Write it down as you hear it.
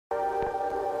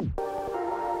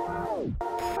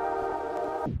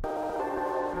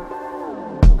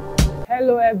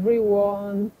Hello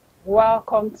everyone,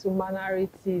 welcome to Manari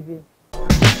TV.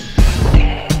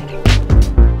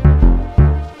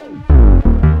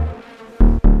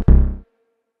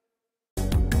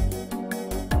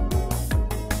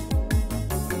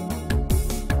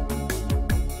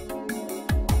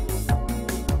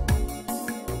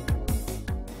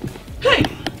 Hey,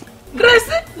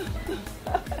 Gracie,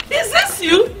 is this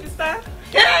you? Sister?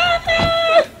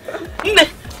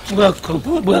 Welcome,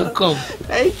 welcome.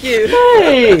 Thank you.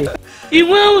 Hey,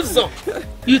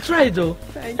 you tried though.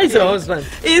 How's your husband?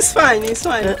 He's fine, he's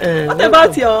fine. What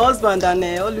about your husband and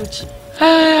Oluchi?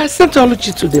 I sent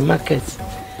Oluchi to the market.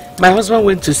 My husband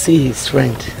went to see his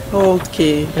friend.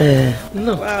 Okay.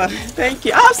 No. Wow, thank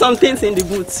you. I have some things in the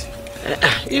boots.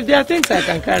 If there are things I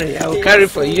can carry, I will carry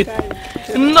for you.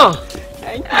 No.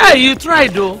 Thank you. You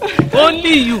tried though.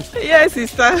 Only you. Yes,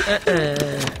 sister.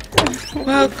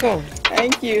 Welcome.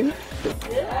 Thank you.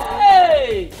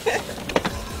 Hey!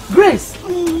 Grace,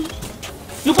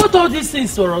 you bought all these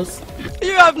things for us?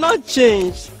 You have not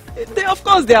changed. Of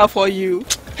course they are for you.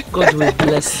 God will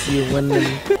bless you one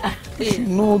day. You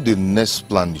know the next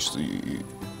plan is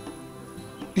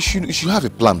you should have a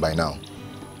plan by now.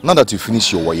 Now that you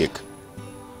finish your WAEC,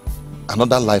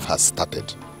 another life has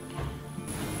started.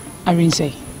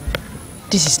 Arinze,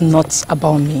 this is not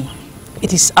about me.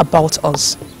 It is about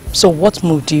us. So what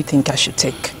move do you think I should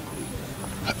take?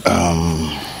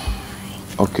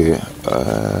 Okay.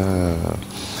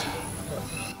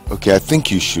 Okay, I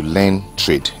think you should learn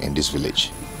trade in this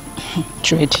village.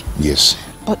 Trade? Yes.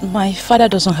 But my father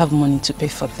doesn't have money to pay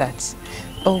for that.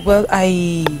 Oh, well,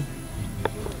 I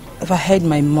overheard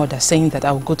my mother saying that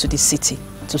I will go to the city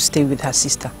to stay with her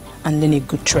sister and learn a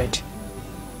good trade.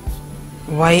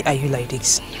 Why are you like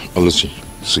this? Oluchi,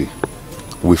 see,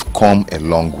 we've come a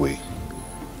long way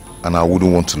and I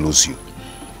wouldn't want to lose you.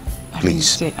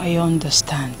 Please. I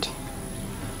understand.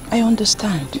 I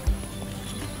understand.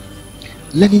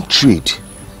 Learning trade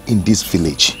in this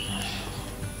village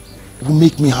will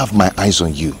make me have my eyes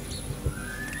on you.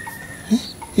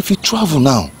 If you travel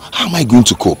now, how am I going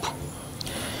to cope?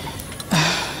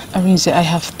 Arinze, I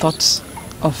have thoughts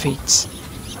of it.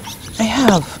 I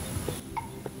have.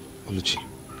 Oluchi,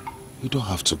 you don't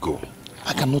have to go.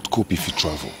 I cannot cope if you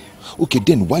travel. Okay,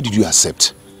 then why did you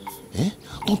accept?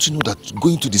 Don't you know that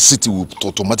going to the city will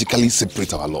automatically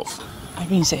separate our love?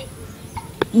 Arinze,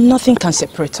 nothing can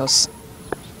separate us.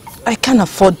 I can't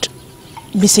afford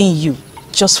missing you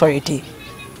just for a day.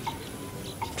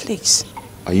 Please.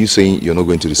 Are you saying you're not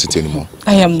going to the city anymore?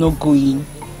 I am not going.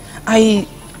 I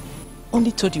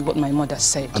only told you what my mother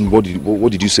said. And what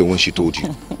did you say when she told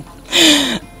you?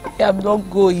 I am not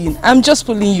going. I'm just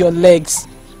pulling your legs.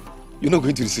 You're not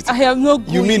going to the city? I am not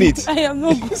going. You mean it? I am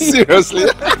not going. Seriously?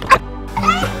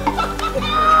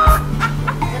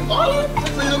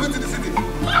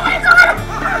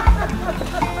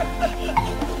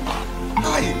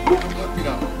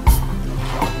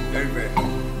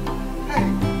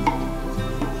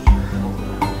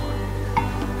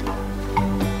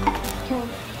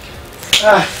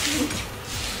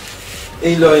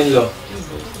 In-law,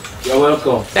 you're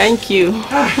welcome. Thank you.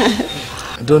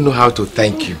 I don't know how to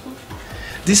thank you.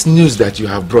 This news that you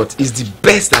have brought is the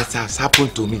best that has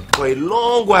happened to me for a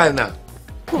long while now.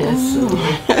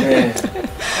 Yes.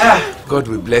 God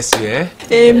will bless you, eh?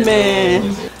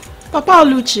 Amen. Papa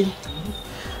Oluchi,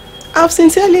 I've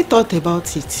sincerely thought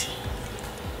about it.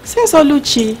 Since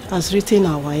Oluchi has written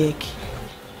our WAEC,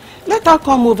 let her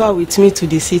come over with me to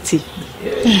the city.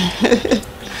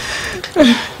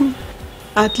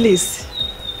 At least,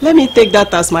 let me take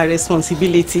that as my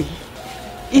responsibility.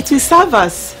 It will serve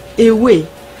as a way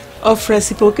of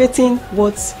reciprocating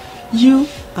what you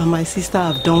and my sister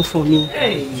have done for me.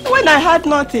 Hey. When I had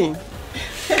nothing.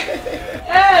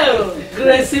 Oh,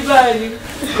 Gracie,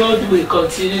 God will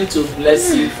continue to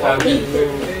bless you for me.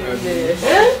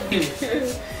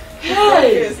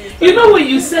 Hey, you know when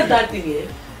you said that thing,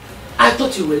 I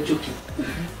thought you were joking.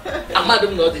 I'm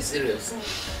not this serious.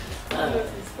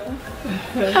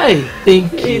 Hey,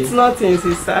 thank you. It's nothing,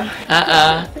 sister.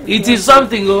 It is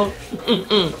something, oh.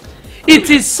 It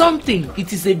is something.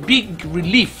 It is a big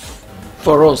relief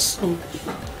for us.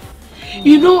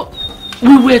 You know,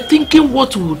 we were thinking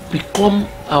what would become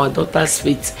our daughter's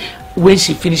fate when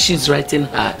she finishes writing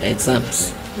her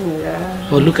exams. Yeah.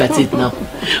 But look at it now.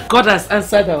 God has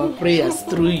answered our prayers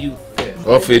through you.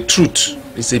 Of a truth,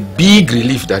 it's a big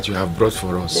relief that you have brought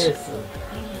for us. Yes.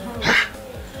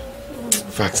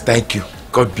 In fact, thank you.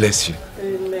 God bless you.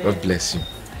 Amen. God bless you.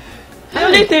 The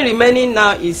only thing remaining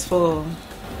now is for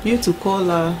you to call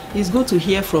her. It's good to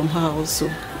hear from her also,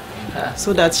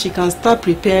 so that she can start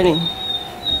preparing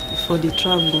for the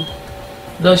traveling.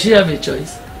 Does she have a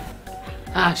choice?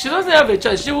 She doesn't have a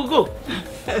choice. She will go.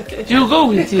 She will go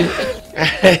with you.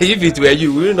 If it were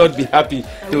you, will you not be happy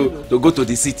to go to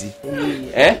the city?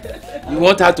 You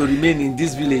want her to remain in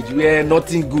this village where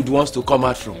nothing good wants to come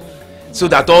out from, so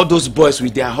that all those boys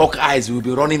with their hawk eyes will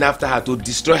be running after her to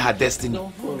destroy her destiny.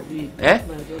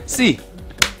 See,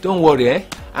 don't worry.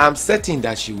 I'm certain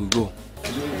that she will go.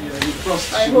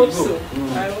 I hope so.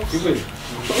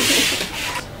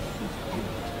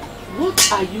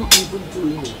 What are you even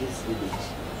doing in this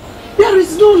village? There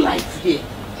is no life here.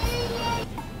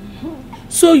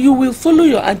 So you will follow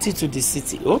your auntie to the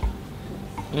city, oh?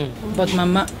 But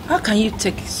Mama, how can you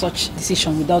take such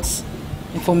decision without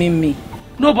informing me?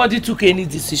 Nobody took any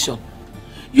decision.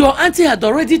 Your auntie had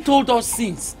already told us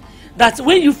since that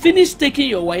when you finish taking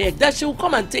your WAEC, that she will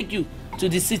come and take you to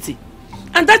the city.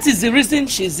 And that is the reason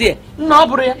she's here. No,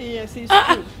 Bria. Yes, it's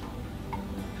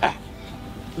true.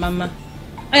 Mama,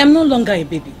 I am no longer a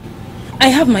baby. I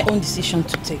have my own decision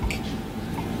to take.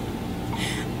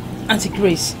 Auntie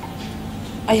Grace,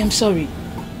 I am sorry.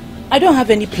 I don't have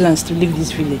any plans to leave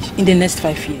this village in the next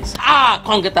 5 years.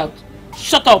 Come get out.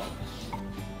 Shut up.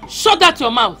 Shut that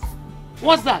your mouth.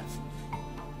 What's that?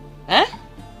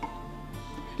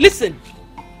 Listen,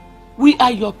 we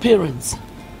are your parents.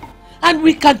 And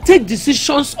we can take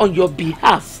decisions on your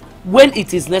behalf when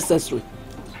it is necessary.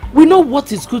 We know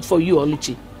what is good for you,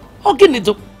 Oluchi.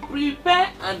 Oginido,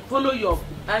 prepare and follow your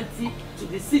auntie to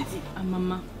the city. And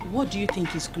Mama, what do you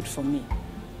think is good for me?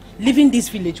 Leaving this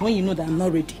village when you know that I'm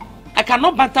not ready. I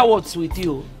cannot banter words with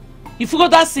you. If you go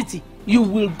to that city, you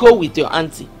will go with your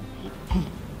auntie.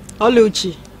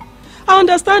 Oluchi, I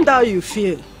understand how you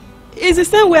feel. It's the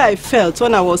same way I felt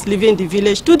when I was leaving the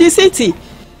village to the city.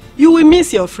 You will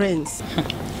miss your friends.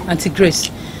 Auntie Grace,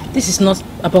 this is not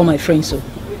about my friends, so.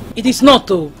 It is not,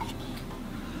 though.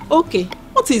 Okay,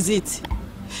 what is it?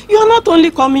 You are not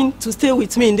only coming to stay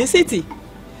with me in the city,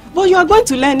 but you are going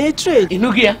to learn a trade.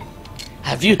 Inugia,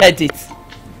 have you heard it?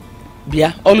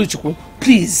 Bia, Oluchukwu,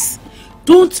 please,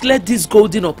 don't let this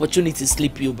golden opportunity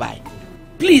slip you by.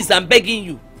 Please, I'm begging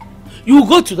you. You will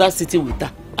go to that city with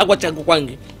her.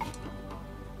 Agwachagukwangi.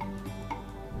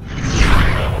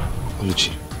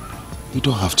 Oluchi, you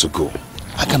don't have to go.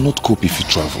 I cannot cope if you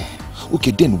travel.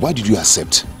 Okay, then why did you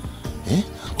accept?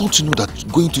 Don't you know that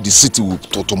going to the city will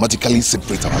automatically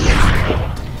separate our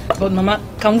love? But Mama,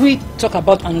 can we talk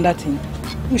about another thing?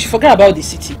 We should forget about the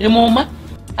city. Hey, Mama,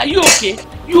 are you okay?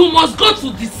 You must go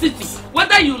to the city,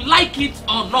 whether you like it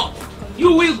or not.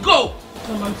 You will go.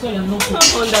 Mama, I'm sorry, I'm not going. I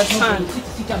don't understand.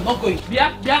 I'm not going.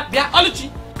 Bia, Oluchi,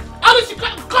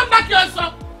 come back here,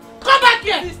 son. Come back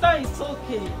here. Sister, it's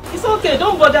okay. It's okay.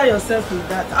 Don't bother yourself with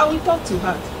that. I will talk to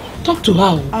her. Talk to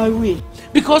her. I will.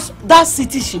 Because that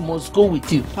city, she must go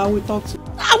with you. I will talk to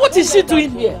her. What is she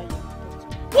doing here?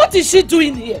 What is she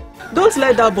doing here? Don't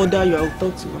let that bother you. I will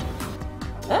talk to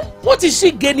her. What is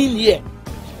she gaining here?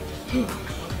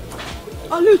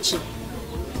 Oluchi,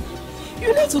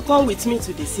 you need to come with me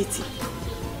to the city.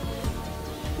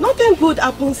 Nothing good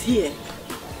happens here.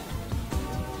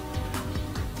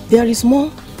 There is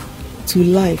more to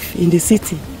life in the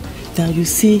city than you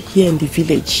see here in the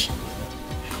village.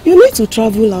 You need to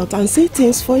travel out and see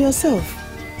things for yourself.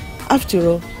 After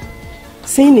all,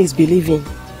 seeing is believing.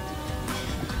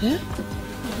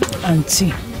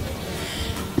 Auntie,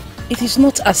 it is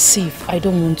not as if I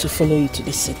don't want to follow you to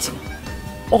the city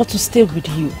or to stay with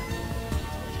you.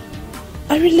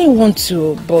 I really want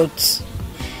to, but...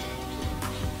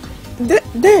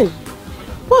 Then,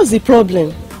 what's the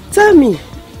problem? Tell me.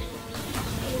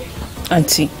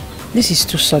 Auntie, this is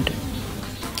too sudden.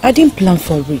 I didn't plan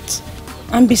for it.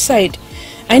 And besides,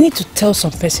 I need to tell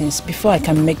some persons before I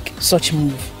can make such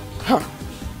move.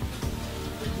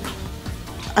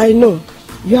 I know.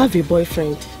 You have a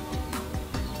boyfriend.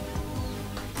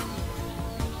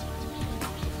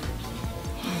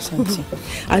 Yes, Auntie.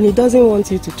 And he doesn't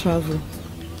want you to travel.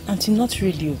 Auntie, not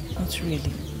really. Not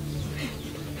really.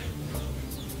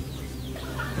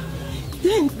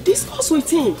 Then discuss with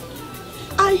him.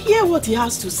 I hear what he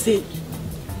has to say.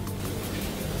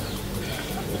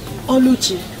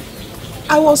 Oluchi,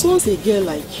 I was once a girl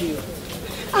like you.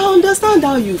 I understand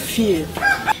how you feel.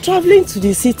 Traveling to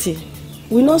the city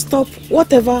will not stop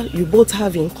whatever you both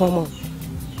have in common.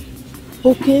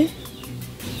 Okay?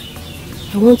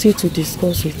 I want you to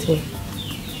discuss with him.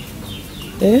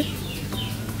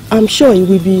 I'm sure he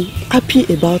will be happy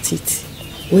about it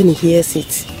when he hears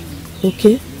it.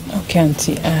 Okay? Okay,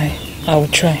 Auntie. I will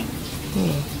try.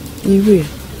 He will.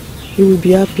 He will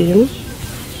be happy,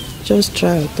 Just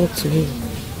try and talk to him.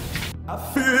 I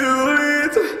feel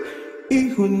it.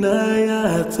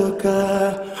 Ihunaya toka,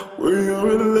 when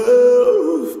you're in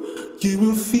love, you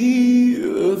will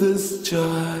feel this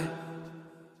joy.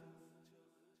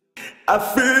 I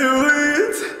feel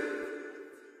it.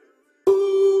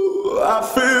 Ooh, I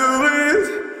feel it.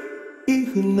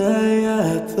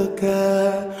 Ihunaya toka,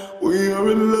 when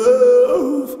you're in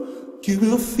love, you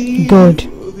will feel God,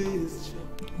 this joy.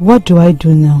 what do I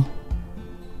do now?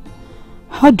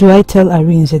 How do I tell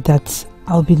Arinze that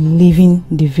I'll be leaving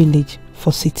the village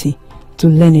for city to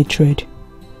learn a trade?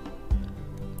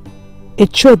 A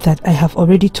trade that I have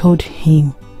already told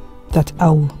him that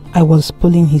I was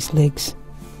pulling his legs.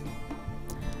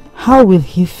 How will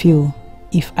he feel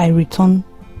if I return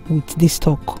with this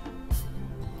talk?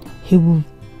 He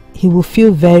will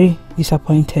feel very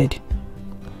disappointed.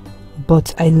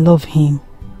 But I love him,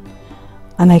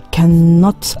 and I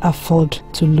cannot afford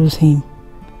to lose him.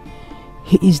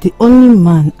 He is the only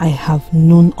man I have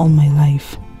known all my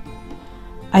life.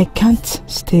 I can't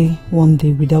stay one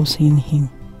day without seeing him.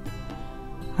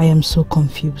 I am so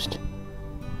confused.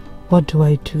 What do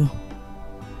I do?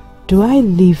 Do I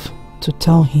leave to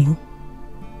tell him?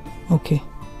 Okay,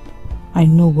 I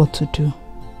know what to do.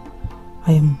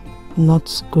 I am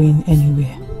not going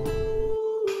anywhere.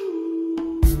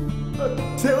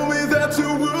 Tell me that you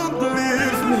won't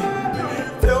believe me.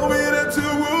 Tell me that you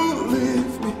won't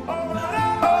leave me.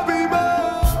 I'll be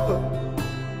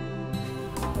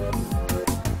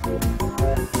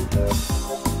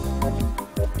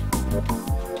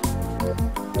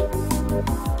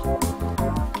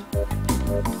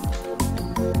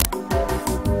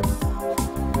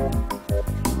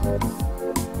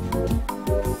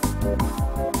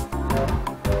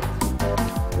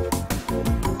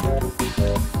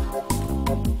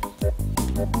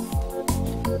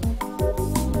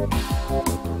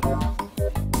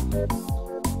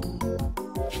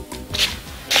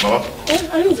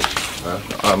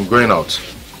I'm going out.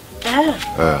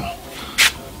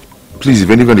 Please, if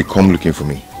anybody come looking for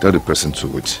me, tell the person to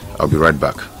wait. I'll be right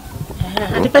back.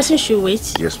 And the person should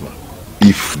wait? Yes, ma'am.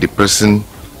 If the person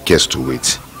cares to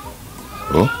wait.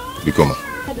 Oh, become.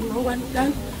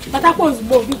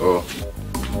 Oh.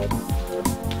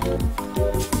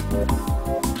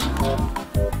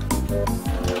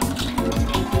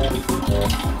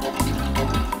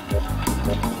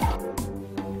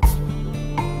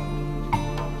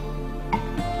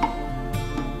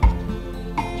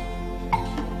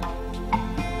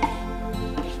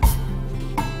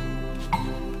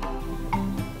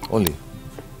 Only.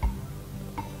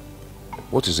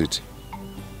 What is it?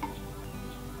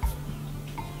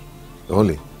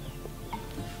 Only.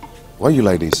 Why are you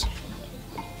like this?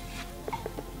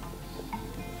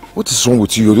 What is wrong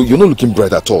with you? You're not looking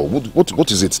bright at all.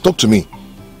 What is it? Talk to me.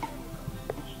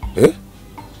 Eh?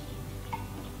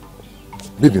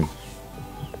 Baby,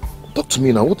 talk to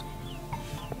me now.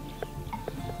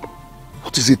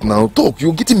 What is it now? Talk.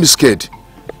 You're getting me scared.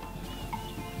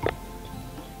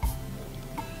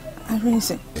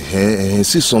 Arinze.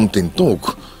 Say something.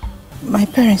 Talk. My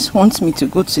parents want me to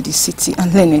go to the city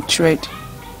and learn a trade.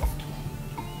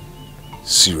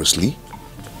 Seriously?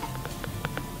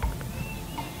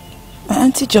 My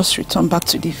auntie just returned back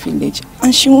to the village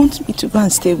and she wants me to go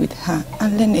and stay with her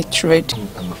and learn a trade.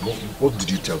 What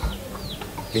did you tell her?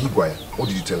 Can you go ahead? What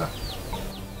did you tell her?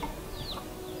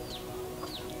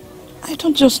 I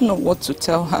don't just know what to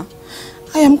tell her.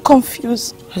 I am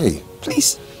confused. Hey.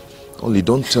 Please. Only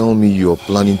don't tell me you're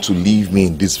planning to leave me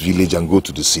in this village and go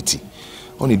to the city.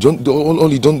 Only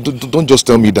don't just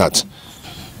tell me that.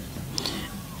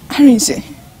 Arinze,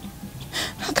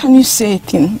 how can you say a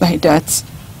thing like that?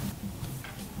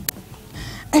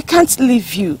 I can't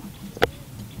leave you.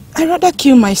 I'd rather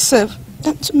kill myself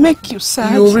than to make you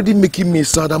sad. You're already making me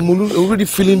sad. I'm already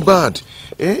feeling bad.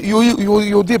 Eh?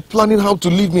 You're there planning how to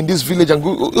leave me in this village and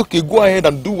go. Okay, go ahead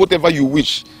and do whatever you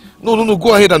wish. No,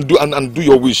 go ahead and do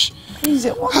your wish.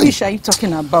 Arinze, what wish are you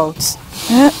talking about?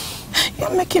 Eh?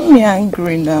 You're making me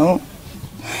angry now.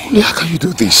 How can you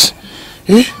do this?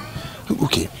 Eh?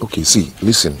 Okay, see,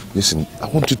 listen. I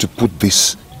want you to put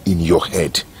this in your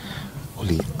head.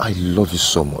 Oli, I love you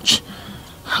so much.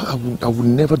 I would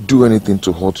never do anything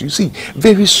to hurt you. See,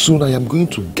 very soon I am going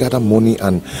to gather money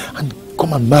and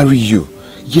come and marry you.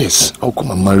 Yes, I'll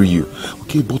come and marry you.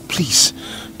 Okay, but please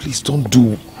don't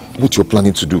do what you're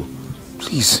planning to do.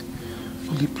 Please.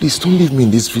 Oli, please don't leave me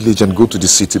in this village and go to the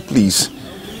city, please.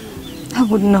 I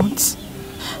would not.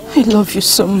 I love you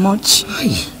so much.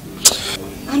 Aye.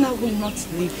 And I will not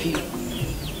leave you.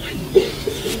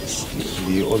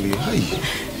 Oli, hi.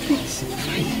 Please.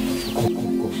 Come,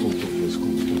 please,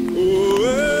 come.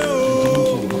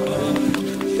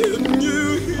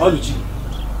 Oluchi,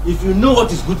 if you know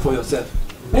what is good for yourself,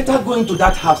 Better go into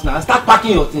that house now and start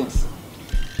packing your things.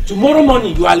 Tomorrow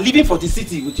morning, you are leaving for the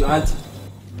city with your auntie.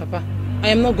 Papa, I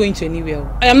am not going to anywhere.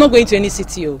 I am not going to any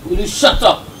city. Will you shut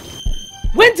up?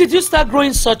 When did you start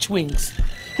growing such wings?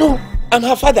 No, I'm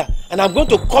her father, and I'm going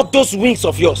to cut those wings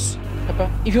of yours.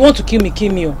 Papa, if you want to kill me,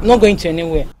 kill me. I'm not going to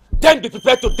anywhere. Then be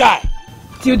prepared to die.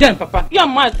 Till then, Papa, you are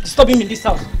mad disturbing me in this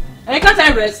house. And I can't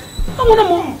I rest. I want to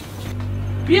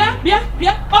move. Bia,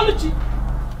 Oluchi.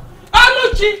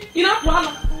 Oluchi, you know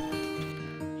what?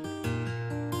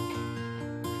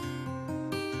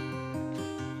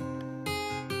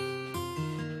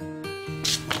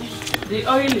 The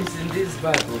oil is in this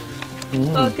bag.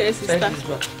 Okay, sister.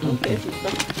 Okay,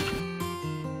 sister.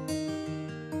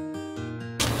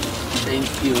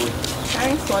 Thank you.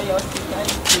 Thanks for your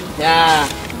hospitality. Yeah,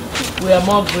 we are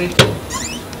more grateful.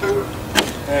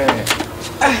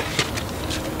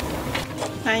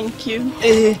 Thank you.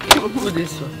 Put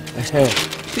this one.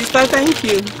 Sister, thank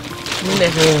you.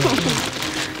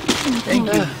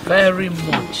 Thank you very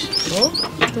much.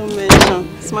 Don't mention.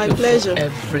 It's my pleasure.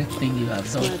 Everything you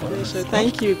have done for us.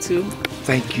 Thank you too.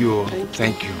 Thank you.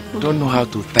 Thank you. Don't know how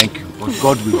to thank you, but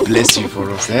God will bless you for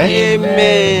us. Eh?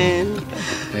 Amen.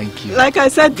 Thank you. Like I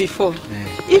said before,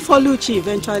 if Oluchi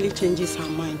eventually changes her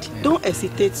mind, don't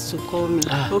hesitate to call me,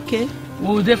 okay?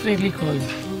 We'll definitely call you.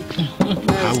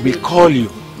 I will call you.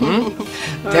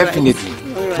 Definitely.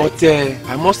 Right. But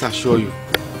I must assure you,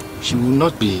 she will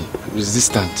not be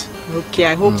resistant. Okay,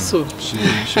 I hope so.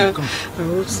 She'll come. I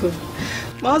hope so.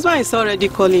 My husband is already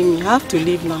calling me. I have to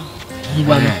leave now.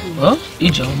 Huh?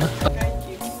 Ijoma.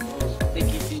 Take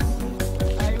it easy.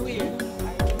 I will.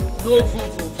 No,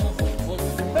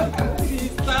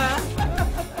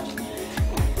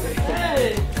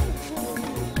 Hey.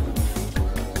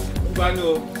 Ubano,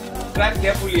 drive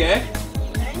carefully, eh?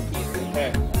 Thank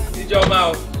you.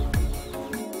 Ijoma.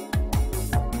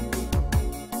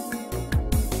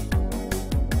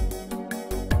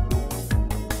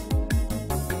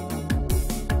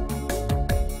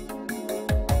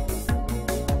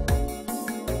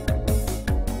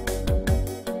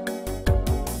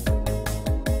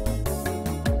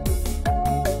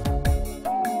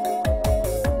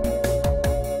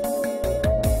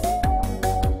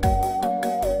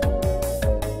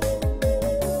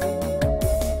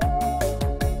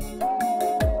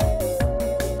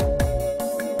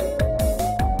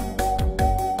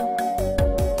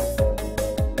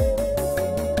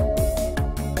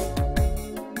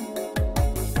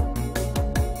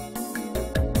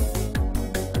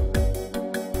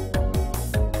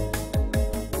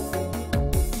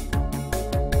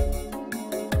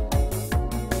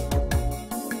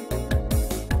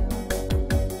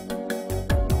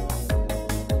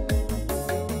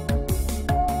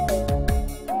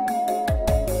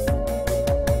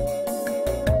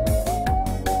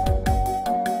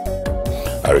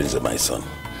 Arinze, my son,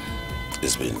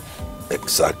 it's been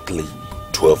exactly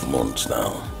 12 months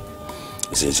now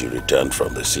since you returned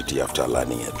from the city after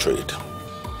learning a trade.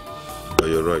 Oh,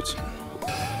 you're right.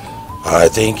 I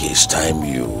think it's time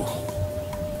you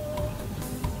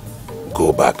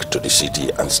go back to the city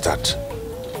and start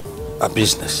a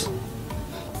business.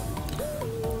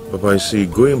 Papa, I see,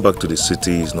 going back to the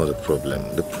city is not a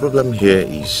problem. The problem here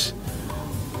is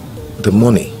the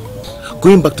money.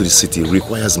 Going back to the city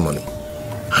requires money.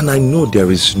 And I know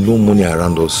there is no money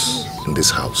around us in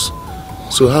this house.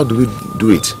 So how do we do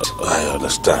it? I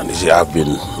understand. You see, I've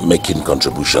been making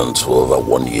contributions for over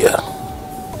 1 year.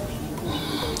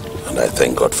 And I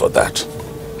thank God for that.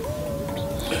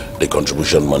 The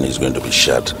contribution money is going to be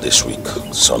shared this week,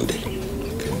 Sunday.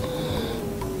 Okay.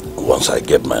 Once I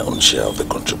get my own share of the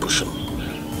contribution,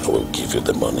 I will give you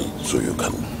the money so you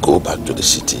can go back to the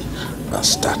city and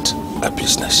start a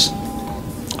business.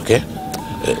 Okay?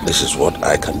 This is what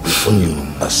I can do for you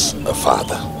as a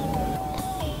father.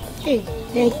 Hey,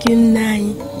 thank you,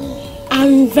 Nai.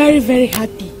 I'm very, very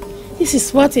happy. This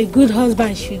is what a good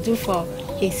husband should do for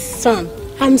his son.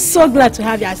 I'm so glad to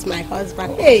have you as my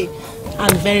husband. Hey,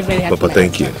 I'm very, very happy. Papa,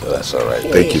 thank you. That's all right.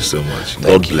 Thank you so much.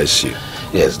 God bless you.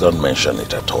 Yes, don't mention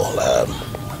it at all.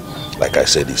 Like I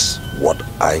said, it's what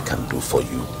I can do for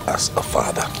you as a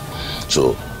father.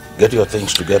 So get your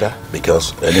things together,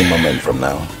 because any moment from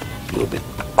now, you'll be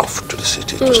off to the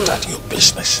city to start your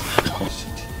business.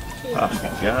 Papa,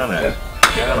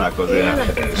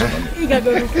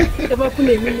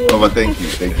 thank you.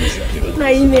 Thank you,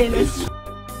 sir.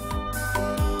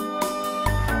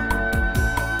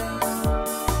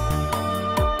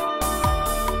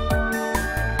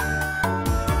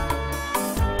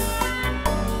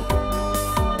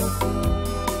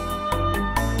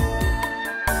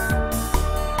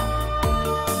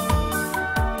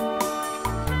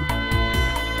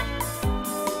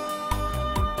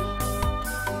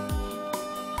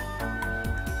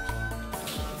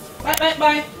 Bye,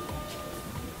 bye.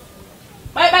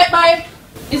 Bye, bye, bye.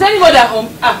 Is anybody at home?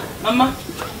 Ah, Mama.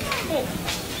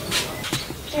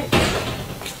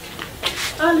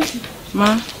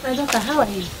 Ma. My daughter, how are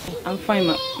you? I'm fine,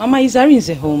 ma. Mama, is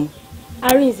Arinze home?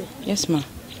 Arinze? Yes, ma.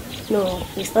 No,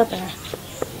 he's not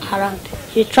around.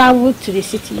 He traveled to the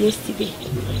city yesterday.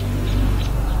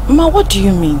 Ma, what do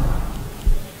you mean?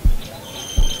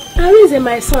 Arinze,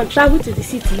 my son, traveled to the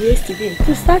city yesterday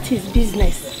to start his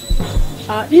business.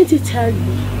 Didn't he tell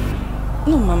you?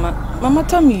 No, Mama. Mama,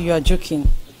 tell me you are joking.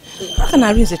 How can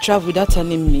Arinze travel without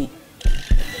telling me?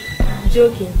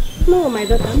 Joking? No, my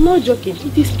daughter, I'm not joking.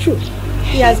 It is true.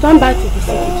 He has gone back to the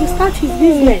city to start his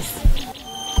business.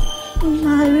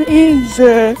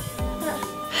 Arinze.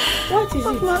 What is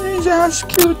it? Arinze has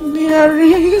killed me,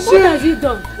 Arinze. What has he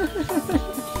done?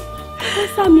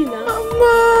 Answer me now.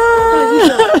 Mama. What has he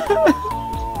done?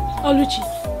 Oluchi,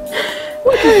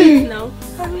 what is it now?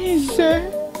 Arinze.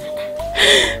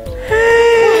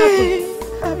 Hey,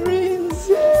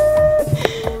 Arinze.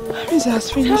 Arinze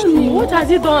has finished Tell me, what has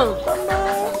he done?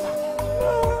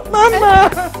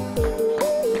 Mama.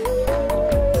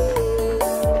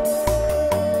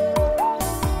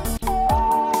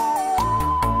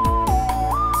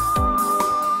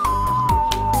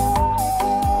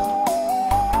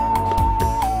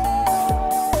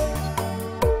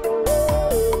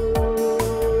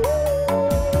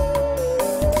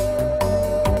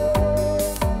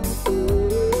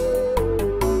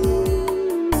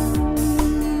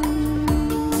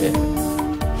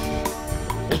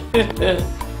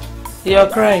 You're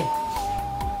crying.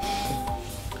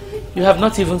 You have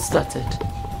not even started.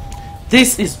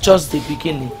 This is just the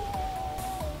beginning.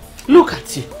 Look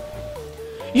at you.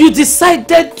 You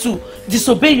decided to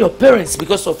disobey your parents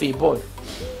because of a boy.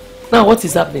 Now what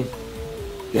is happening?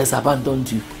 He has abandoned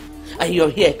you. And you're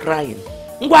here crying.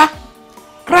 Ngwa!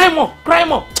 Cry more! Cry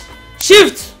more!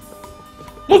 Shift!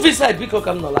 Move inside, Biko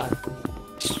Kamnola.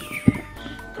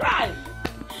 Cry!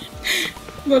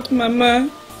 But Mama,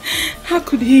 how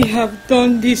could he have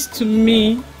done this to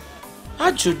me?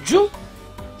 Ajuju?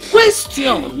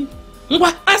 Question.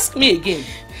 Ngwa, ask me again.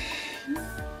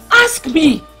 Ask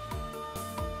me.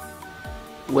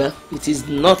 Well, it is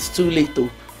not too late though.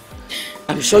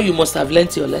 I'm sure you must have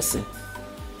learnt your lesson.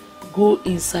 Go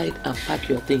inside and pack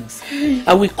your things.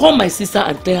 I will call my sister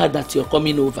and tell her that you're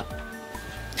coming over.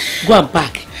 Go and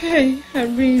pack. Hey,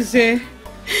 Arinze.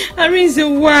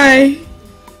 Arinze, why?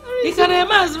 You can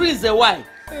ask Arinze why.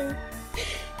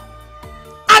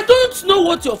 I don't know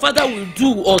what your father will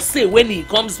do or say when he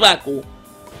comes back. Oh.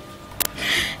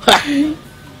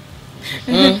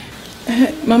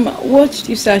 Mama, what did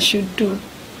you say I should do?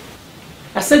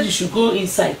 I said you should go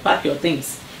inside, pack your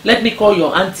things. Let me call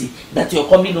your auntie that you're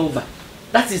coming over.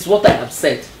 That is what I have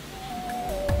said.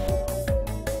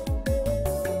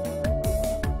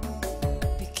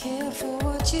 Be careful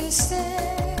what you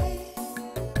say.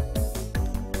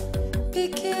 Be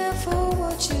careful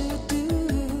what you do.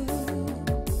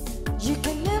 You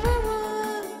can never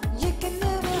run. You can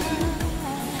never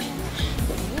hide.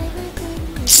 Everything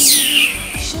you do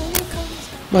surely comes.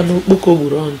 Manu Boko will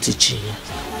run teaching you.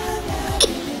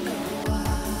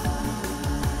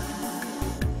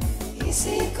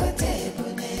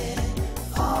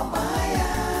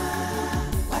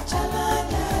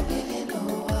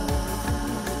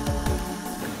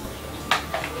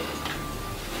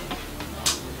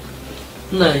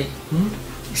 Nai,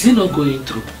 is he not going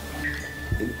through?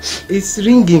 It's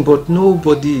ringing, but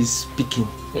nobody is speaking.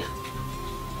 Yeah.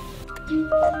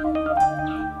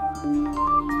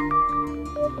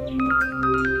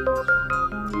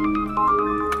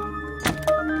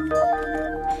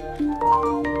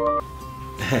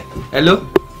 Hello?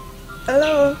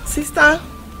 Hello, sister.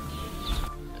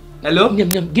 Hello?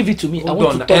 Give it to me. Hold I want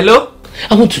on. to talk. Hello?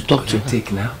 I want to talk to her.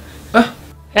 Take now.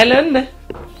 Hello, Nne.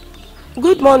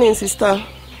 Good morning, sister.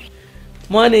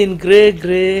 Morning,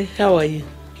 Gray. How are you?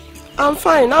 I'm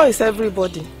fine. How is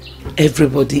everybody?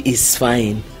 Everybody is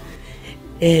fine.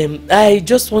 I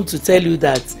just want to tell you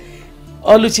that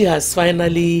Oluchi has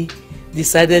finally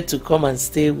decided to come and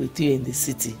stay with you in the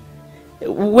city.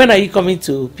 When are you coming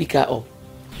to pick her up?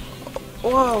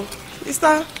 Wow,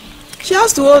 sister, she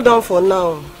has to hold on for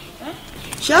now.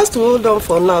 She has to hold on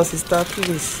for now, sister,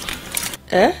 please.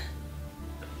 Eh?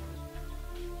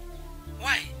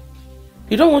 Why?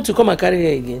 You don't want to come and carry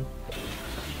her again?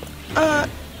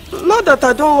 Not that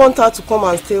I don't want her to come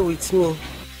and stay with me.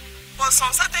 But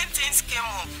some certain things came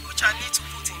up which I need to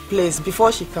put in place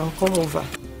before she can come over.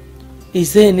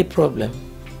 Is there any problem?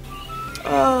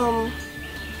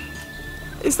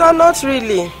 It's not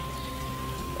really.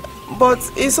 But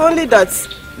it's only that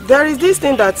There is this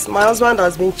thing that my husband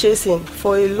has been chasing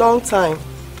for a long time,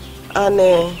 and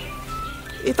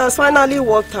it has finally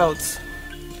worked out.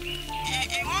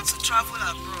 He wants to travel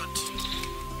abroad,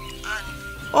 and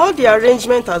all the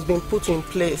arrangement has been put in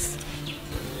place.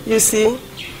 You see,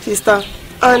 sister,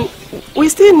 and we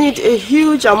still need a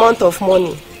huge amount of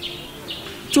money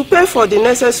to pay for the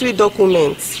necessary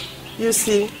documents. You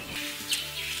see.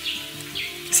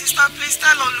 Sister, please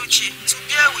tell Oluchi to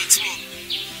bear with me.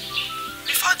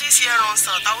 Before this year runs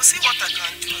out, I will see what I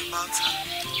can do about her.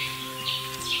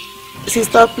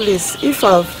 Sister, please, if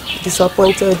I've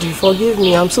disappointed you, forgive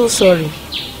me. I'm so sorry.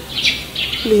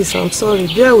 Please, I'm sorry.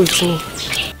 Bear with me.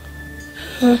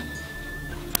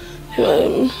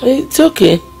 It's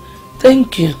okay.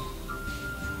 Thank you.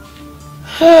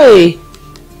 Hey.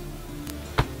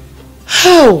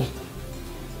 How?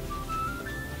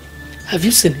 Have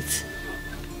you seen it?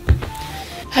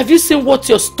 Have you seen what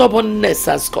your stubbornness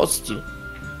has cost you?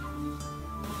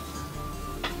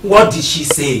 What did she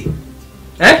say?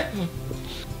 Eh?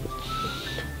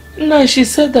 No, she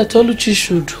said that Oluchi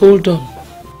should hold on.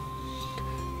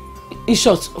 In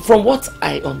short, from what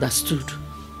I understood,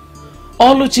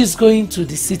 Oluchi is going to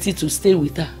the city to stay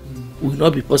with her. Will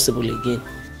not be possible again.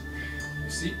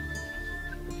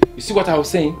 You see what I was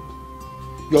saying?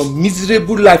 Your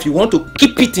miserable life, you want to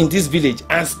keep it in this village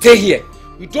and stay here.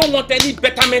 You don't want any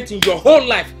betterment in your whole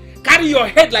life. Carry your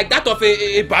head like that of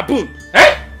a baboon.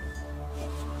 Eh?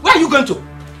 Where are you going to?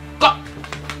 Go.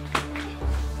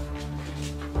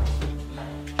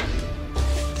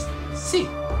 See.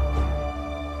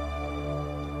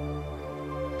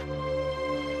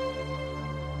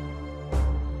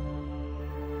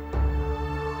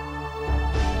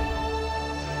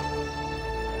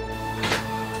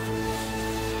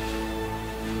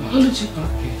 Oluchi.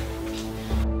 Okay.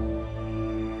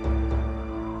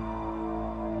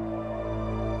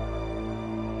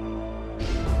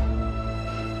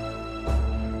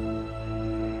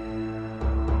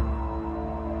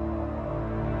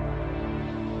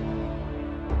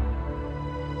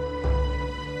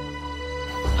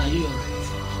 Are you alright?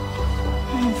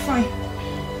 I'm fine.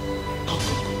 Come.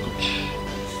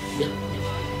 Yeah.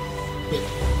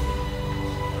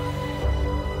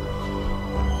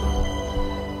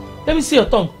 Let me see your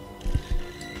tongue.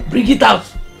 Bring it out.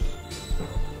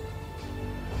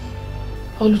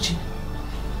 Oluchi,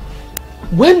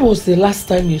 when was the last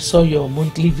time you saw your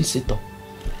monthly visitor?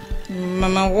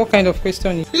 Mama, what kind of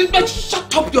question is it?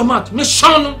 Shut up your mouth.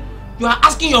 Mission. You are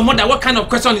asking your mother what kind of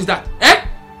question is that? Eh?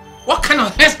 What kind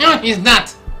of question is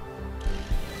that?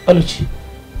 Oluchi,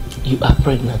 you are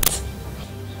pregnant.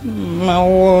 Ma,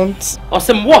 what?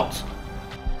 Awesome, what?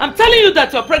 I'm telling you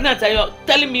that you're pregnant and you're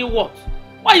telling me what?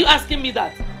 Why are you asking me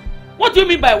that? What do you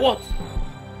mean by what?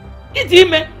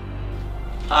 Idime?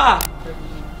 Ah,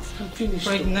 I'm finished.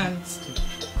 Pregnant.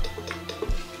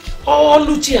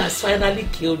 Oluchi has finally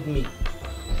killed me.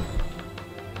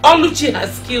 Oluchi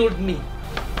has killed me.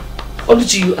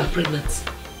 Oluchi, you are pregnant.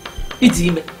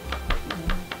 Idime.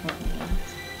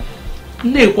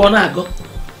 Go.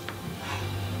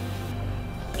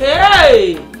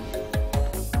 Hey!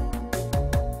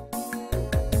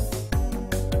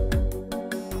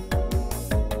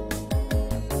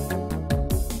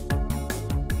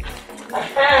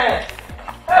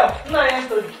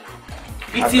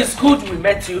 It is good we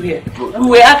met you here. Good. We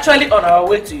were actually on our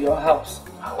way to your house.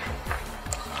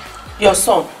 Your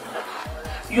son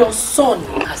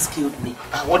has killed me.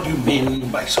 What do you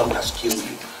mean my son has killed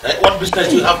you? What business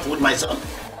do you have with my son?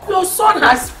 Your son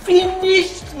has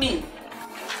finished me.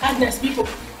 Agnes, people,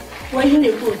 where you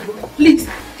need to go? Please,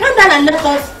 calm down and let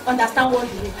us understand what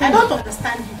you mean. I don't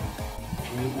understand you.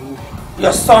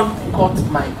 Your son got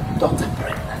my daughter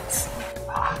pregnant.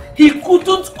 He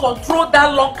couldn't control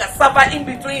that long cassava in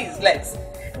between his legs.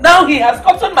 Now he has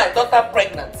gotten my daughter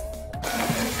pregnant.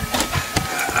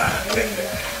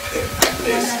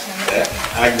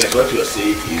 Agnes, what you're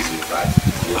saying is in fact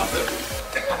laughable.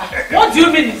 What do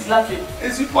you mean it's laughing?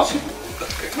 Is it possible?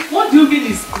 What do you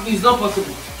mean it's not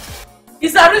possible?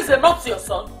 Is Arise not your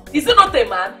son? Is he not a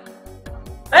man?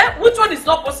 Eh? Which one is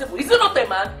not possible? Is he not a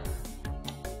man?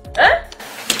 Eh?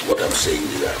 What I'm saying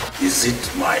is that, is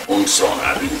it my own son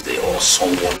Arise or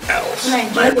someone else?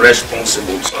 My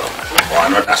responsible son or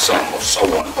another son of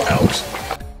someone else?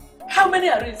 How many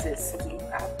Arises do you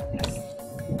have?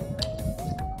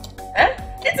 Eh?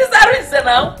 It is Arise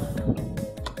now.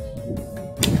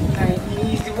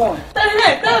 He's the one.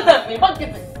 Tell them,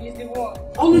 He's the one.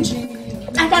 Oluchi,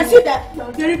 I can see that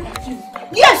you're very confused.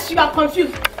 Yes, you are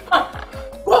confused.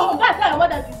 Go home, go and tell your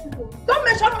mother this. Don't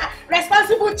mention my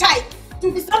responsible child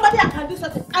to be somebody I can do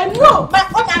something. I know my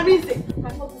own reason. I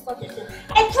cannot do such a thing.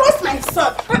 I trust my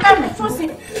son.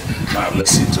 Now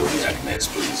listen to me, Agnes,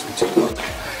 please, with your daughter.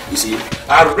 You see,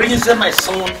 Arinze, my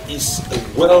son, is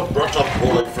a well-brought-up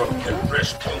boy from a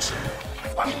responsible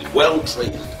family,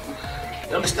 well-trained.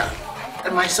 You understand?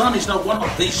 And my son is not one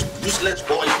of these useless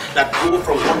boys that go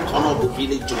from one corner of the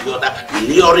village to the other,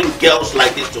 luring girls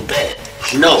like this to bed.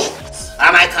 No.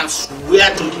 And I can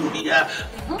swear to you here,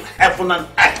 heaven and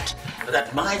earth,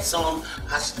 that my son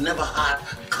has never had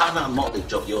carnal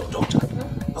knowledge of your daughter.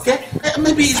 Okay?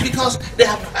 Maybe it's because they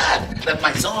have heard that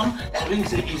my son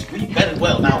is doing very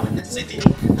well now in the city.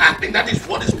 I think that is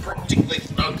what is prompting this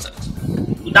nonsense.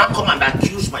 You now come and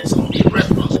accuse my son,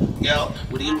 irresponsible girl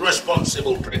with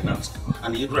irresponsible pregnancy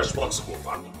and irresponsible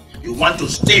family. You want to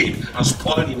stay and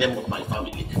spoil the name of my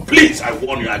family. Please, I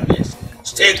warn you, Agnes.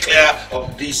 Stay clear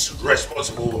of this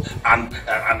responsible and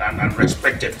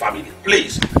respected family.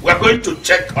 Please, we are going to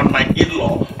check on my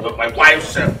in-law, my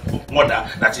wife's mother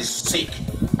that is sick.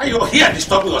 And you're here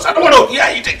disturbing us. I don't want to hear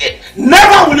it again.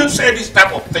 Never will you say this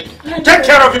type of thing. Take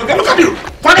care of you. Look at you.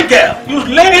 Funny girl. You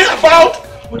laying about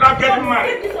without getting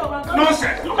married.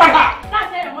 Nonsense. Look at her.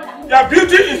 Your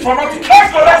beauty is for nothing.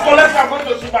 Let's go. I'm going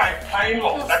to see my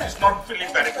in-law that is not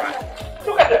feeling very fine.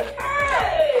 Look at them.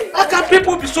 How can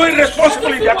people be so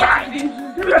irresponsible in their time?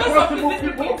 Irresponsible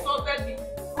people.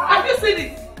 Have you seen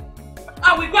it?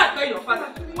 I will go and tell your father.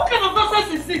 What kind of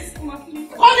nonsense is this?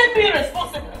 Calling me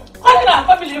irresponsible. Calling our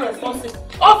family irresponsible.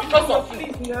 All because of you.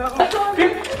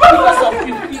 Because of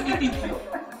you.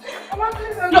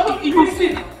 Look, you see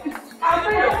it.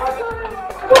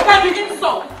 Look at the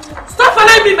insult. Stop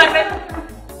following me, my friend.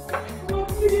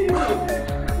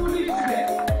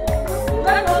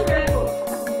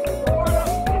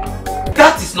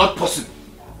 That is not possible.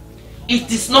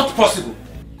 It is not possible.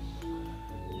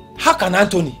 How can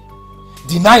Anthony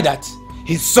deny that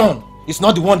his son is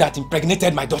not the one that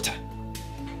impregnated my daughter?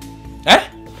 Eh?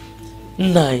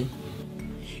 Nine,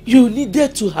 you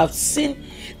needed to have seen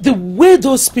the way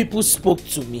those people spoke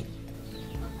to me.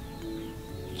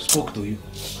 Spoke to you?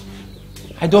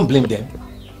 I don't blame them.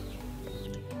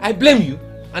 I blame you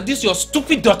and this your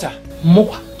stupid daughter.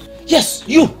 Moa. Yes,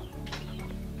 you.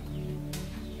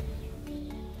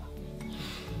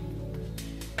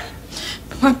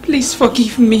 Mama, please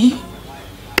forgive me.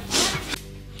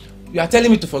 You are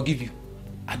telling me to forgive you.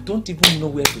 I don't even know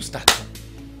where to start from.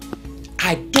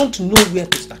 I don't know where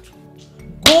to start from.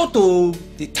 Go to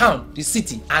the town, the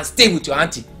city, and stay with your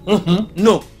auntie.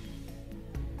 No.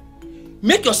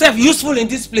 Make yourself useful in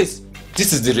this place.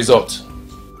 This is the result.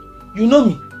 You know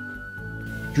me.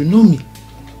 You know me.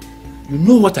 You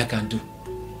know what I can do.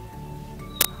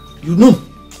 You know.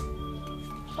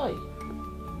 Hi.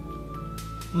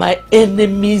 My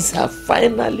enemies have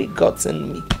finally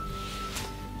gotten me.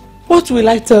 What will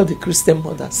I tell the Christian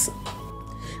mothers?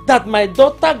 That my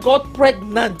daughter got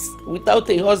pregnant without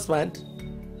a husband?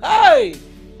 Hey!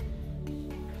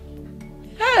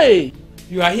 Hey!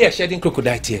 You are here shedding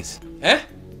crocodile tears. Eh?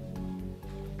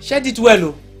 Shed it well,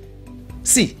 oh.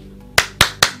 See,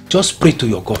 just pray to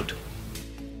your God.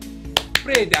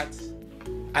 Pray that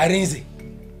Arinze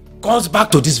comes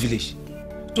back to this village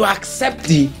to accept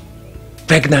the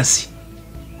pregnancy.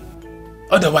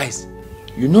 Otherwise,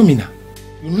 you know me now.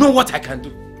 You know what I can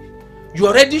do. You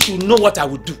already should know what I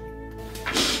would do.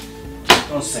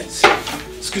 Nonsense.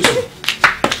 Excuse me.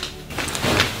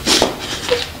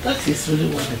 That is really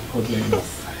what the problem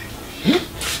is.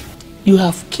 You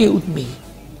have killed me.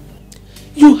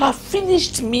 You have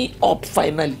finished me up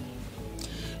finally.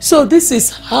 So this is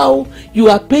how you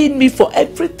are paying me for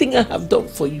everything I have done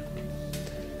for you.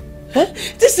 Huh?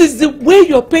 This is the way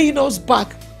you're paying us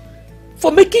back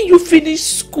for making you finish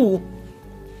school.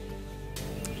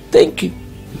 Thank you.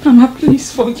 Mama,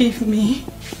 please forgive me.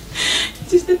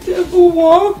 It is the devil's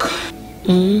work.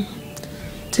 The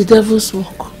devil's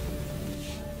work.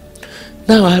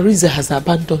 Now Arinze has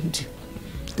abandoned you.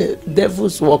 The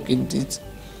devil's work indeed.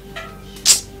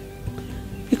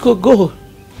 You could go.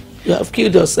 You have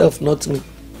killed yourself, not me.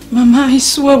 Mama, I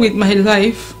swear with my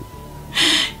life,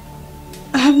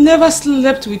 I have never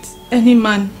slept with any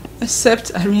man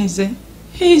except Arinze.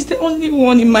 He is the only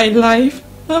one in my life.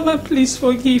 Mama, please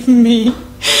forgive me.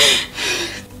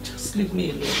 Just leave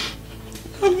me alone.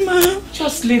 Mama.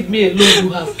 Just leave me alone.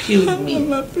 You have killed me.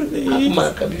 Mama, please.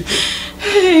 Mama, come here.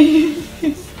 Hey.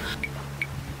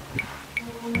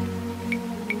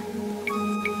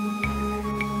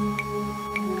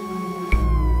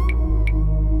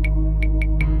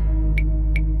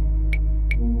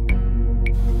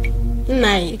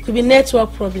 Nah, it could be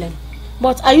network problem.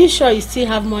 But are you sure you still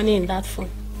have money in that phone?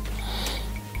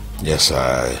 Yes,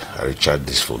 I recharged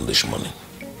this phone this morning.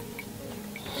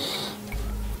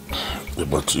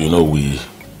 But you know, we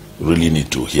really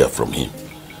need to hear from him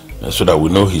so that we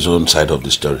know his own side of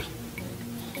the story.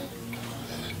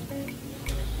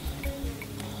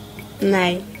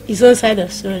 Nah, his own side of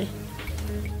the story.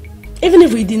 Even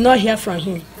if we did not hear from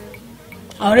him,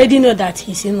 I already know that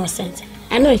he's innocent.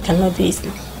 I know he cannot do it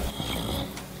now.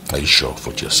 Are you sure of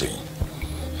what you're saying?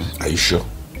 Are you sure?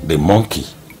 The monkey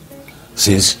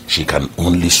says she can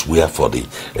only swear for the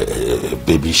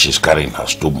baby she's carrying in her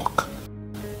stomach,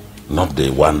 not the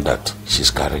one that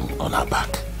she's carrying on her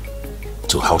back.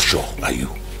 So how sure are you?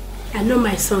 I know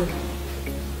my son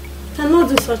cannot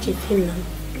do such a thing now.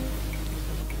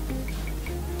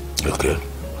 Okay.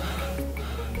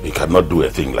 He cannot do a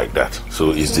thing like that.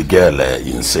 So is the girl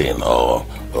insane or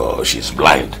she's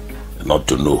blind not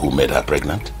to know who made her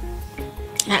pregnant?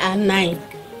 Nine.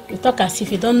 You talk as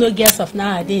if you don't know girls of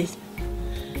nowadays.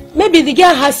 Maybe the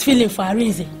girl has feeling for a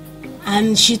reason,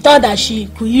 and she thought that she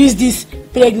could use this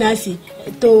pregnancy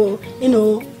to,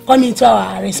 come into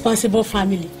our responsible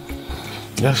family.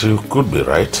 Yes, you could be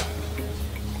right.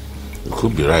 You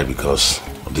could be right, because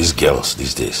these girls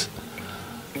these days,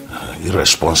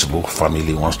 irresponsible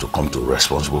family wants to come to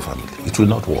responsible family. It will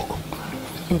not work.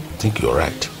 I think you're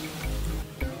right.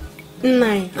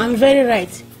 Nine, I'm very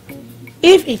right.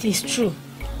 If it is true,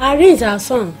 Arinze, our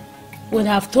son, would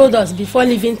have told us before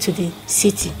leaving to the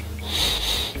city.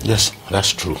 Yes,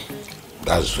 that's true.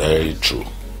 That's very true.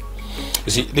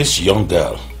 You see, this young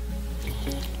girl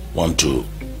wants to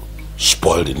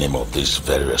spoil the name of this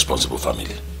very responsible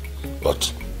family,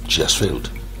 but she has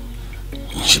failed.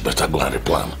 She better go and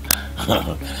replan.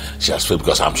 She has failed,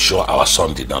 because I'm sure our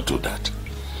son did not do that.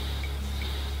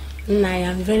 I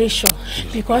am very sure,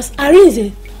 because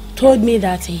Arinze told me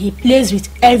that he plays with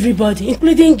everybody,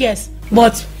 including guests,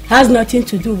 but has nothing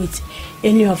to do with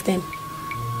any of them.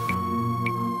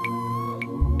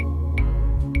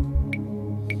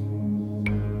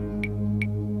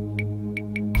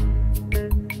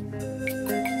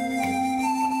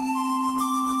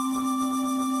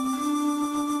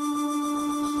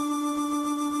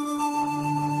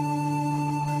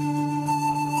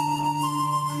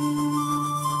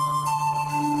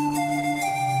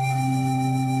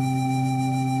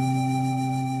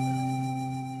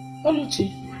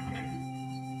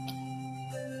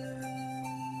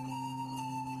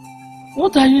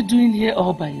 What are you doing here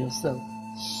all by yourself?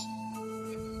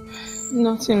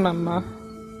 Nothing, Mama.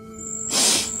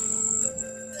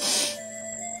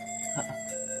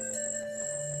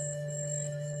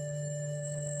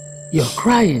 You're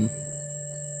crying.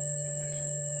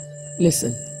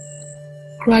 Listen,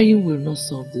 crying will not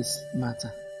solve this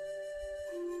matter.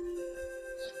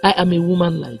 I am a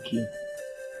woman like you.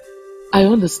 I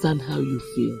understand how you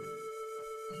feel.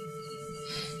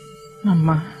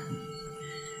 Mama,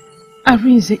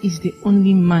 Arinze is the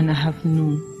only man I have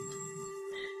known.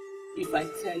 If I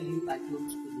tell you I don't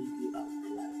believe you, I'll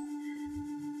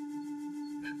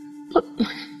lie. But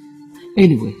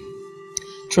anyway,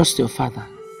 trust your father.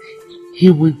 He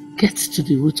will get to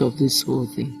the root of this whole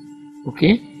thing.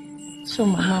 Okay? So,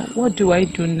 Mama, what do I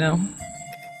do now?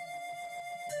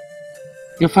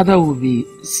 Your father will be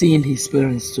seeing his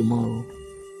parents tomorrow.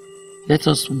 Let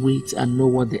us wait and know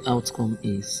what the outcome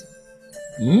is.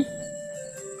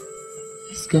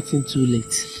 It's getting too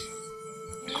late.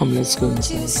 Come, let's go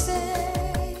inside.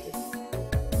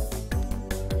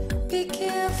 Be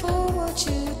careful what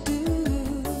you do.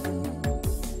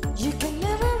 You can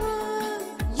never run,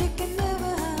 you can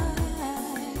never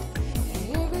hide.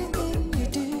 Everything you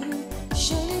do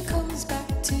surely comes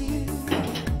back to you.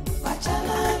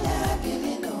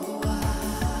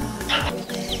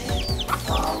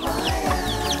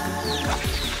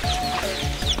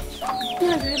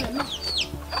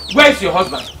 Where is your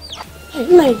husband?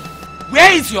 No.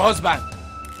 Where is your husband?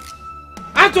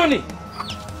 Anthony!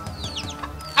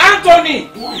 Anthony!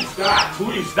 Who is that?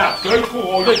 Who is that?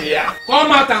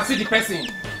 Come out and see the person.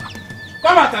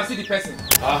 Come out and see the person.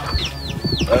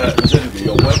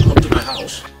 You're welcome to my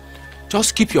house.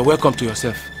 Just keep your welcome to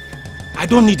yourself. I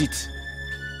don't need it.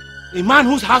 A man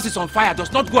whose house is on fire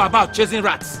does not go about chasing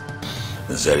rats.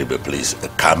 Zeribe, please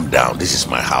calm down. This is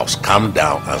my house. Calm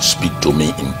down and speak to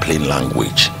me in plain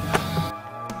language.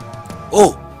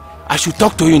 Oh, I should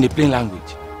talk to you in a plain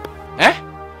language. Eh?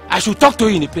 I should talk to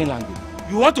you in a plain language.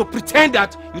 You want to pretend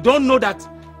that you don't know that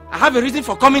I have a reason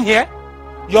for coming here?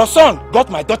 Your son got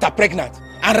my daughter pregnant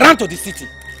and ran to the city.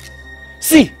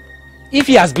 See, if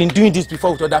he has been doing this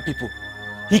before with other people,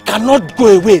 he cannot go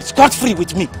away scot-free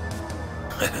with me.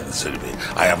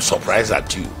 Zeribe, I am surprised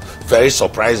at you. Very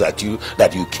surprised at you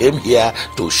that you came here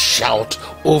to shout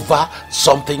over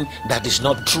something that is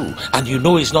not true, and you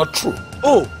know it's not true.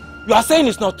 Oh, you are saying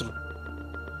it's not true.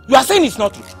 You are saying it's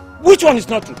not true. Which one is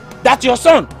not true? That your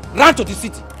son ran to the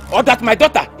city or that my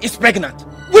daughter is pregnant?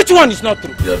 Which one is not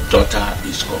true? Your daughter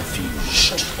is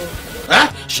confused.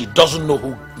 Huh? She doesn't know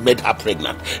who made her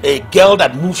pregnant. A girl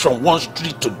that moves from one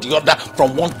street to the other,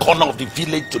 from one corner of the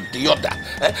village to the other.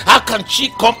 How can she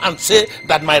come and say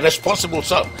that my responsible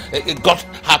son got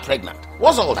her pregnant?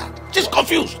 What's all that? She's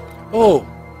confused. Oh,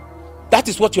 that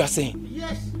is what you are saying?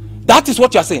 Yes. That is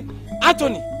what you are saying.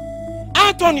 Anthony,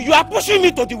 you are pushing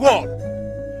me to the wall.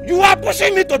 You are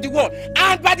pushing me to the wall.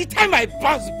 And by the time I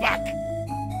bounce back,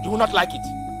 you will not like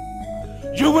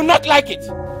it. You will not like it.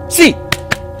 See,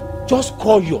 just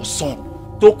call your son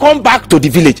to come back to the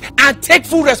village and take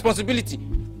full responsibility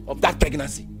of that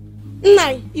pregnancy.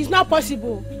 No, it's not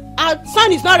possible. Our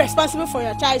son is not responsible for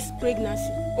your child's pregnancy.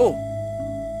 Oh,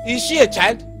 is she a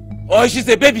child or is she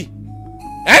a baby?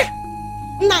 Eh?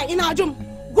 No, Inajum,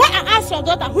 go and ask your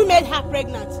daughter who made her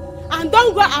pregnant. And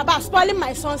don't go about spoiling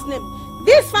my son's name.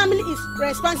 This family is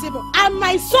responsible and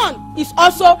my son is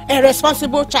also a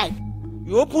responsible child.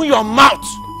 You open your mouth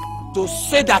to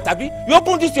say that, Abi? You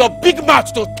open this your big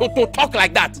mouth to talk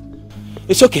like that.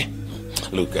 It's okay.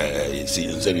 Look, see,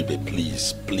 Nzeribe,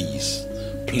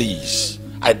 please.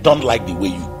 I don't like the way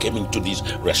you came into this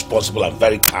responsible and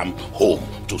very calm home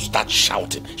to start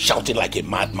shouting like a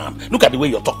madman. Look at the way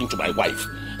you're talking to my wife.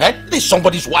 Eh? This is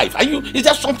somebody's wife. Is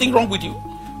there something wrong with you?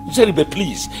 Nzeribe,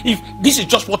 please. If this is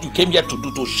just what you came here to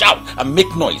do, to shout and make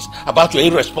noise about your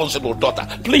irresponsible daughter,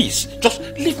 please, just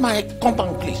leave my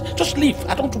compound, please. Just leave.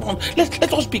 I don't want.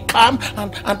 Let us be calm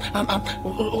and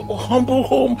humble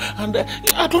home. And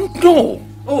I don't know.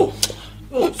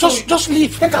 Just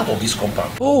leave. Get out of this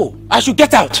compound. Oh, I should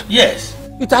get out. Yes.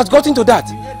 It has gotten to that.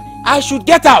 I should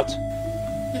get out.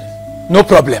 Yes. No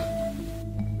problem.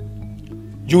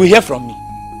 You will hear from me.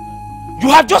 You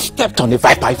have just stepped on a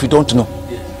viper if you don't know.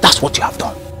 That's what you have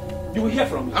done. You will hear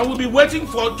from me. I will be waiting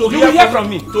to hear from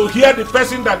me. To hear the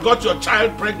person that got your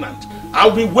child pregnant. I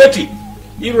will be waiting.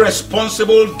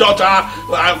 Irresponsible daughter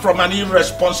from an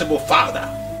irresponsible father.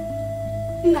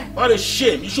 No. What a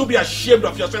shame. You should be ashamed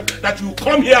of yourself that you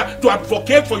come here to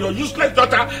advocate for your useless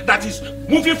daughter that is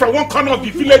moving from one corner of the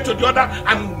village to the other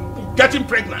and getting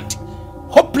pregnant.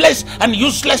 Hopeless and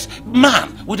useless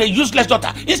man with a useless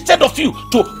daughter. Instead of you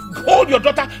to hold your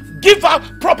daughter, give her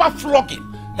proper flogging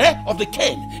of the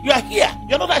cane. You are here.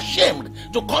 You're not ashamed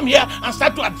to come here and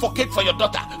start to advocate for your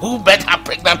daughter who made her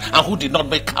pregnant and who did not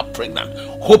make her pregnant.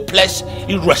 Hopeless,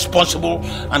 irresponsible,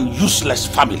 and useless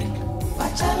family.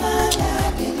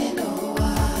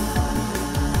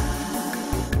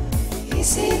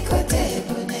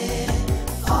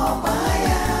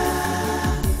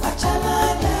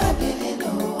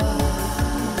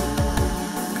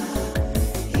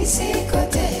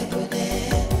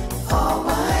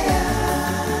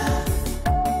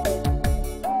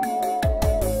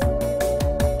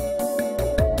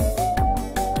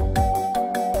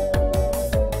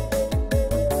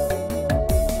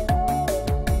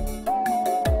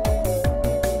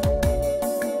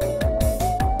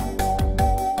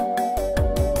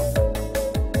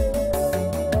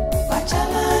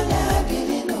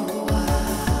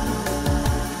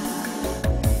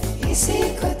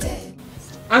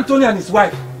 Anthony and his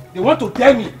wife, they want to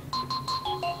tell me.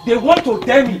 They want to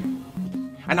tell me.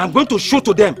 And I'm going to show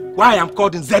to them why I am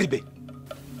called Nzeribe.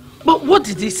 But what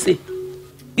did he say?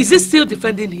 Is he still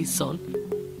defending his son?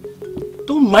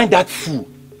 Don't mind that fool.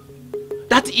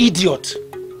 That idiot.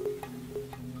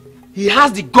 He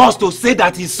has the guts to say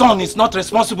that his son is not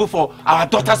responsible for our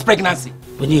daughter's pregnancy.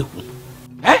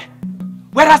 Eh?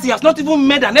 Whereas he has not even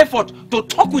made an effort to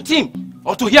talk with him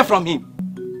or to hear from him.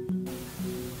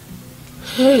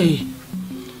 Hey.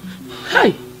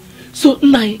 Hi. So,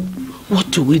 Nai,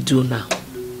 what do we do now?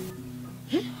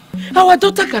 Eh? Our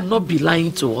daughter cannot be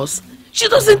lying to us. She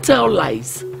doesn't tell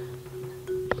lies.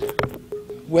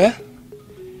 Well,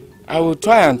 I will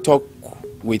try and talk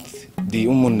with the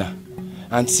Umunna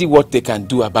and see what they can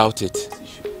do about it.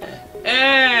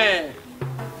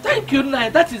 Thank you, Nai.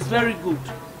 That is very good.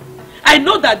 I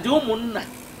know that the Umunna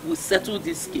will settle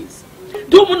this case.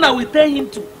 The Umunna will tell him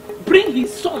to bring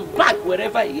his son back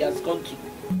wherever he has gone to.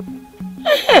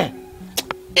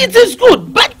 It is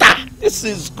good, better. This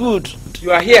is good.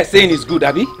 You are here saying it's good,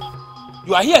 Abi?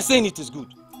 You are here saying it is good.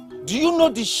 Do you know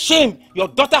the shame your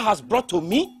daughter has brought to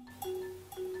me?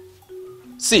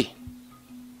 See,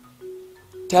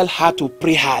 tell her to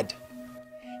pray hard.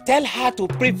 Tell her to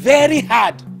pray very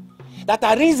hard that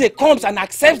Arinze comes and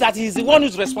accepts that he is the one who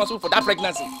is responsible for that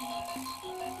pregnancy.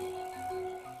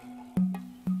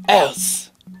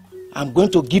 Else, I'm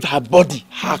going to give her body,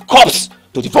 her corpse,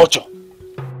 to the vulture.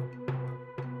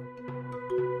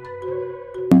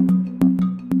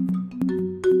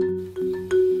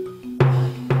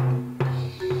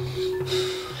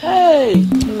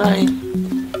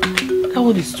 Nine. That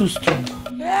one is too strong.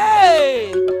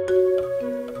 Hey!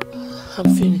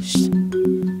 I'm finished.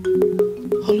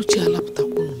 Oluchi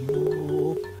Alaptakun.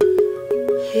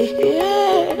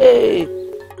 Hey!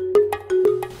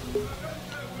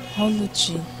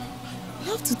 Oluchi,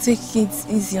 you have to take it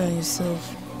easy on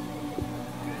yourself.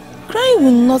 Crying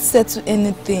will not settle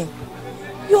anything.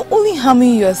 You're only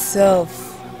harming yourself.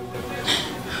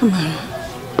 Amara,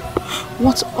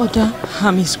 what other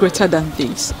harm is greater than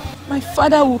this? My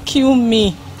father will kill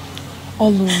me.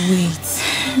 Olu, wait.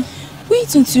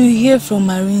 Wait until you hear from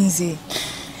Arinze.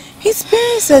 His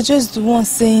parents are just the ones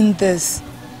saying this.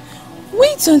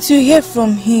 Wait until you hear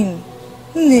from him.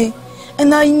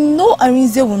 And I know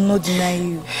Arinze will not deny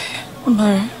you.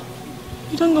 Amara,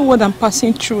 you don't know what I'm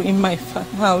passing through in my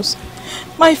house.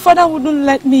 My father wouldn't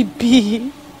let me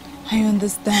be. I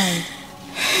understand.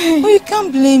 But you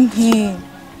can't blame him.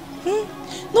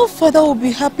 No father will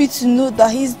be happy to know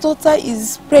that his daughter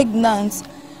is pregnant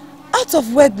out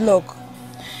of wedlock.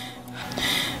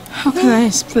 How can I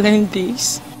explain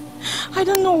this? I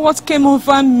don't know what came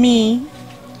over me.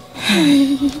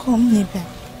 Come, neighbor.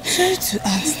 Sorry to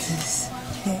ask this.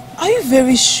 Are you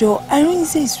very sure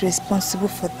Arinze is responsible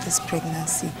for this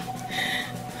pregnancy?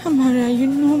 Amara, you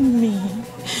know me.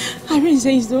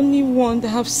 Arinze is the only one that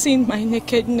have seen my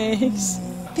nakedness.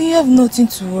 Then you have nothing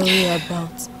to worry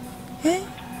about.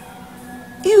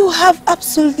 You have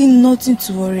absolutely nothing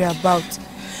to worry about.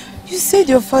 You said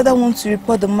your father wants to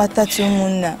report the matter to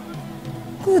Muna.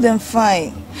 Good and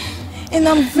fine. And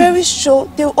I'm very sure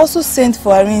they'll also send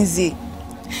for Arinze.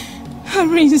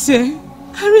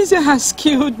 Arinze has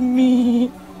killed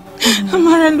me.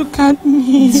 Amara, look at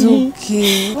me. It's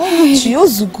okay.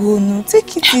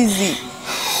 Take it easy.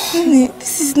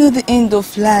 This is not the end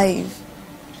of life.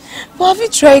 But have you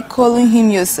tried calling him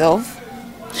yourself?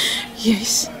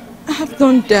 Yes, I have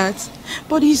done that.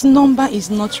 But his number is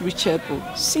not reachable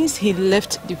since he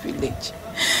left the village.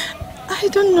 I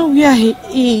don't know where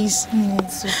he is.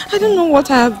 Okay. I don't know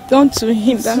what I have done to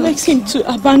him that makes him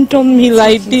to abandon me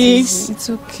like this. It's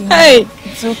okay. Hey!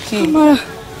 It's okay. Amara.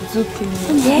 It's okay.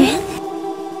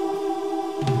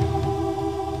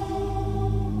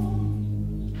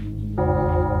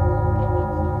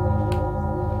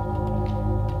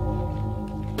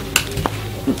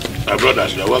 My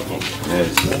brothers, you're welcome.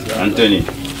 Yes, Anthony.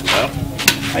 Huh?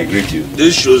 I greet you.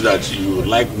 This shows that you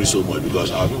like me so much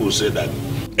because our people say that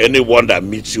anyone that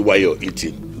meets you while you're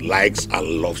eating likes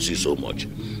and loves you so much.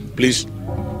 Please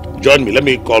join me. Let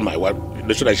me call my wife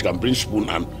so that she can bring spoon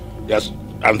and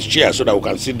chair so that we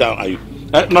can sit down.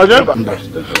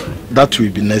 That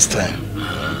will be next time.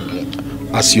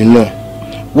 As you know,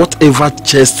 whatever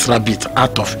chased rabbit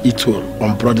out of its hole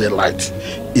on broad daylight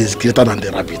is greater than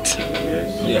the rabbit.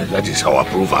 Yeah, that is our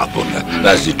proverb.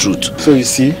 That's the truth. So you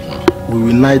see, we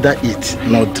will neither eat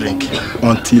nor drink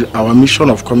until our mission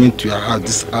of coming to your house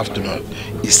this afternoon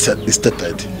is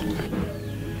stated.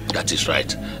 That is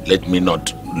right. Let me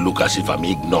not look as if I'm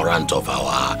ignorant of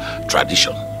our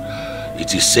tradition.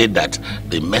 It is said that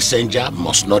the messenger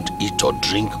must not eat or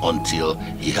drink until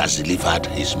he has delivered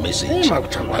his message.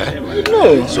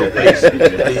 No. So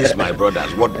please, my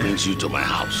brothers, what brings you to my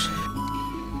house?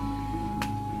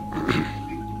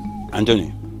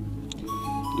 Anthony,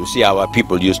 you see, our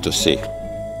people used to say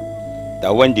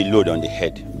that when the load on the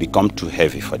head becomes too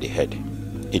heavy for the head,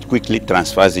 it quickly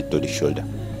transfers it to the shoulder.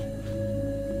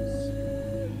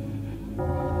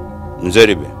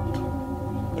 Nzeribe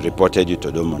reported you to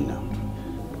Domona.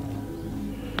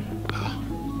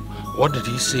 What did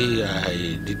he say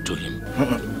I did to him?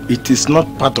 It is not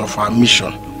part of our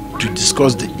mission to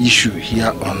discuss the issue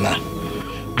here or now.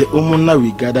 The Omona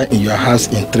will gather in your house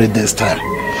in 3 days' time.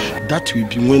 That will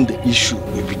be when the issue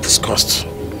will be discussed.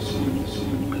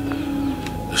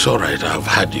 It's all right, I've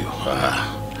had you.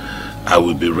 I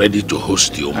will be ready to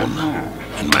host the Omona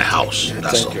in my house. Yeah,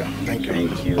 that's all. Thank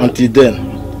you. Until then,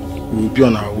 we will be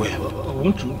on our way.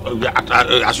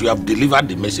 As you have delivered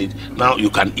the message, now you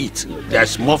can eat.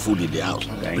 There's more food in the house.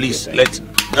 Please, let's...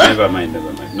 Never mind.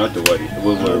 Not to worry.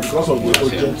 Because of the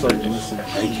urgency of the message.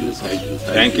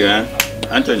 Thank you,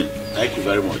 Anthony. Thank you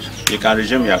very much. You can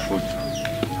resume your food.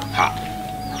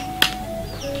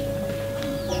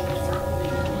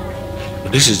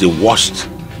 This is the worst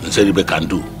Nzeribe can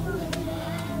do.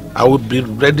 I would be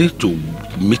ready to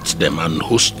meet them and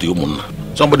host the Omona.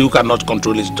 Somebody who cannot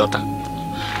control his daughter.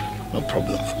 No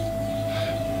problem.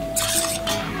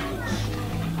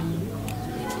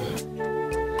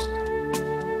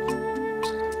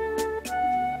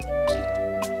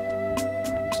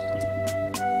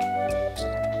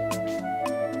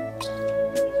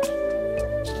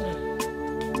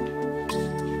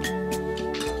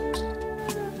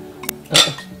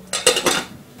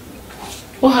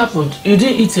 What happened? You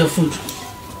didn't eat your food?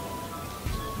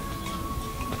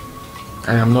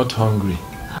 I am not hungry.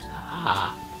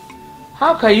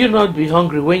 How can you not be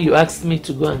hungry when you asked me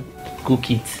to go and cook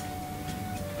it?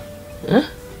 Huh?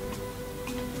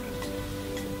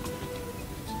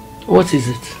 What is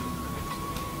it?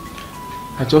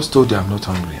 I just told you I'm not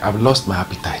hungry. I've lost my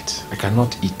appetite. I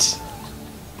cannot eat.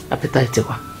 Appetite?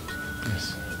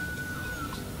 Yes.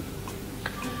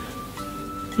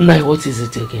 Now, what is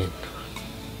it again?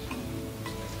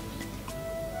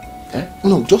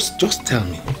 No, just tell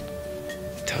me.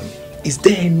 Tell me. Is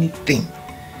there anything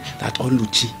that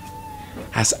Oluchi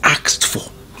has asked for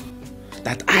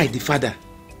that I, the father,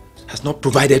 has not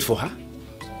provided for her?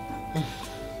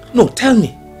 No, tell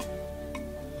me.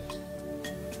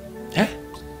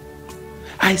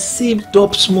 I saved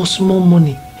up small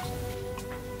money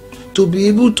to be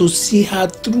able to see her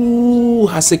through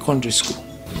her secondary school.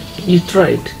 You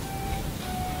tried.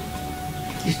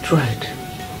 You tried.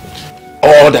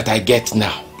 All that I get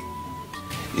now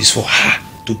is for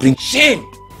her to bring shame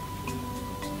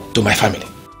to my family.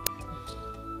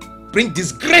 Bring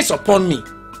disgrace upon me.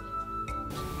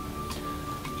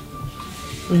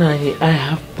 Nai, I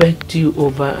have begged you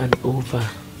over and over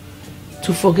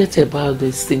to forget about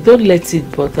this thing. Don't let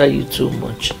it bother you too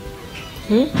much.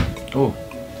 Oh,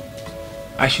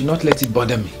 I should not let it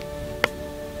bother me.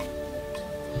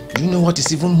 Do you know what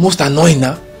is even most annoying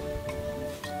now?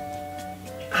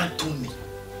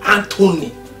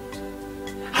 Anthony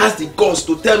has the guts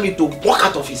to tell me to walk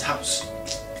out of his house.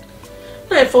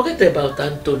 Now, forget about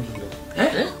Anthony.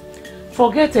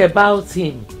 Forget about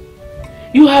him.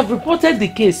 You have reported the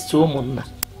case to Omonna.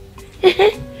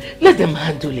 Let them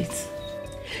handle it.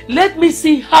 Let me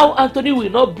see how Anthony will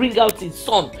not bring out his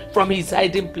son from his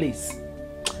hiding place.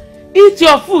 Eat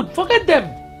your food. Forget them.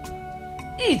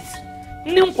 Eat.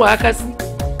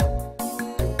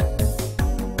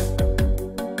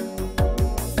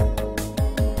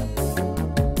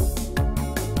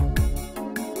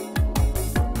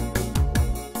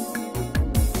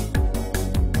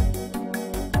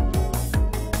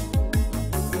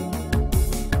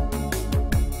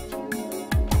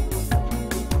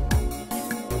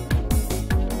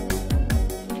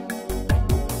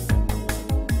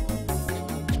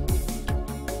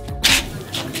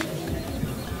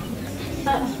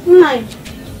 Nai,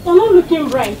 you're not looking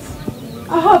bright.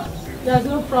 I hope there's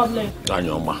no problem.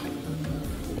 Danyoma,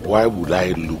 why would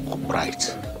I look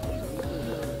bright?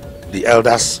 The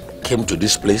elders came to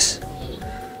this place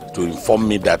to inform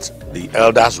me that the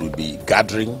elders will be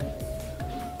gathering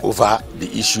over the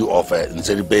issue of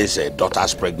Nzeribe's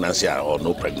daughter's pregnancy or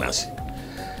no pregnancy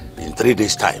in 3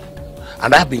 days' time.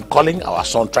 And I've been calling our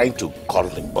son, trying to call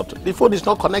him, but the phone is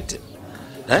not connected.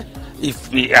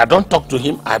 If I don't talk to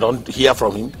him, I don't hear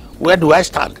from him, where do I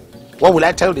stand? What will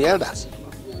I tell the elders?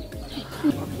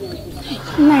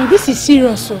 Nai, this is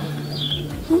serious.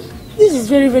 This is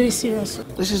very, very serious.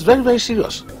 This is very, very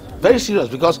serious. Very serious,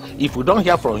 because if we don't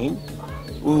hear from him,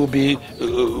 we will be...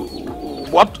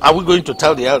 what are we going to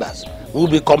tell the elders? We will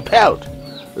be compelled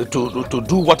to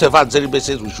do whatever Nzeribe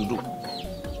says we should do.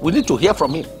 We need to hear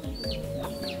from him.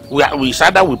 We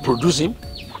either we produce him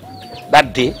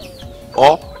that day,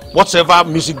 or whatever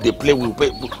music they play,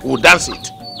 we'll dance it.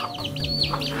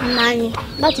 Nai,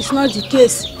 that is not the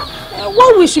case.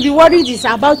 What we should be worried is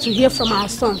about to hear from our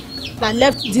son that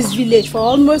left this village for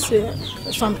almost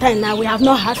some time now. We have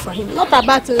not heard from him. Not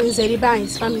about Nzeribe and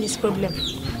his family's problem.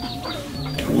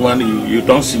 Woman, you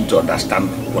don't seem to understand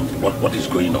what is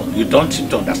going on. You don't seem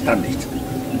to understand it.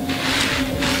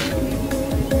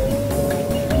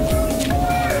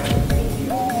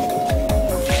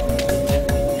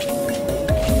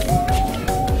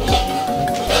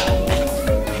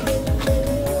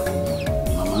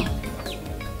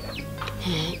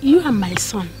 You and my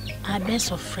son are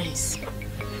best of friends.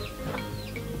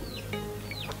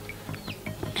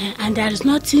 And there is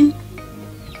nothing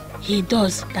he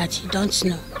does that you don't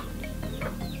know.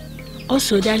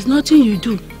 Also, there is nothing you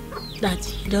do that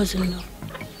he doesn't know.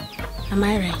 Am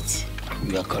I right?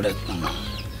 You are correct, Mama.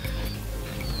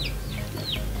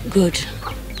 Good.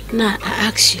 Now, I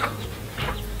ask you.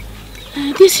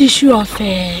 This issue of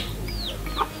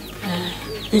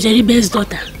Nzeribe's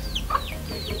daughter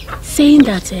saying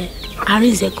that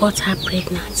Arinze got her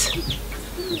pregnant.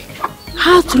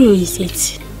 How true is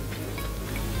it?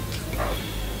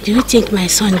 Do you think my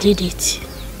son did it?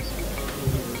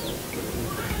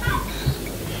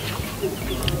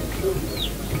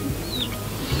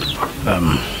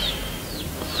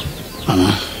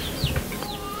 Mama,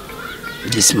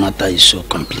 this matter is so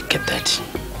complicated.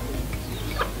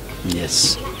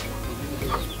 Yes.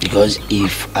 Because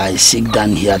if I sit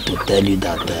down here to tell you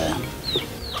that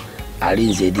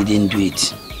Arinze didn't do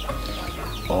it,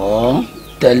 or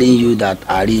telling you that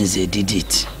Arinze did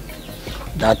it,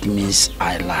 that means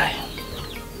I lie.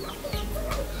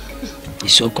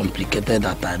 It's so complicated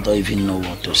that I don't even know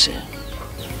what to say.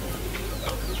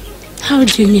 How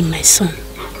do you mean, my son?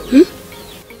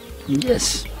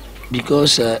 Yes,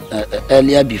 because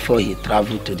earlier before he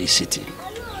traveled to the city,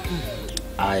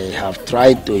 I have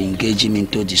tried to engage him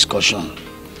into discussion,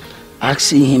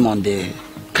 asking him on the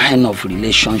kind of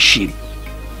relationship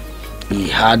he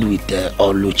had with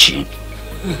Oluchi.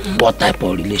 What type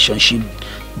of relationship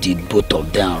did both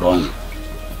of them run?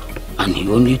 And he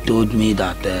only told me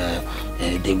that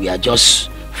they were just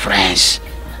friends,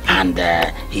 and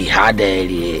he had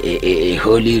a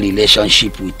holy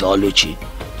relationship with Oluchi.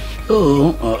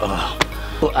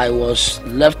 So I was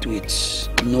left with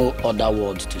no other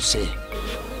words to say.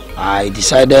 I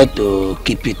decided to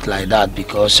keep it like that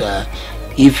because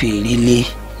if he really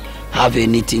have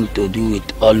anything to do with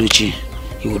Oluchi,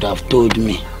 he would have told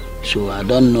me. So I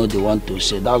don't know the one to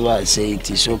say. That's why I say it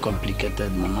is so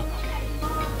complicated, Mama.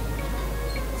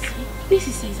 This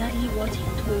is exactly what he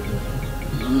told me.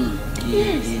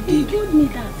 Yes, he told me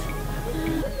that.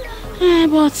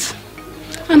 But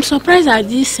I'm surprised at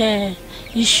this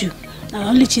issue that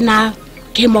Oluchi now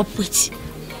came up with,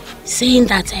 saying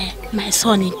that my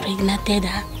son impregnated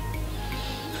her.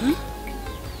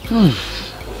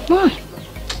 Why?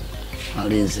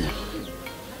 Arinze,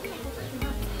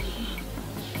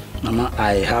 Mama,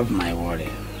 I have my worry.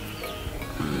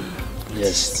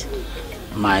 Yes,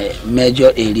 my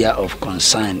major area of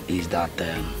concern is that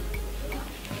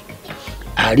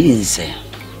Arinze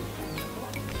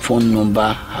phone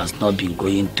number has not been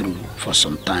going through for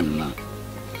some time now.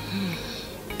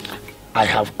 I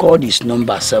have called his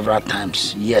number several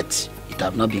times, yet it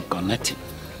have not been connected.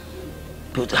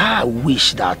 But I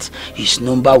wish that his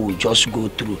number would just go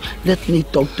through. Let me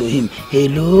talk to him.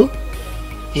 Hello?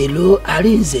 Hello,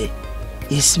 Arinze.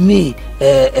 It's me.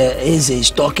 Eze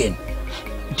is talking.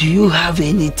 Do you have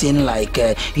anything like,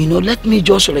 let me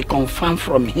just reconfirm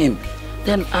from him.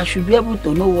 Then I should be able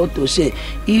to know what to say.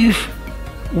 If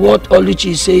what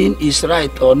Oluchi is saying is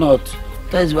right or not.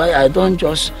 That's why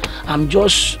I'm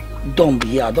just dumb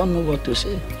here. I don't know what to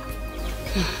say.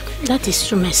 That is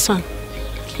true, my son.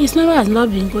 His number has not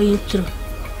been going through.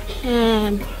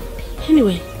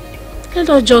 Anyway, let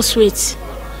us just wait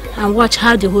and watch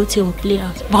how the whole thing will play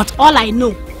out. But all I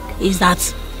know is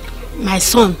that my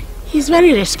son, he's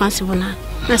very responsible now.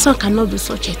 My son cannot do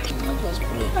such a thing.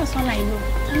 That's all I know.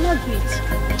 I'm not do it.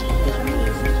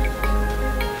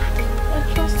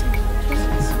 I trust him.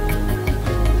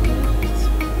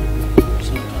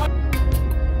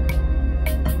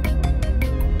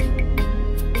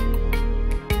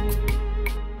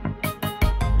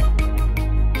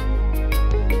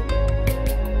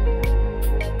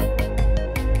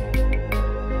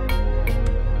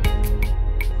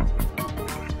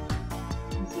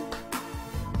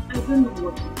 I don't know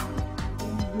what to do.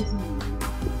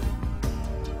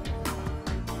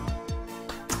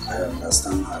 I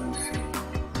understand how you feel.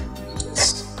 Yes.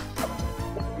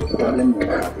 The problem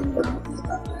we're having now is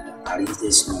that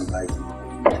Arinze's number is not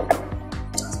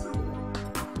going.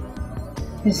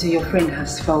 You see, your friend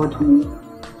has fouled me.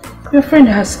 Your friend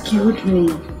has killed me.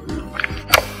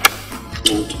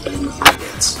 Don't blame him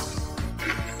yet.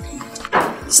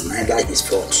 It's neither his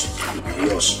fault nor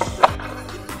yours.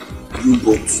 You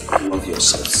both love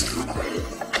yourselves.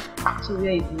 So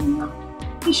where is he now?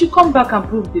 He should come back and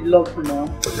prove the love now.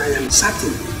 But I am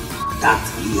certain that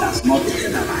he has not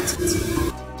heard about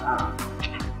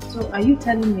it. So are you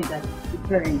telling me that the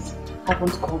parents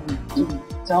haven't called me to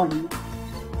tell him?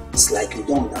 It's like you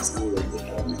don't understand what they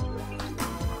call me.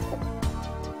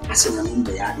 As in the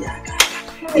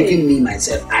number, even me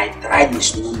myself, I tried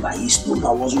his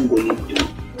number wasn't going through.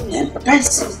 And that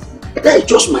is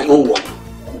just my own work.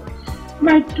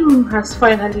 My doom has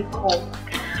finally come.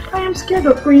 I am scared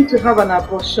of going to have an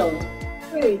abortion.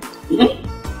 Wait.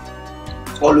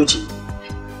 Oluchi,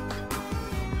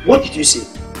 what did you say?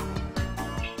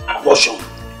 Abortion.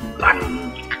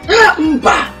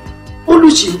 Mba.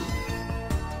 Oluchi,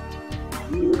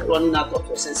 are you running out of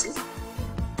your senses?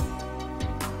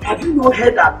 Have you not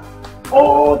heard that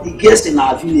all the girls in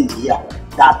our village here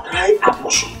that try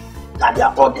abortion, that they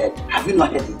are all dead? Have you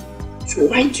not heard it? So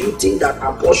why do you think that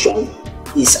abortion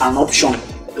is an option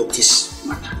to this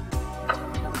matter?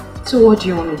 So what do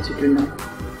you want me to do now?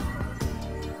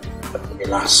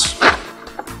 Relax.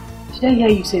 Did I hear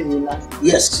you say relax?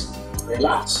 Yes,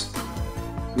 relax.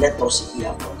 Let us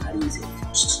hear from Arinze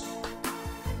first.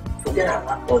 Forget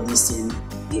about all these things.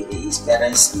 His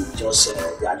parents they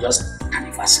are just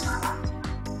canvassing around,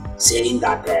 saying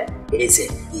that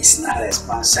is not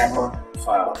responsible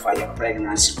for your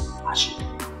pregnancy.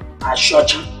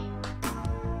 Ashocha,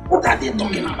 what are they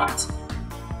talking about?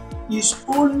 It's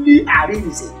only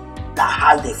Arinze that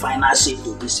has the final say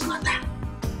to this matter.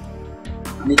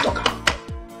 Let me talk about.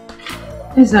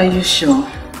 Please, are you sure?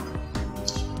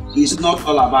 It's not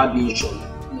all about being sure.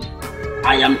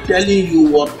 I am telling you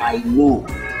what I know,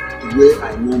 the way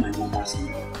I know my mother's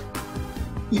name.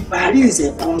 If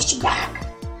Arinze comes back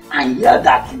and hear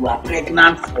that you are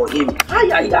pregnant for him,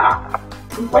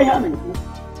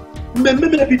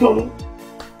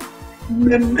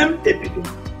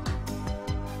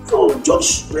 so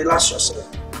just relax yourself.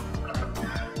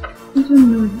 I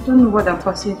don't know what I'm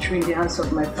passing through in the hands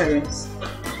of my parents.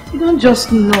 You don't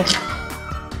just know.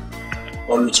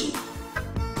 Oluchi,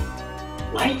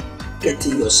 why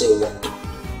getting yourself worked?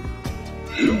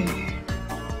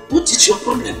 What is your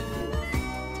problem?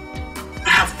 I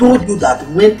have told you that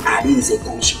when Arinze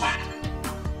comes back,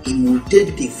 he will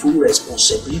take the full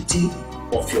responsibility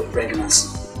of your pregnancy.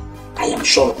 I am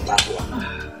sure of that one.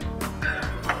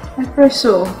 I pray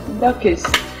so. In that case,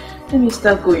 let me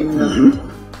start going now. You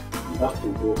have to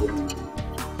go home and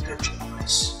catch your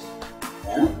breath.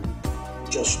 Yeah?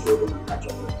 Just go home and catch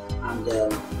your breath. And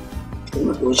don't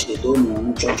know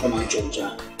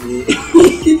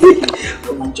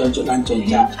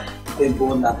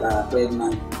people that are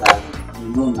pregnant that you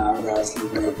know now that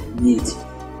need.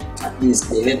 At least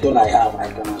the little I have,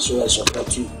 I can as well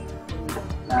support you.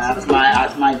 As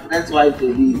my friend's wife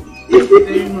to be.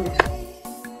 Very much.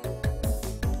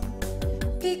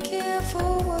 Be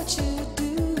careful what you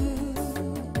do.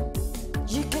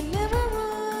 You can never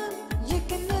run, you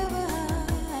can never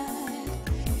hide.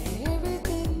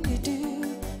 Everything you do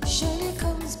surely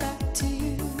comes back to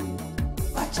you.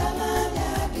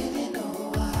 Wachalanya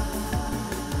bilinoa.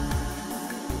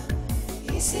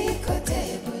 Isi kote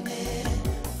bune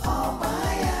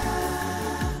omaya.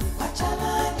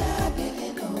 Wachalanya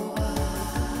bilinoa.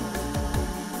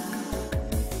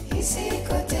 Isi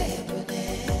kote bune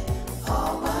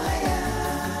omaya.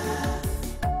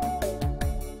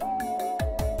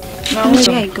 Now, where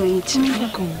are you going to?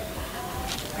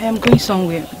 I am going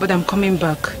somewhere, but I'm coming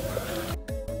back.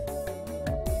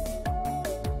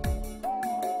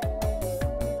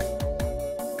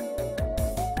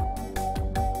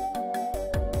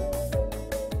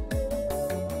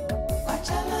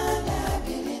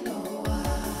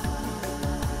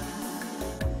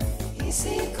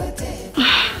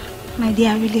 My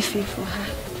dear, I really feel for her.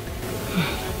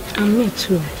 And me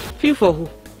too. Feel for who?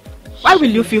 Why will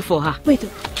you feel for her? Wait,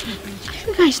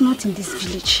 Africa is not in this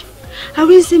village.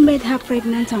 Arinze made her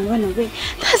pregnant and run away.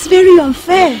 That's very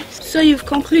unfair. So you've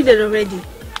concluded already?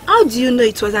 How do you know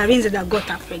it was Arinze that got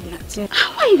her pregnant? Why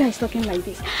are you guys talking like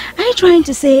this? Are you trying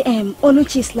to say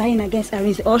Oluchi is lying against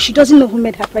Arinze, or she doesn't know who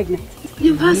made her pregnant?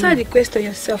 You've answered the question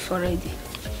yourself already.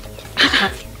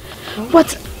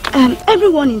 But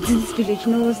everyone in this village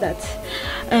knows that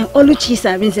Oluchi is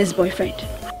Arinze's boyfriend.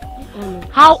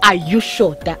 How are you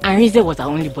sure that Arinze was her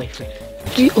only boyfriend?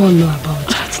 We all know about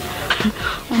that.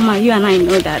 Oma, you and I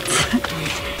know that.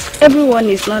 Everyone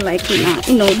is not like you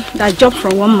now, that jump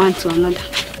from one man to another.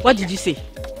 What did you say?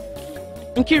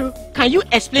 Nkiru, can you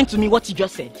explain to me what you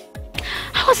just said?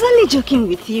 I was only joking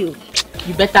with you.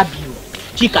 You better be.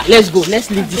 Chika, let's go. Let's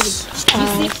leave this.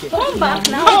 Come back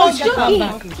now. I was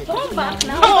joking. Come back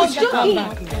now. I was joking.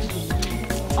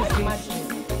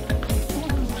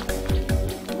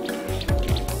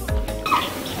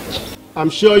 I'm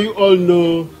sure you all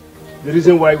know the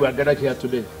reason why we are gathered here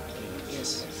today.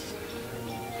 Yes.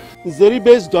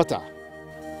 Nzeribe's daughter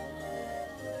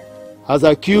has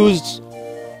accused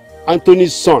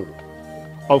Anthony's son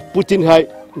of putting her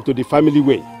into the family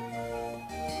way.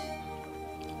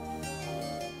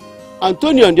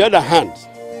 Anthony, on the other hand,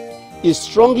 is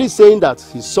strongly saying that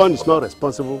his son is not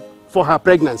responsible for her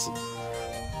pregnancy.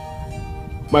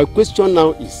 My question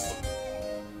now is,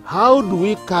 how do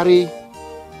we carry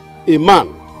a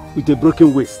man with a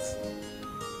broken waist?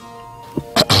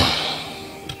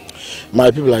 My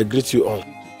people, I greet you all.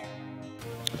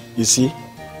 You see,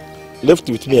 left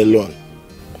with me alone,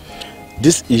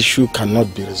 this issue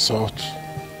cannot be resolved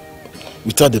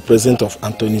without the presence of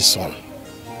Anthony's son.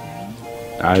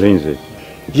 Arinze.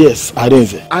 Yes,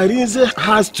 Arinze. Arinze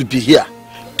has to be here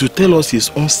to tell us his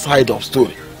own side of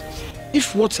story.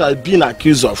 If what he has been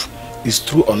accused of is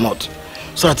true or not,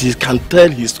 so that he can tell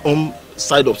his own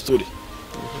side of story.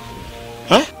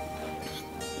 Huh?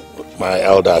 My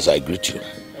elders, I greet you.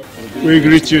 We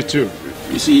greet you too.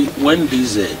 You see, when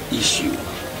this issue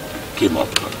came up,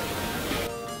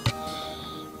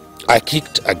 I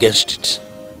kicked against it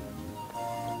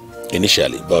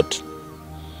initially, but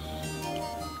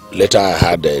later I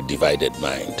had a divided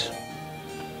mind.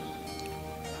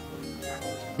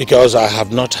 Because I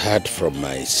have not heard from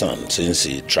my son since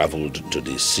he traveled to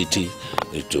the city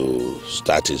to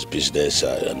start his business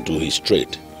and do his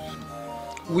trade.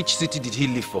 Which city did he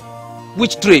leave for?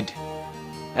 Which trade?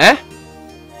 Eh?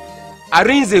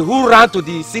 Arinze who ran to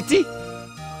the city?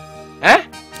 Eh?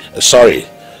 Sorry,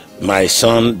 my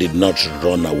son did not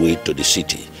run away to the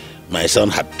city. My son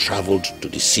had traveled to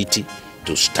the city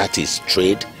to start his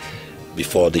trade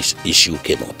before this issue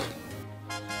came up.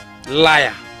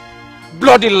 Liar.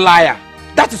 Bloody liar.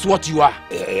 That is what you are.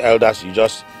 Elders, you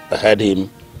just heard him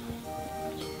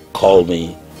call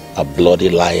me a bloody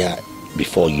liar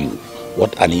before you.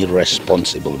 What an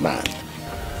irresponsible man.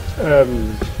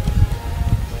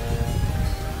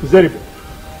 Zeribe,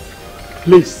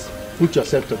 please put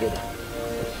yourself together.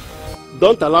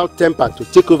 Don't allow temper to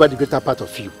take over the greater part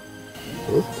of you.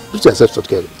 Put yourself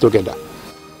together.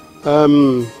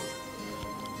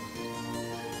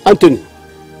 Anthony,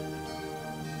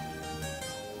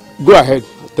 go ahead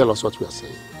and tell us what we are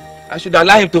saying. I should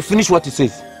allow him to finish what he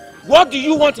says. What do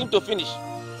you want him to finish?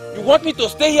 You want me to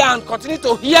stay here and continue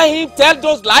to hear him tell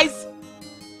those lies?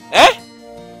 Eh?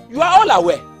 You are all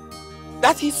aware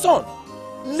that his son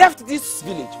left this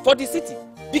village for the city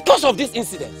because of these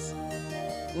incidents.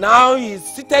 Now he's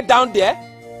seated down there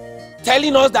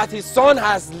telling us that his son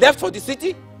has left for the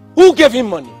city. Who gave him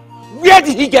money? Where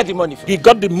did he get the money from? He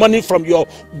got the money from your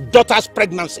daughter's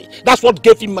pregnancy. That's what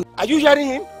gave him money. Are you hearing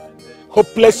him?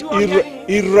 Hopeless,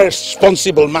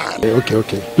 irresponsible man.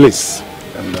 Okay. Please.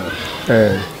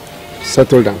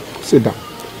 Settle down. Sit down.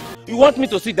 You want me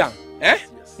to sit down? Eh?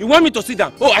 You want me to sit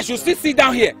down? Oh, I should sit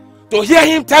down here to hear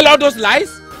him tell all those lies?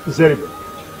 Zeribe.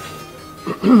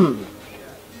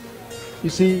 You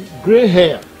see, gray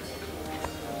hair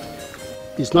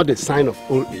is not a sign of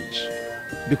old age.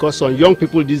 Because some young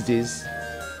people these days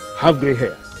have gray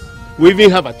hairs. We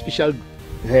even have artificial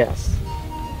hairs.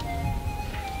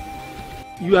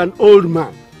 You are an old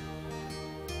man.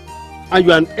 And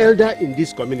you are an elder in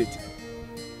this community.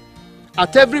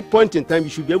 At every point in time, you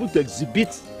should be able to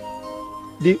exhibit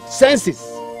the senses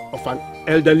of an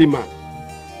elderly man.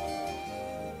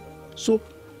 So,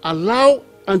 allow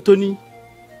Anthony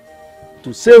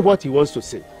to say what he wants to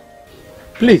say.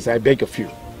 Please, I beg of you.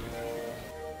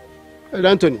 And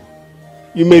Anthony,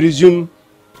 you may resume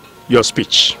your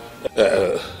speech.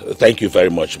 Thank you very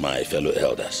much, my fellow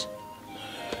elders.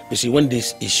 You see, when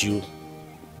this issue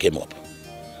came up,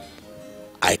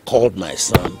 I called my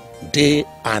son day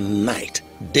and night,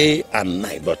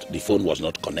 but the phone was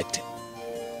not connecting.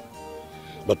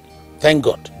 But thank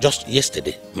God, just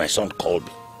yesterday, my son called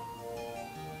me.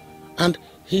 And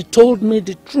he told me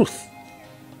the truth.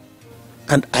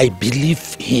 And I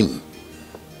believe him.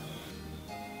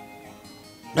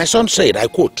 My son said, I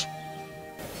quote,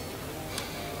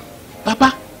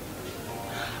 "Papa,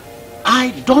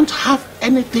 I don't have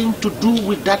anything to do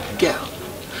with that girl.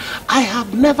 I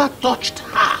have never touched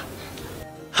her.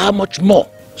 How much more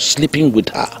sleeping with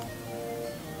her?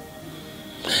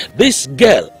 This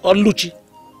girl, Oluchi,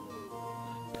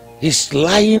 is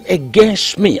lying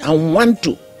against me and want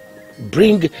to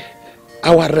bring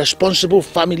our responsible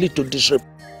family to disrepute."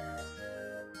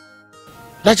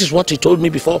 That is what he told me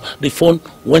before the phone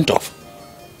went off.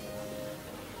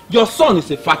 Your son is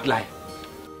a fat liar.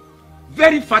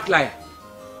 Very fat liar.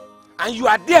 And you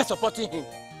are there supporting him.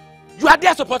 You are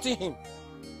there supporting him.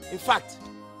 In fact,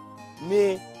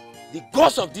 may the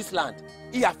gods of this land,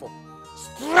 Iyafo,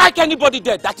 strike anybody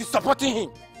dead that is supporting him,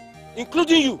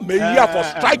 including you. May Iyafo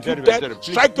strike you dead,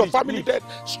 strike your family dead,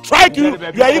 strike you.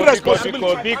 You are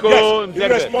irresponsible.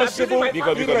 Irresponsible. You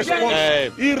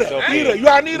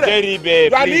are an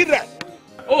irre.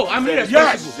 Oh, I'm irresponsible.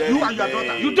 Yes, you and your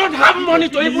daughter. You don't have money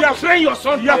to even train your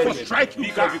son. Iyafo strike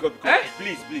you down.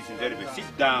 Please, Nzeribe,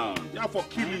 sit down. Iyafo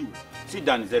kill you. Sit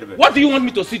down, Nzeribe. What do you want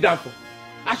me to sit down for?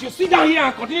 I should sit down here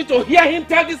and continue to hear him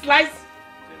tell these lies?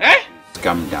 Eh?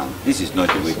 Calm down. This is not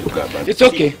the way to go about it. It's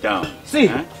okay. Sit down. See,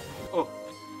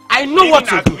 I know what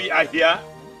to do. We are here.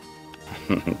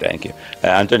 Thank you.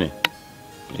 Anthony,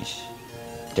 please,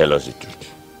 tell us the truth.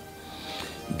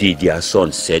 Did your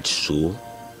son said so?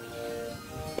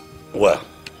 Well,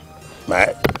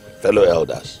 my fellow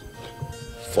elders,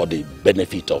 for the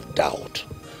benefit of doubt,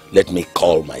 let me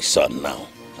call my son now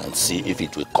and see if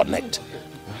it will connect.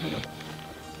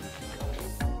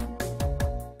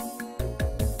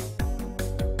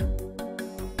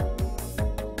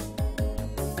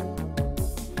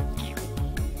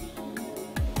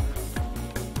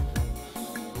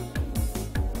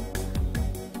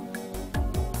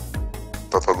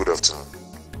 Papa, good afternoon.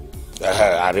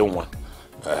 Arinwa,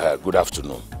 good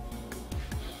afternoon.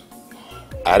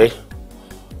 Ari,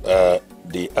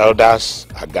 the elders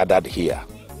are gathered here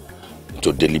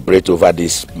to deliberate over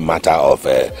this matter of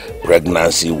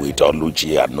pregnancy with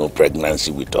Oluchi and no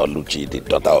pregnancy with Oluchi, the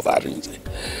daughter of Arinze.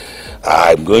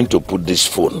 I'm going to put this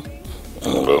phone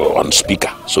on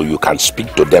speaker so you can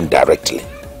speak to them directly.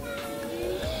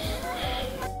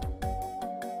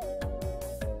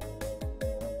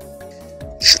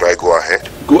 Should I go ahead?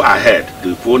 Go ahead.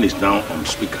 The phone is now on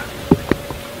speaker.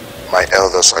 My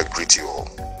elders, I greet you all.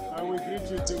 I will greet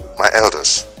you too. My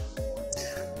elders,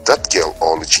 that girl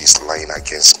Oluchi is lying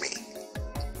against me.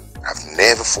 I've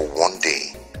never for one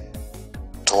day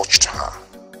touched her,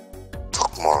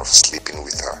 talked more of sleeping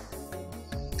with her.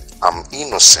 I'm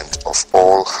innocent of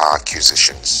all her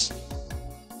accusations.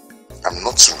 I'm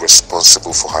not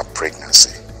responsible for her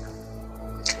pregnancy.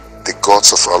 The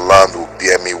gods of our land will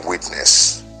bear me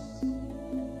witness.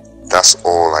 That's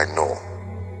all I know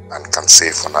and can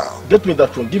say for now. Get me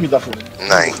that phone. Give me that phone.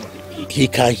 9. He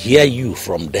can hear you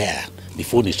from there. The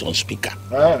phone is on speaker.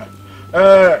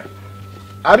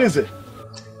 Arinze.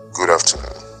 Good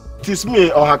afternoon. It is me,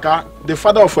 Ohaka, the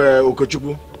father of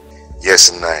Okochukwu.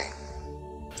 Yes, 9.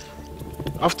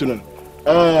 Afternoon.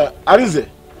 Arinze,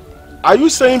 are you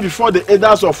saying before the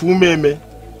elders of Umeme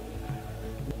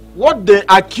what they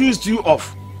accused you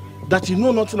of, that you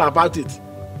know nothing about it?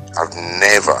 I've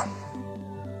never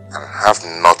and have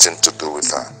nothing to do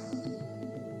with her.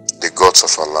 The gods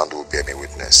of our land will bear me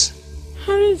witness.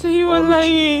 Arinze, you are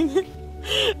lying.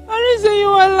 Arinze, you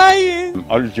are lying.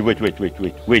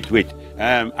 Wait.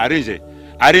 Arinze,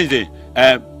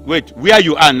 wait, where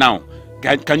you are now?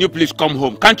 Can you please come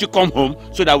home? Can't you come home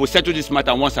so that we'll settle this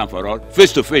matter once and for all?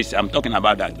 Face to face, I'm talking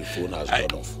about that. The phone has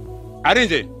gone off.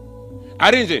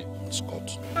 Arinze.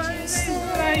 Scott.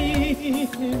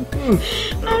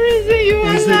 Arinze, you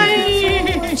are lying.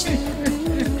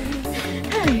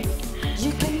 Hey.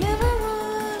 You can never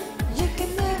run, you can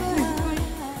never hide.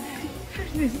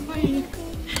 He's lying.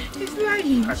 He's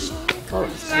lying.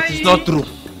 It is not true.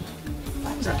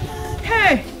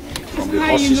 Hey. He's the lying,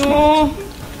 horse's no.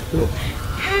 No.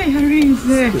 Hey,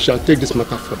 Arinze. We shall take this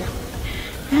matter further.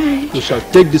 Hey. We shall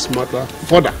take this matter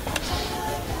further.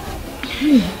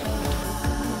 Hey.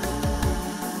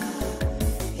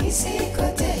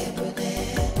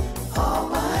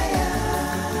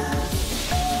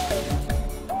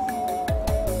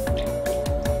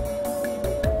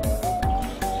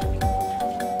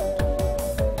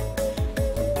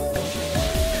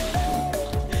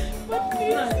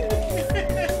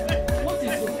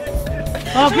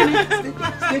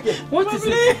 What is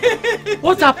it?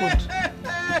 What happened?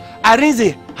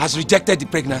 Arinze has rejected the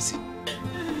pregnancy.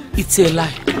 It's a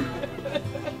lie.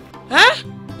 Huh?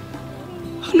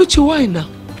 Oluchi, why now?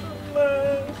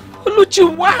 Oluchi,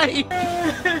 why?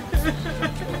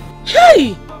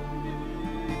 Hey!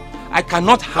 I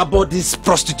cannot harbor this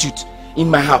prostitute in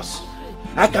my house.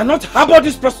 I cannot harbor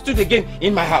this prostitute again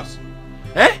in my house.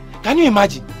 Eh? Can you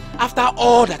imagine? After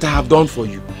all that I have done for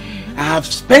you, I have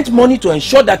spent money to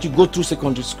ensure that you go through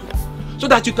secondary school, so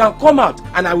that you can come out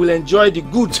and I will enjoy the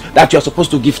goods that you are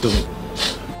supposed to give to me.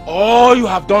 All you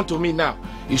have done to me now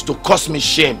is to cause me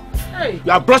shame. Hey.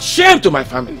 You have brought shame to my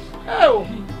family. Oh.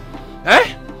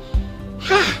 Eh?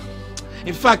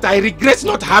 In fact, I regret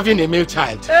not having a male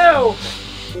child. Oh.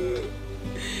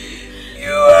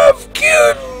 You have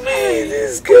killed me,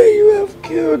 this guy, you have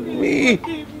killed me.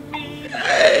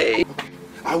 Hey.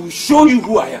 I will show you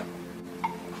who I am.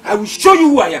 I will show you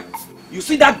who I am. You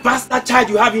see that bastard child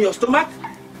you have in your stomach?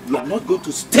 You are not going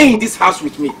to stay in this house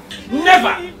with me.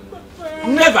 Never!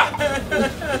 Never!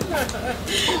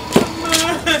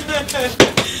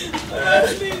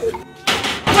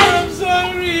 I'm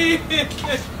sorry.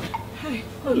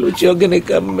 Oluchi, you're gonna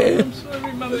come, man. I'm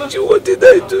sorry, Mama. Oluchi, what did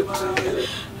I do to you?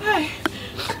 Hey.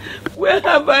 Where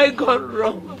have I gone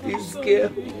wrong, this girl?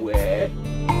 Where?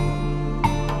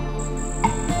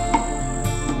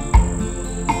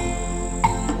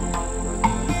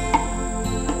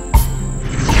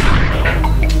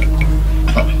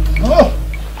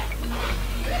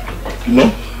 You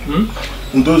know,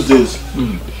 in those days,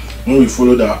 when we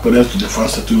followed our parents to the farm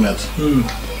settlement,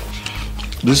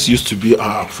 this used to be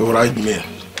our favorite meal.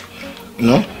 You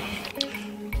know,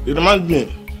 it reminds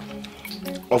me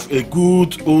of a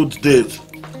good old days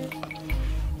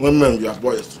when men were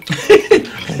boys.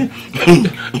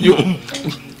 You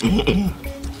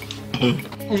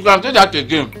can say that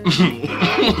again.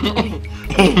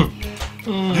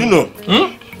 You know,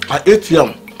 I ate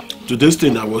yam to this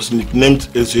thing that was nicknamed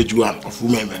Ezeonu of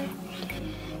Umeme.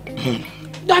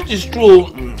 That is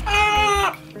true.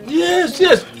 Yes.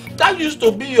 That used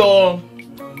to be your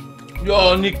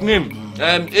nickname.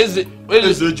 Is it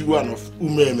one of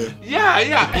Umeme?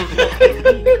 Yeah.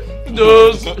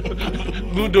 Those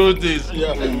good old days.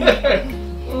 Yeah.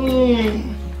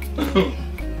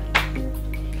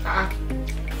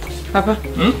 Papa.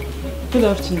 Good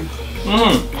afternoon.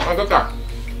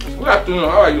 Good afternoon.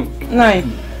 How are you? Nai.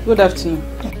 Good afternoon.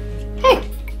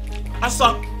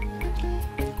 Asa.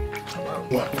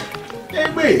 Hey,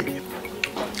 babe.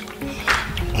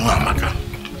 Maka.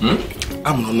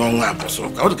 I'm no one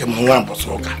Posoka. How do you one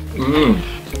Posoka?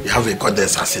 You have a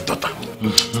goddess as a daughter.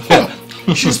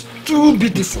 She's too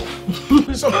beautiful.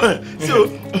 So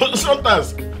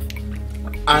sometimes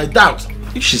I doubt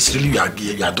if she's really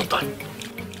your daughter.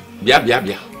 Bia.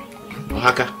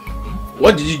 Ohaka,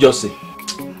 what did you just say?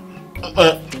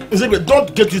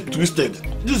 Don't get it twisted.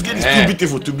 This girl is too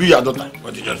beautiful to be your daughter.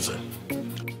 What did you just say?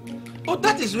 Oh,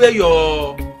 that is where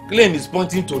your claim is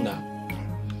pointing to now.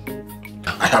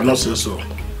 I have not said so.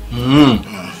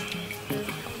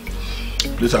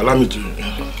 Please allow me to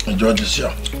enjoy this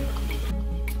here.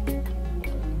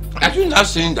 Are you not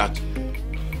saying that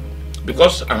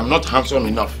because I am not handsome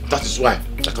enough, that is why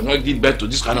I cannot give birth to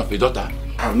this kind of a daughter?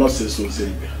 I have not said so,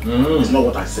 It's not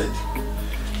what I said.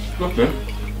 Okay.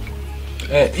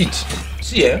 Eat.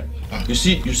 See, you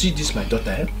see this my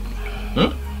daughter,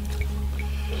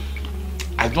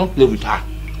 I don't play with her.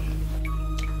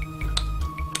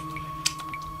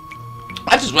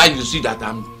 That is why you see that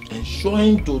I'm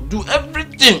ensuring to do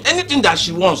everything, anything that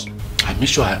she wants. I make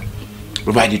sure I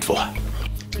provide it for her.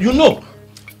 You know,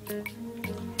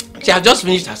 she has just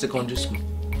finished her secondary school.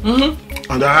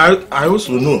 And I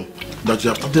also know that you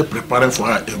have started preparing for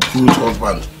her a good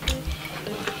husband.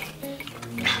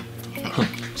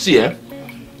 See,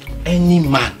 any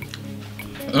man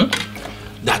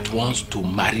that wants to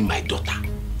marry my daughter,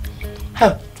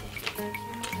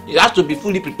 he has to be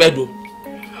fully prepared though.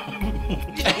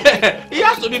 He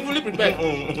has to be fully prepared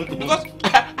because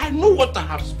I know what I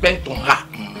have spent on her,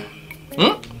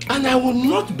 and I will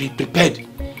not be prepared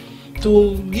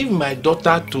to give my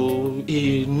daughter to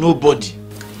a nobody.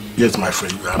 Yes, my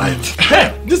friend, you are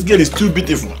right. This girl is too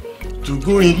beautiful to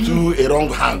go into a wrong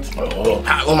hand.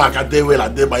 Oh my God, they will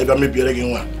they might be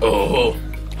begging one. Oh.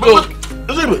 What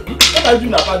are you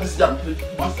doing about this jam?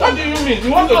 What do you mean?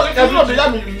 You want to take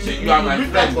everything? See, you are my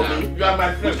friend. You are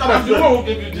my friend. I'm the one who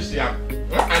gave you this yam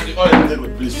and the oil.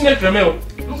 Please.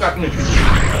 Look at me.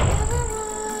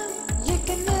 You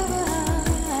can never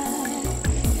hide.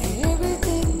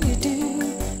 Everything you do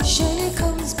surely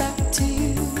comes back to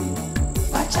you.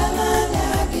 Wachalala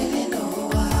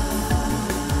bilinowa.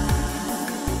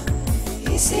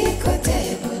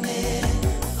 Isikotebune.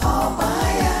 Oh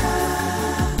Maya.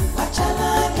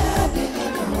 Wachalala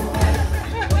bilinowa.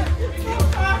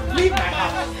 Leave my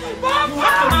house.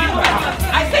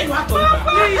 I said you have to leave my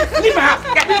house. Leave my house.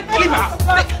 Leave my house.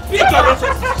 Pick your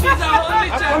resources. She's our only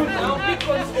child now. Pick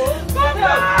us all.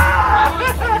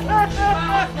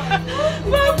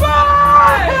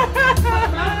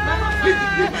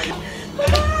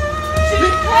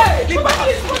 Leave my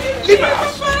house. Leave my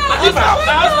house. Leave my house.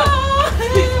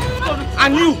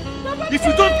 And you, if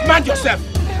you don't mind yourself,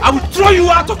 I will throw you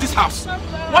out of this house.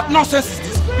 What nonsense is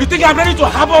this? You think I'm ready to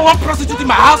harbor one prostitute in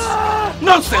my house?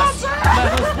 Nonsense.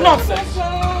 Nonsense.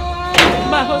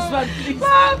 My husband, please.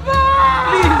 Papa!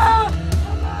 Please.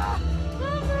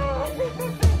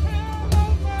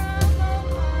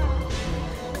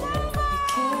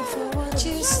 Careful what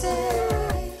you say.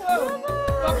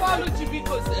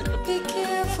 Be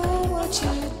careful what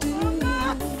you do.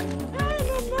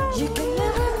 You can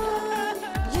never run.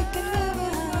 You can never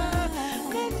hide.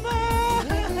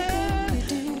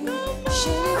 Everything you do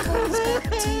surely comes back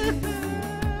to you.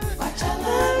 Watch out,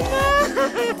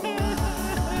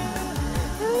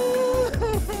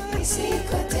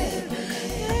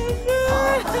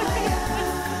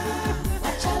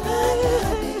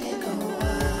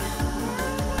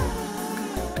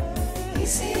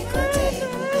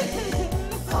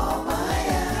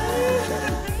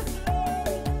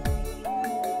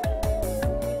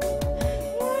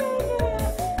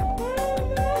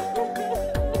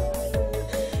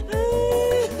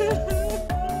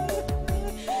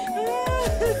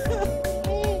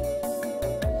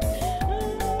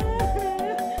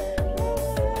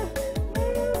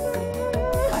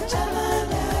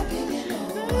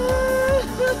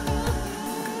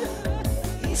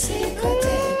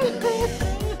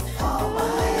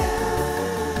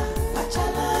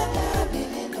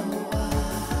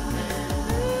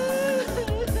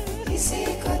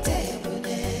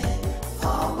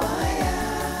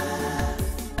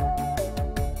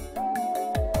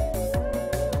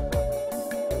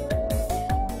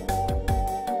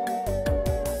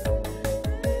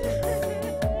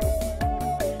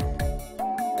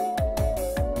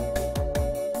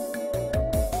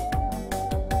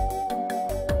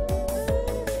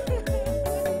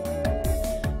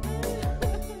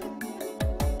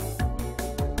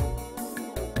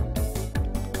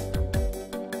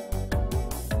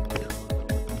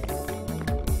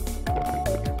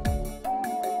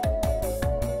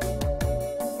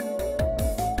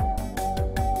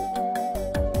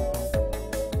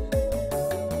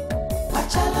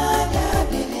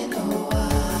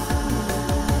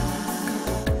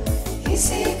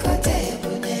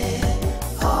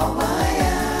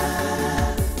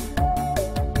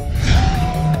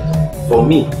 For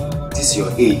me, this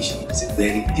your age is a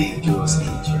very dangerous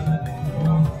age.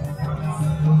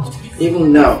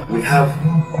 Even now, we have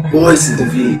boys in the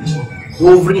village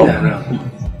hovering around,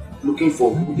 looking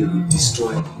for who they will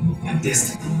destroy their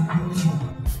destiny.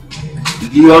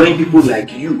 Luring people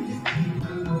like you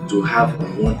to have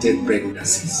unwanted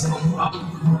pregnancies.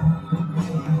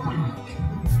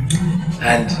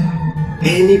 And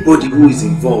anybody who is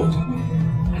involved in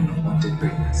unwanted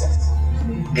pregnancies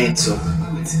ends up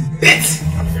with death.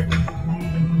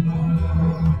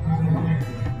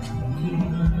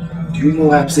 Do you know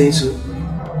why I'm saying so?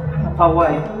 Papa,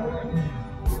 why?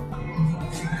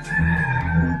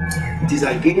 It is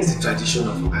against the tradition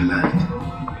of my land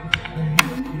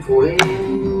for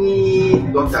any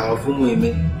daughter of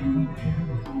Umueme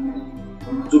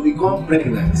to become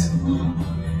pregnant.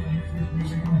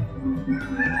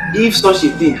 If such a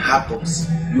thing happens,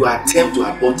 you attempt to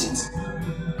abort it,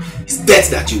 it's death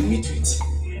that you meet with.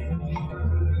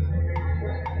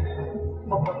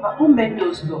 But Papa, who made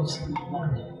those laws?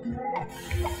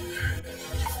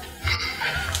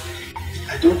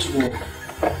 I don't know.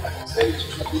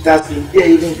 It has been there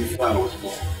even before I was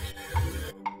born.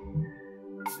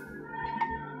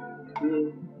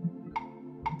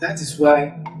 That is why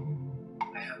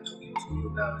I am talking to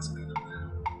you now as my daughter.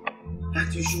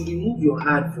 That you should remove your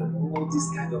hand from all this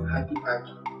kind of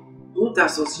hanky-panky. Don't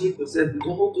associate yourself with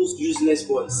all those useless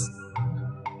boys.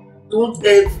 Don't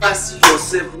ever see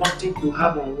yourself wanting to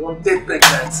have unwanted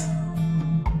pregnancy.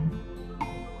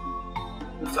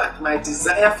 In fact, my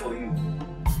desire for you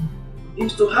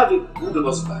is to have a good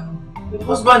husband. A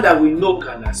husband that we know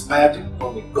can aspire to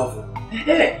become a governor.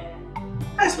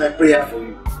 That's my prayer for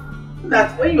you.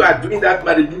 That when you are doing that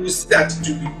marriage, you will see that it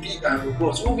will be big and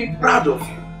robust. We'll be proud of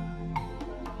you.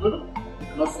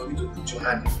 Not for you to put your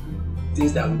hand in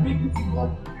things that will make you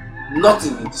become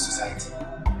nothing in the society.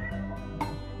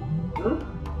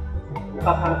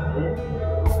 Papa,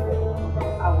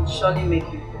 I will surely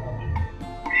make you.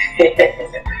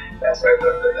 That's why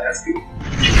doctor asked you.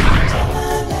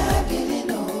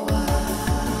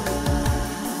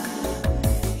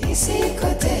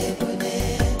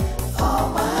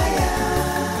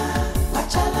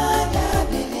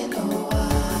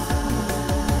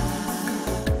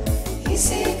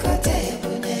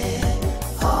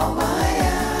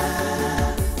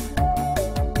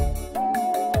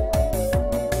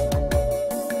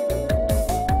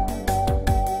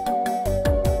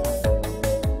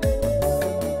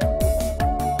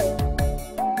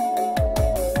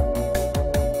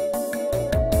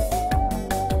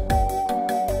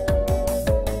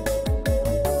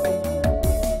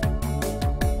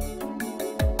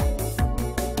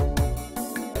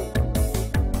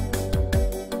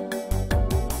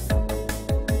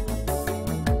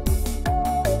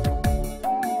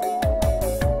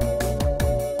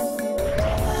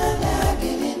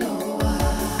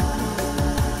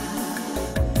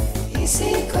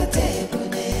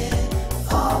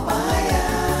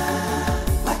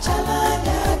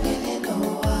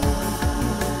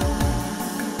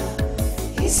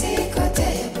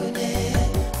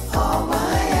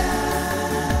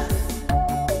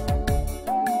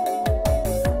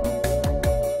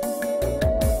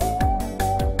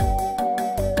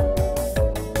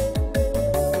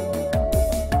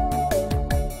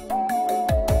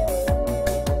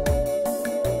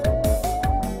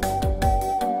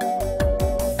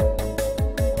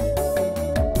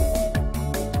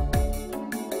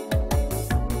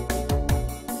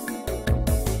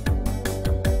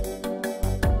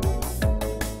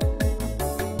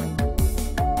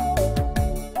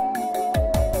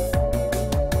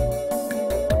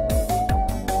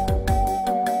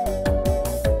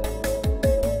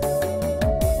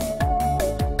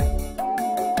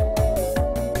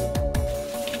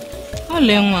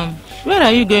 Lengwam, where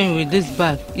are you going with this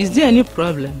bag? Is there any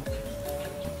problem?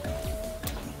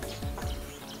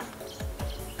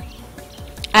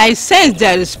 I sense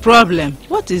there is problem.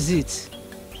 What is it?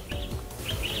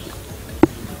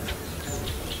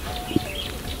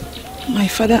 My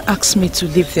father asked me to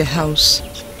leave the house.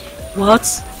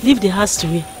 What? Leave the house to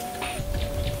me?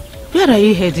 Where are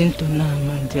you heading to now,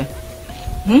 my dear?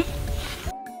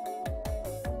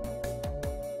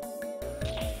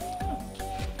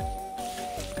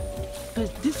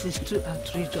 But this is too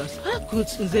outrageous. How could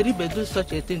Nzeribe do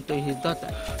such a thing to his daughter?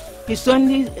 His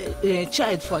only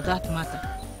child for that matter.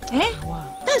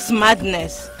 Wow. That's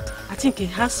madness. I think it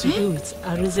has to do with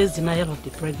Arinze's denial of the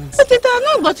pregnancy. But it has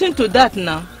not gotten to that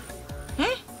now.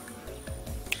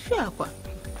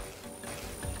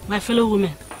 My fellow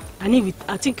women,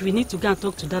 I think we need to go and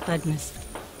talk to that Agnes.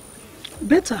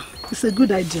 Better. It's a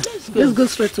good idea. Let's go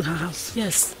straight to her house.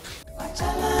 Yes.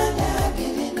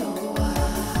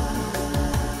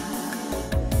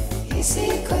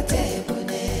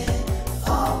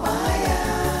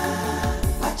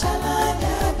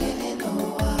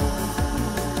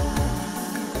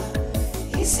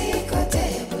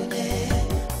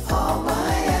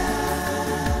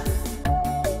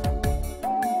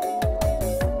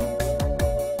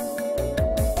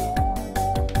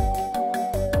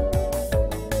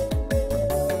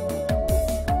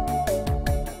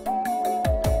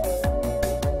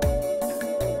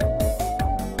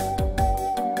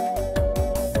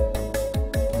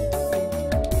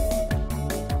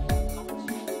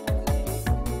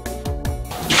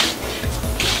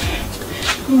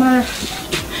 Mama,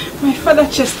 my father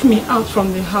chased me out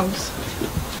from the house.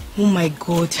 Oh my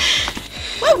God.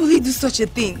 Why would he do such a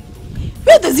thing?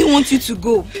 Where does he want you to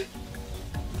go?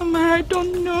 Mama, I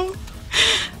don't know.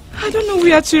 I don't know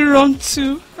where to run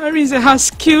to. Arinze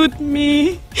has killed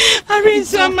me.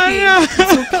 Arinze, Amara.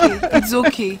 It's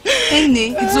okay.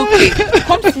 Ene, it's okay.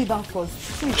 Come sit down first.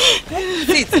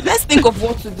 Sit. Let's think of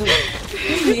what to do.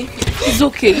 Ene, it's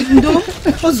okay. No,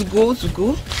 let's go.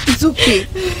 It's okay.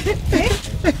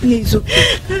 Ene, it's okay.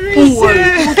 Don't worry.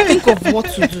 We'll think of what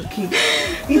to do. Okay?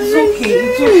 It's okay.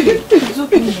 It's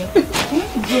okay, Ene.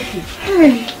 It's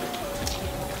okay.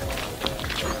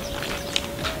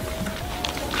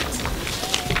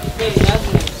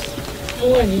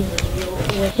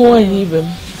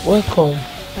 Welcome.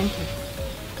 Thank you.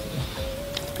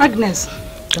 Agnes,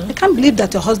 I can't believe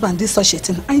that your husband did such a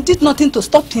thing. I did nothing to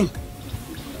stop him.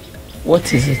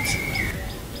 What is it?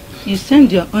 You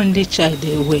send your only child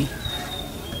away.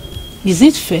 Is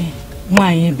it fair?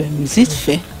 Why, is it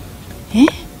fair? Eh?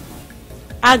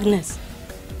 Agnes,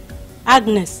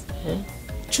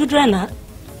 children are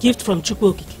gift from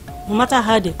Chukwokike, no matter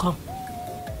how they come.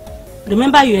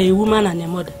 Remember, you are a woman and a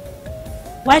mother.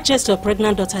 Why chase your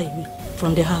pregnant daughter away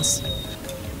from the house?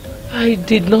 I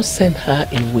did not send her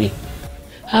away.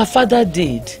 Her father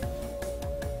did.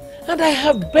 And I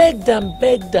have begged and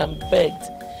begged and begged.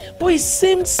 But it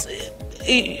seems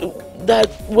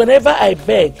that whenever I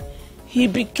beg, he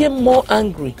became more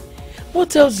angry.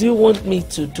 What else do you want me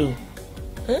to do?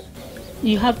 Huh?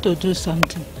 You have to do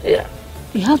something. Yeah.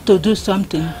 You have to do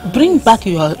something. Bring back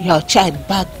your child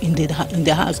back in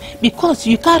the house, because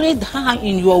you carried her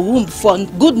in your womb for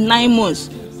good 9 months.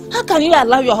 How can you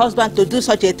allow your husband to do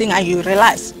such a thing and you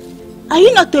realize? Are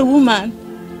you not a woman?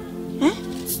 Eh?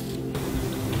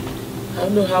 I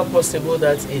don't know how possible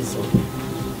that is.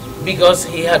 Because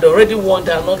he had already warned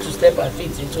her not to step her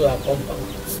feet into her compound.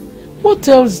 What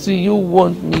else do you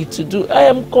want me to do? I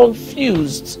am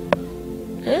confused.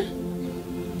 Eh?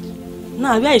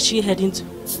 Now, where is she heading to?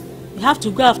 You have to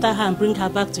go after her and bring her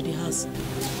back to the house.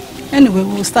 Anyway,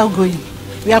 we'll start going.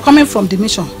 We are coming from the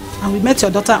mission and we met your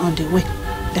daughter on the way.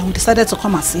 Then we decided to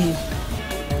come and see you.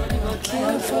 Be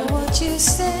careful what you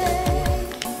say.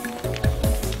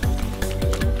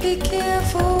 Be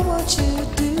careful what you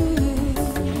do.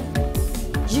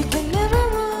 You can never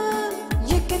run,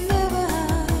 you can never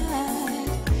hide.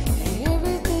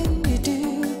 Everything you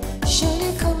do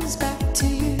surely comes back to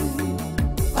you.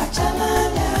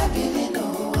 Wachalanya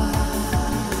bilinowa.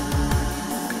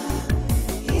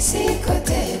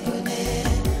 Isikote bune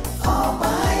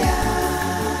omaya.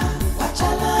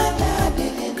 Wachalanya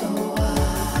bilinowa.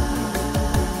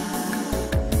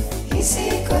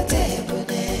 Isikote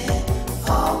bune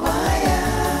omaya.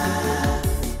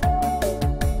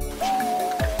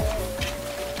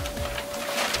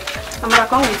 Amara,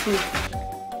 come with me.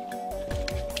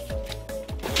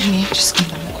 Yeah, just come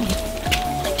down. Come.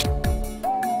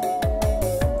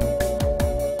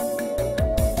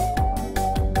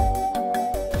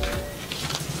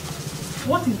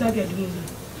 What is that girl doing there?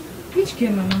 Which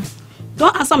girl, Mama?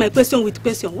 Don't answer my question with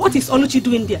question. What is Oluchi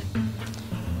doing there?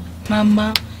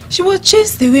 Mama, she was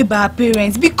chased away by her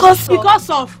parents because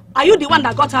of... Are you the one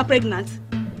that got her pregnant?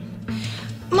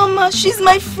 Mama, she's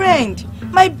my friend.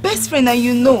 My best friend, and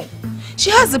you know. She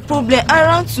has a problem and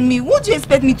ran to me. What do you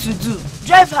expect me to do?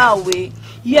 Drive her away?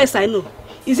 Yes, I know.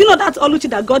 Is it not that Oluchi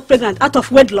that got pregnant out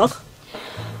of wedlock?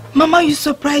 Mama, you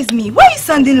surprised me. Why are you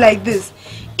sounding like this?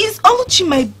 Is Oluchi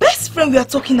my best friend we are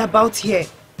talking about here?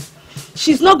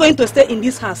 She's not going to stay in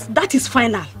this house. That is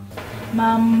final.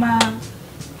 Mama.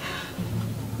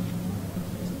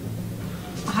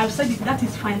 I have said it. That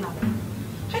is final.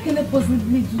 How can I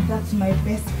possibly do that to my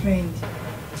best friend?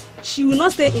 She will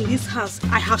not stay in this house.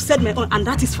 I have said my own, and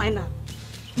that is final.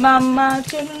 Mama,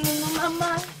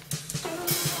 Mama.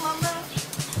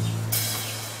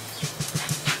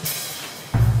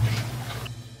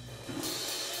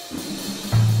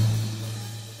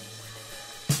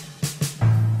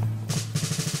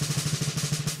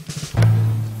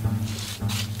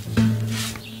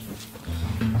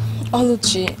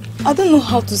 Oluchi, I don't know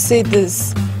how to say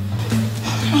this.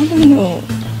 I don't know.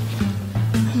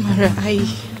 Amara,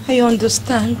 I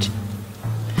understand.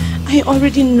 I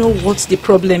already know what the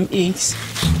problem is.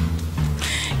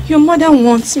 Your mother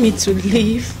wants me to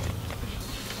leave.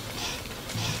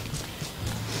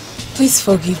 Please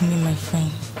forgive me, my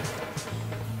friend.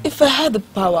 If I had the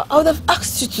power, I would have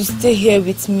asked you to stay here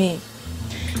with me.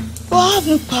 But I have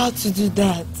no power to do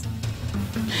that.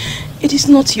 It is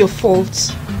not your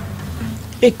fault.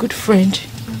 A good friend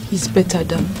is better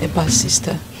than a bad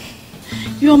sister.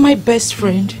 You are my best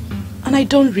friend, and I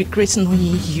don't regret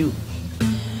knowing you.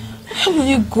 I Where will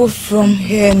you go from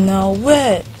here now?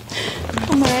 Where?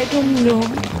 Mama, I don't know.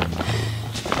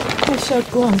 I shall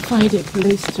go and find a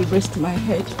place to rest my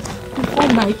head before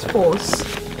night falls.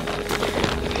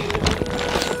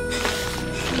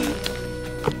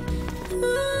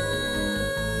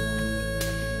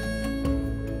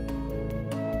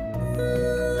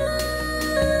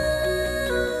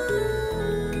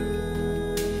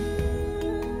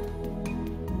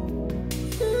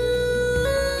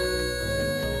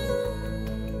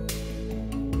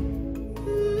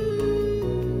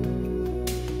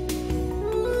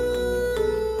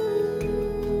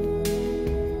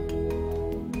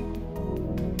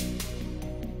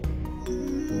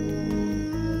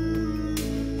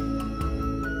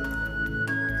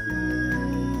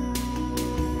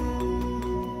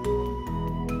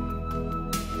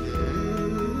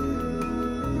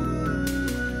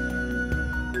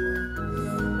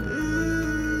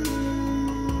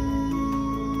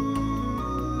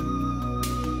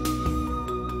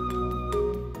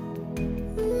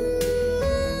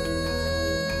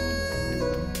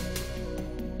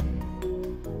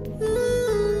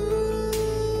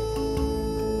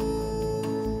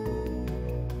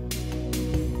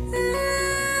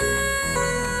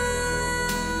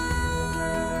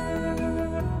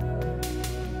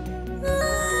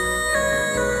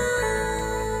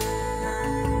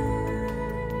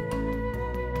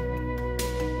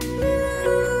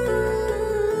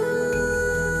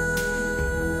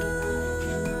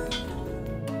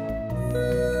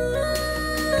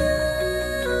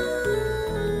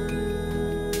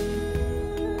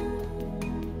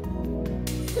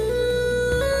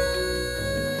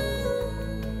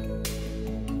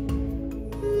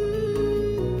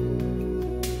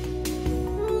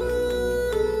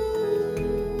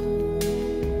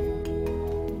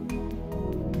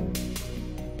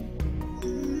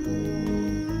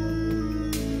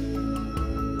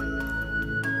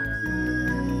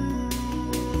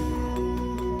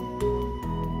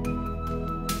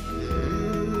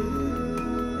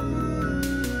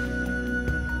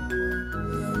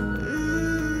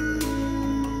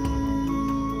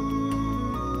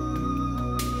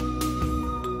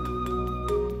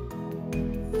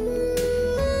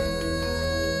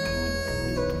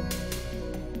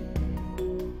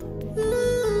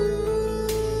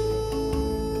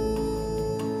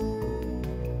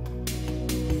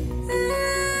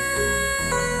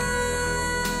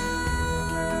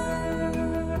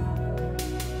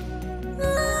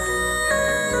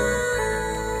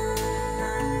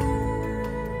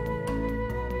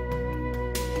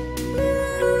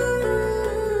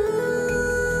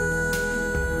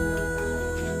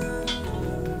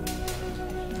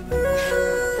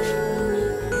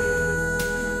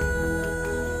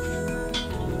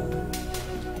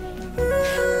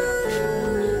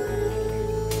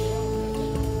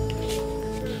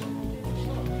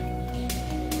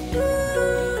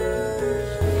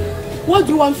 What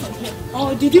do you want from me?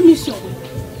 Or did you miss your way?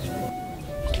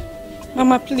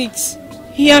 Mama, please,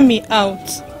 hear me out.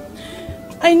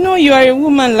 I know you are a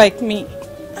woman like me,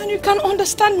 and you can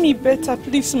understand me better,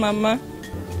 please, Mama.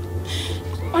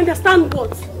 Understand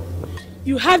what?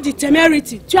 You have the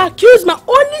temerity to accuse my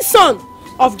only son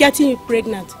of getting you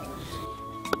pregnant.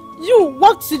 You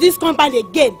walk to this compound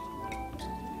again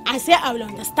and say I will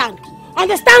understand.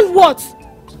 Understand what?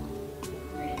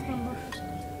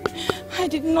 I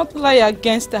did not lie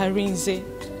against Arinze.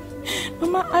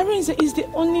 Mama, Arinze is the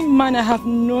only man I have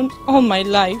known all my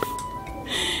life.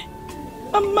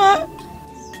 Mama,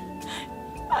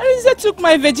 Arinze took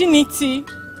my virginity.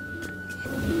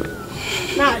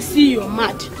 Now I see you're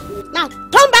mad. Now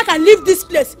turn back and leave this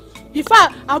place before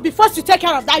I'll be forced to take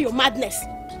care of that your madness.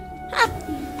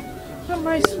 Mama,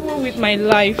 I swore with my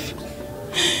life.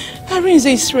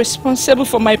 Arinze is responsible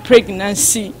for my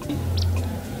pregnancy.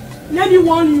 Let me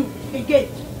warn you again.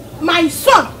 My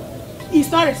son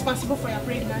is not responsible for your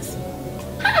pregnancy.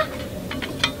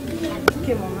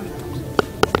 Okay, Mama.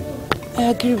 I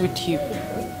agree with you.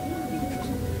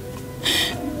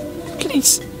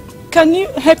 Please, can you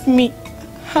help me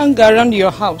hang around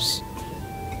your house?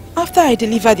 After I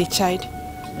deliver the child,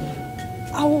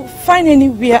 I will find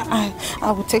anywhere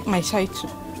I will take my child to.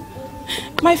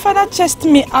 My father chased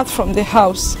me out from the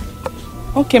house.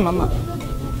 Okay, Mama,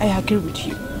 I agree with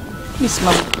you. Please,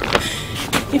 Mama,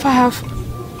 if I have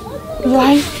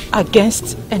lied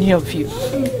against any of you,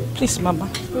 please, Mama,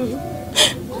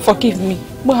 forgive me.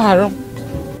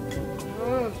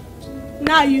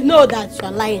 Now you know that you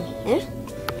are lying. Eh?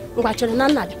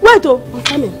 Wait, oh, I'm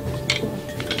coming.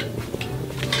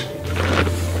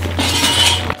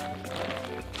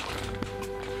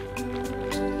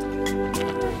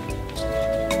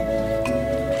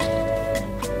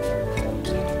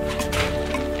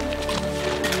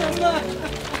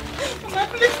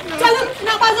 Please, tell him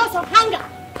now was of hunger.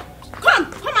 Come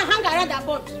and hang around that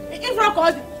boat. In front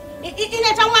of in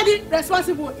a time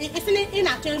responsible. It's in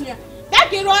a chain. That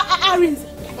girl arrange.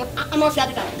 I'm not sure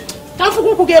that. Can't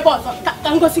forget who gave us.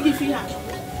 Can't go see if you have.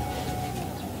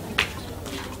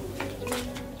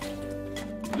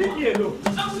 Leave me alone.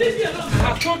 Leave me alone. I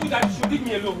have told you that you should leave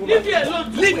me alone. Woman. Leave me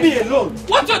alone. Leave me alone.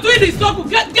 What you're doing is not good.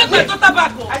 Get my daughter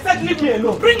back. Oh. I said leave me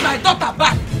alone. Bring my daughter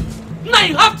back. Now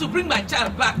you have to bring my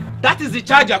child back. That is the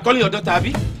child you are calling your daughter,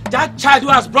 Abby? That child who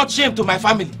has brought shame to my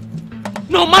family.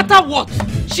 No matter what,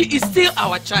 she is still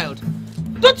our child.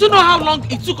 Don't you know how long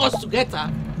it took us to get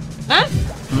her? Huh?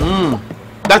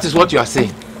 That is what you are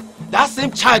saying. That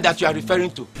same child that you are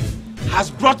referring to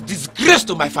has brought disgrace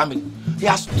to my family. He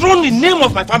has thrown the name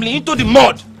of my family into the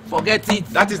mud. Forget it.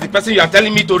 That is the person you are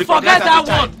telling me to forget that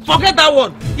one. Forget that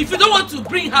one. If you don't want to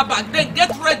bring her back, then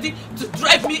get ready to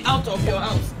drive me out of your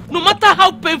house. No matter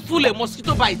how painful a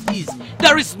mosquito bite is,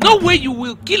 there is no way you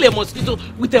will kill a mosquito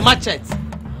with a machete.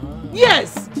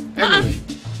 Yes. Anyway,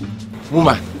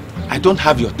 woman, I don't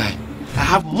have your time. I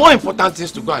have more important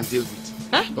things to go and deal with.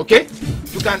 Huh? Okay?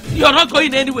 You're not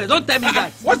going anywhere. Don't tell me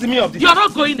that. What's the meaning of this? You're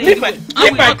not going anywhere.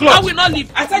 Leave my clothes. I will not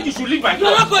leave. I said you should leave my clothes.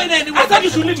 You're not going anywhere. I said you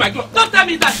should leave my clothes. Don't tell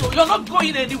me that. So you're not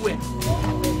going anywhere.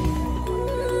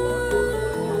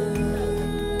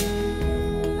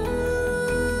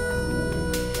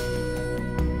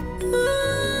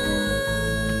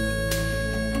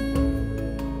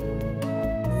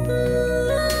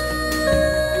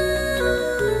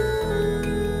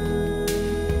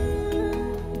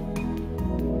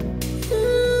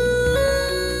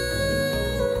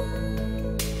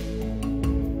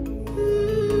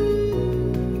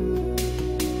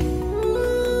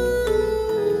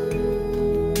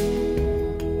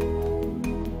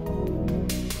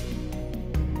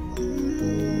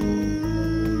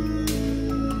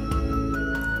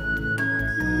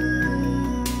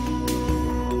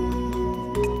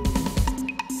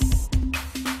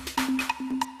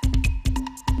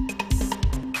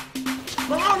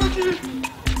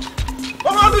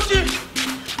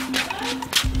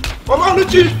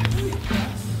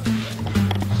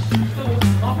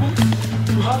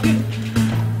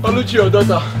 Oluchi, your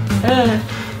daughter.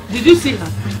 Did you see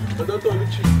her? Your daughter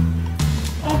Oluchi.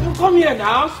 Oh, come here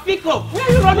now. Speak up. Where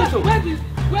are you running to?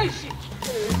 Where is she?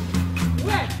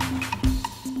 Where?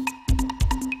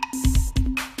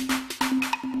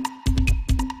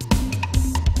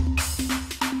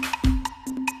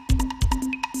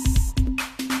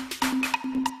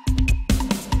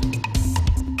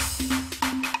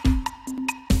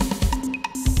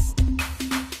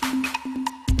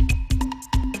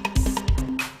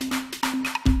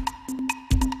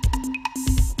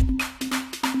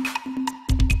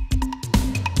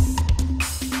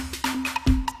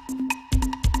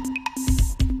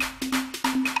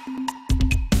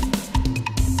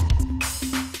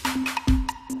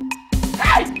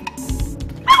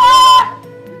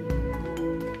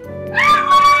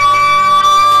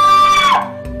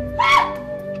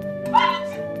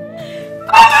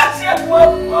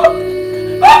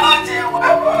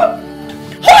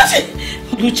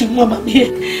 Mama, I'm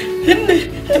here.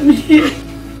 I'm here.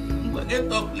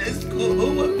 Get up, let's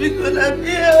go. Because I'm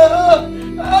here.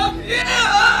 I'm here.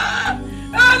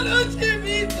 I'm losing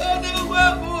me to the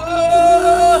wabo.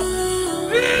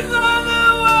 Me to the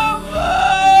wabo.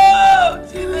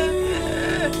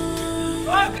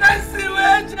 I can't see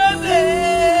where you're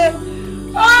there.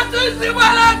 I don't see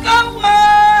what I come for.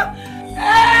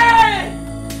 Hey,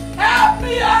 help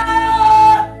me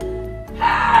out.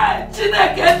 Hey,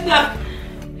 Chinekenda.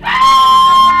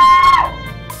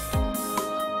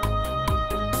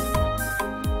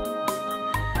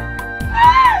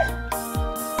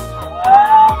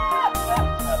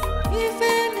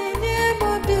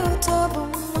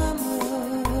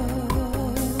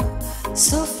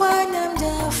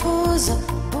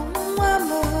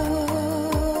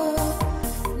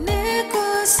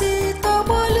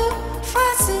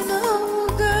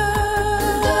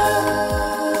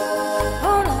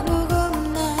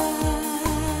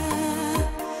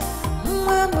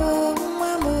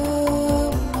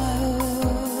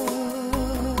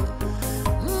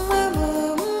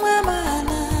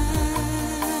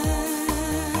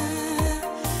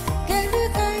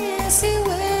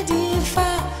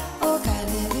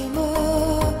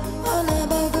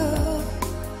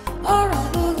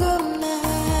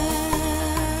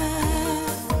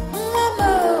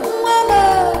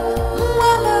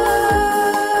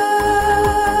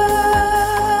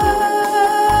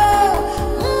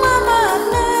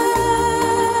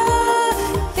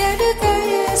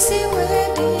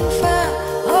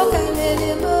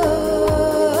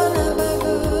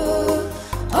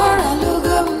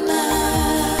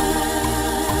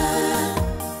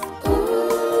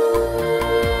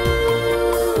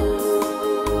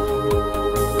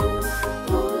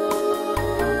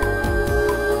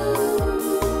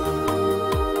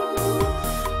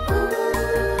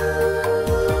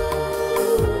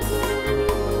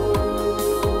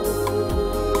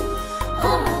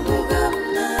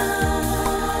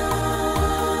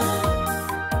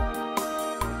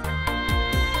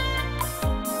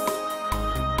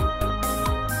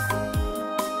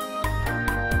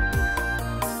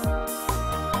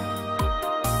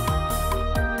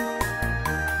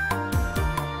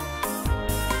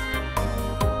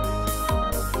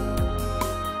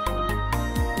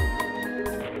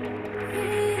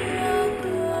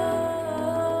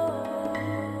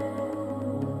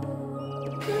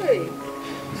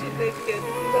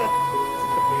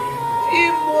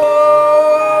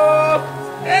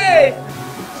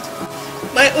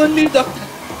 only daughter.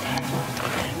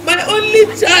 My only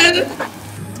child.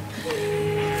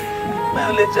 My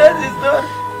only child is gone.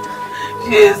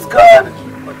 She is gone.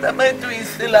 What am I doing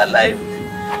still alive?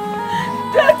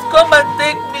 Dad, come and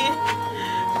take me.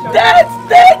 Dad,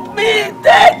 take me.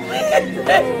 Take me.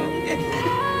 Take me.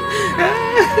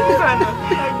 You cannot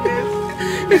be like this.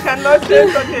 You cannot say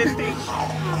such a thing.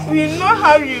 We know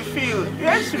how you feel.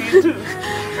 Yes, we do.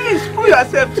 Please pull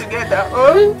yourself together,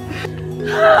 oh?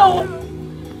 How?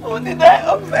 Who did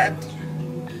I offend?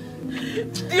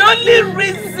 The only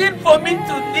reason for me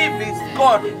to live is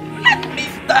God. Let me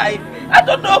die. I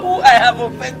don't know who I have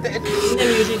offended. No,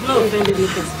 you did not offend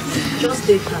anything. Just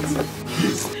take heart.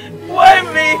 Why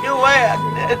me? Why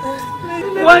Agnes?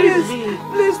 Why is me?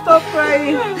 Please stop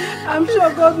crying. I'm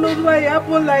sure God knows why it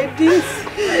happened like this.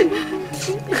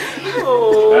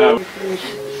 Oh.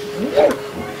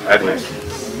 Agnes,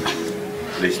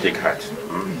 please take heart.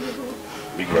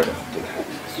 Big brother, take heart.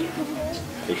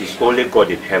 It is only God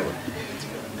in heaven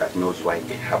that knows why it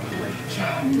happened like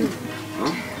this.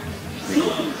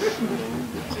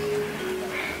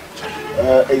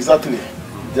 Exactly.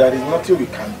 There is nothing we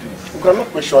can do. We cannot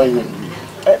question him.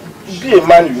 Be a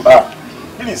man you are.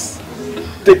 Please,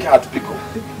 take heart, Pico.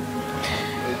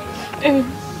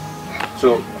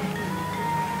 So,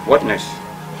 what next?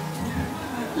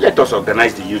 Let us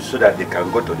organize the youth so that they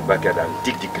can go to the backyard and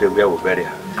dig the grave where we bury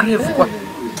her. Grave what?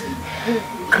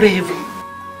 Grave?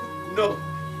 No.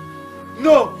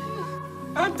 No.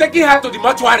 I'm taking her to the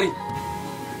mortuary.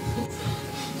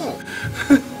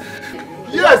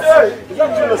 Yes!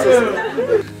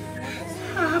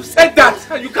 I have said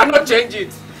that, and you cannot change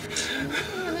it.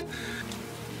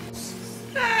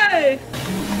 Hey!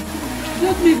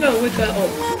 Let me go and wake her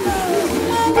up.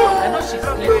 I know she's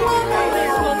sleeping.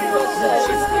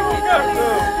 She's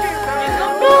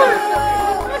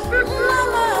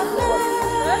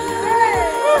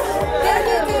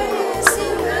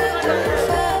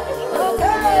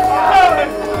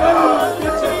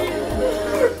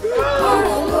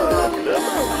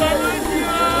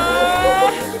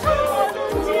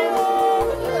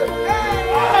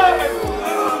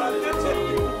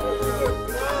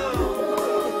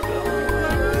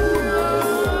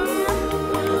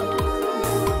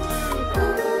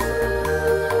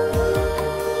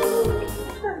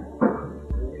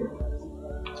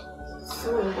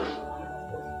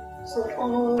So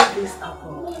all this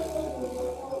happened.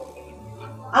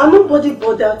 And nobody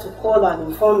bothered to call and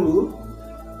inform me.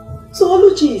 So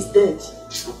Oluchi is dead.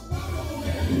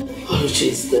 Oluchi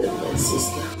is dead, my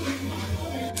sister.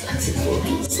 That is what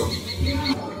we saw.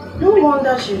 No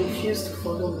wonder she refused to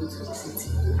follow me to the city.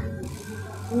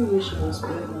 Who knew she was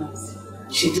pregnant?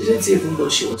 She didn't even know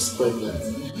she was pregnant.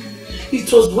 It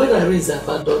was when Arinze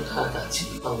abandoned her that she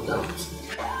found out.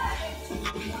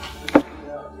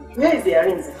 Where is the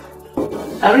Arinze?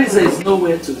 Arinze is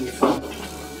nowhere to be found.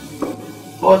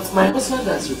 But my husband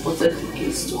has reported the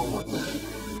case to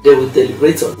Omona. They will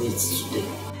deliberate on it today.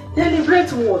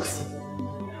 Deliberate what?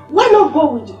 Why not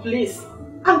go with the police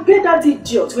and get that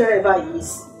idiot wherever he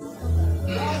is?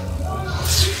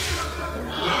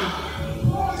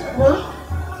 Well,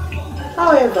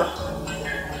 however,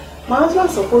 my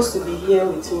husband's supposed to be here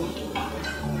with me,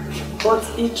 but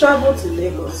he traveled to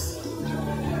Lagos.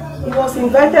 He was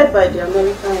invited by the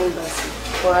American embassy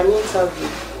for an interview,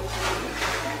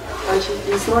 and she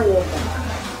is not yet back.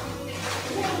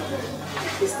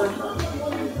 Sister,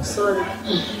 sorry.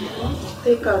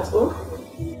 Take out, oh?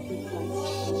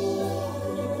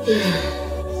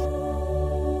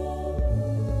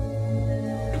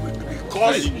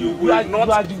 Because you are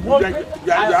the one.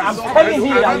 I'm telling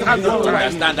him that I don't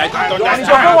understand. I don't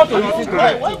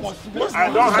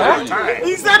have time.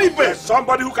 Is that it? There's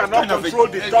somebody who cannot control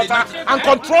the daughter and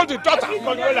control the daughter.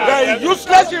 The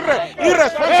useless,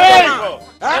 irresponsible.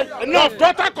 Enough.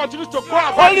 Daughter continues to go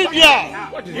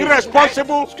about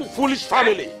irresponsible, foolish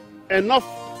family. Enough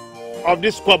of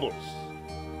these squabbles.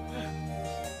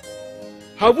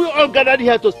 Have we all gathered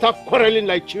here to start quarreling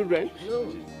like children? No.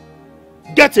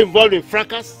 Get involved in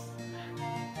fracas?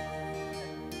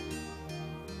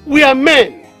 We are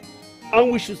men,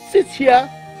 and we should sit here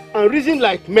and reason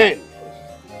like men.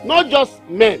 Not just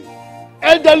men,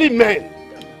 elderly men.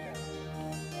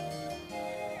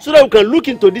 So that we can look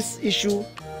into this issue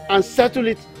and settle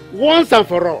it once and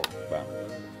for all.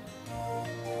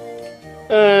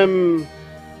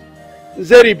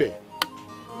 Zeribe,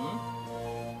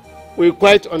 we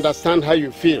quite understand how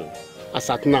you feel as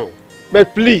at now.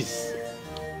 But please,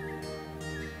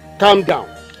 calm down.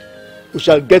 We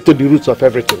shall get to the roots of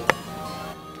everything.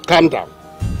 Calm down.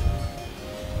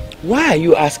 Why are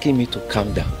you asking me to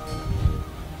calm down?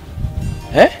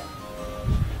 Eh?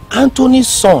 Anthony's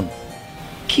son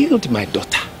killed my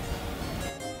daughter.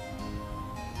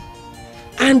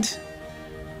 And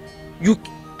you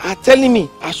are telling me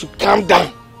I should calm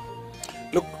down.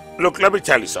 Look, let me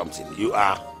tell you something. You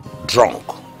are drunk,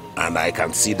 and I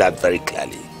can see that very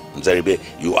clearly. Nzeribe,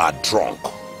 you are drunk.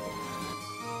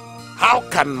 How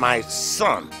can my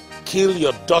son kill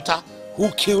your daughter who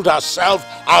killed herself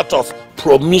out of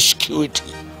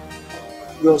promiscuity?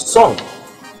 Your son,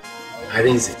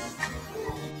 Arinze,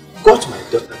 got my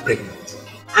daughter pregnant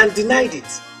and denied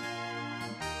it.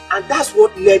 And that's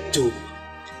what led to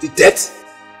the death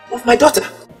of my daughter.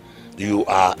 You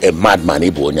are a madman,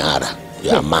 Ibu Onyara. You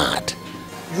are mad.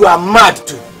 You are mad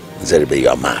too. Nzeribe, you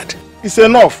are mad. It's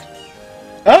enough.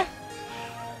 Huh?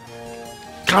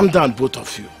 Calm down, both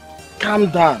of you.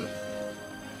 Calm down.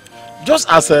 Just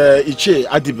as Iche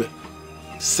Adibe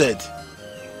said,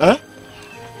 huh?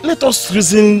 Let us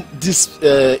reason this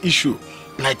issue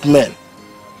like men.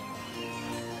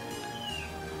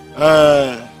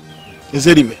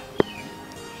 Nzeribe,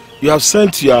 you have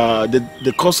sent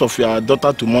the cause of your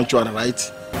daughter to mortuary,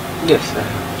 right? Yes, sir.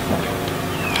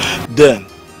 Then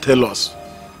tell us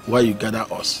why you gather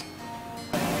us.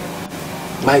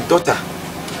 My daughter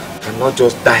cannot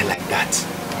just die like that.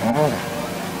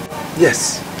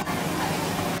 Yes.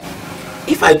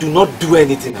 If I do not do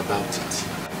anything about it,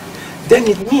 then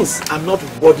it means I'm not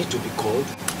worthy to be called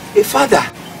a father.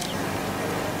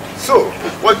 So,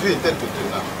 what do you intend to do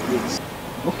now? Yes.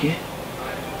 Okay.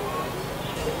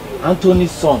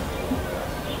 Anthony's son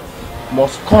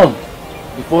must come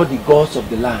before the gods of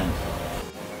the land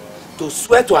to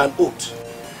swear to an oath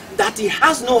that he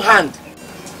has no hand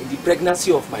in the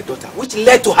pregnancy of my daughter, which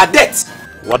led to her death.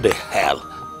 What the hell?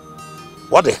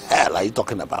 What the hell are you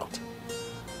talking about?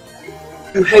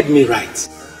 You heard me right.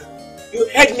 You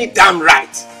heard me damn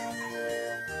right.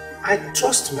 I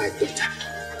trust my daughter.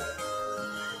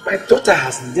 My daughter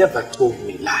has never told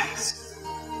me lies.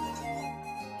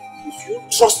 If you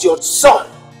trust your son,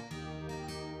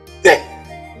 then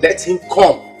let him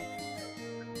come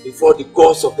before the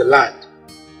gods of the land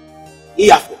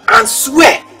and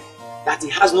swear that he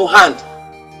has no hand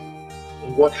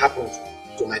in what happened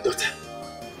to my daughter.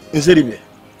 Nzeribe,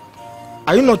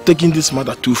 are you not taking this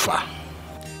matter too far?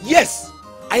 Yes,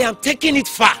 I am taking it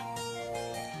far.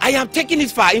 I am taking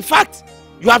it far. In fact,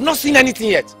 you have not seen anything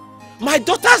yet. My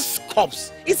daughter's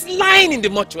corpse is lying in the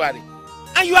mortuary.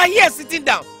 And you are here sitting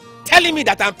down, telling me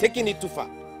that I'm taking it too far.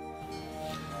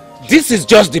 This is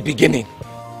just the beginning.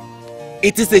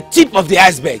 It is the tip of the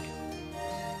iceberg.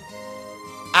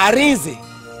 Arinze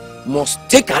must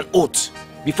take an oath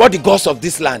before the gods of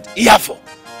this land, Iyafo.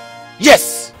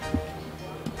 Yes.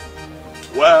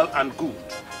 Well and good.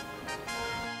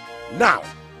 Now,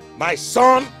 my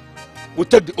son will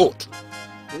take the oath.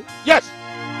 Yes.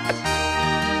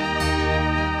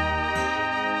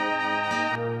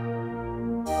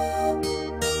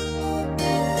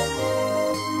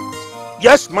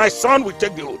 Yes, my son will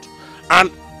take the oath. And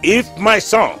if my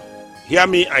son, hear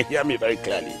me and hear me very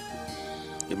clearly,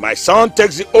 if my son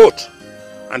takes the oath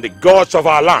and the gods of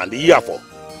our land, the Iyafo,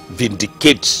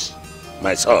 vindicates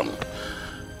my son,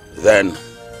 then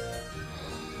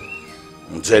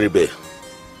Nzeribe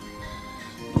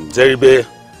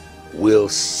will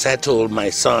settle my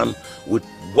son with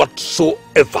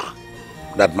whatsoever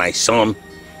that my son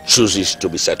chooses to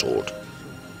be settled.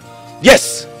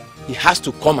 Yes, he has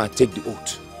to come and take the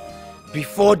oath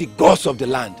before the gods of the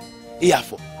land,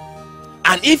 Iyafo.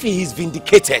 And if he is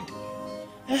vindicated,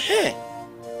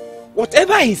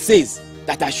 whatever he says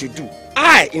that I should do,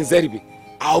 I, Nzeribe,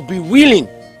 I'll be willing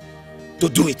to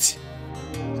do it.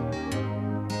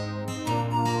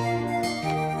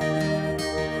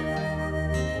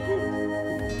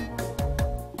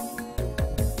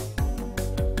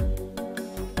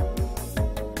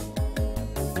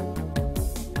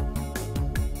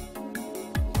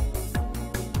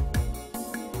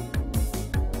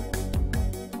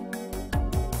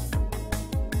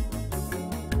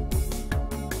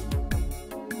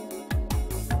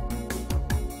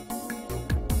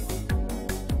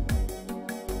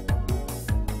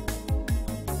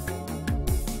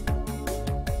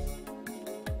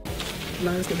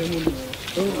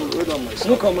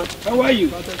 Look, how are you?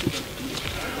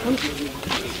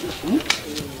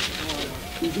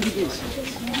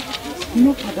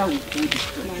 No father will hold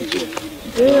you.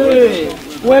 Hey,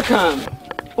 welcome.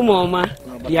 Mama,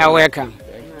 you are welcome.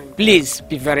 Please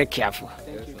be very careful.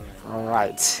 All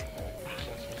right.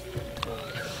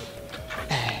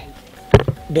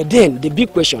 But then the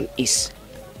big question is,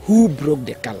 who broke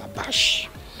the calabash?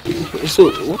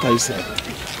 So, what are you saying?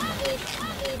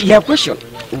 Your question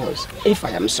was if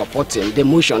I am supporting the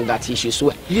motion that he should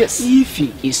swear. Yes. If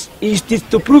he is, it is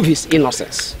to prove his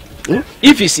innocence.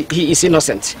 If he is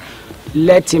innocent,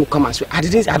 let him come and swear.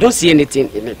 I don't see anything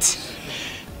in it.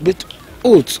 But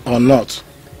oath or not,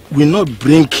 will not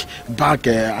bring back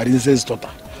Arinze's daughter.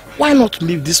 Why not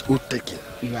leave this oath taking?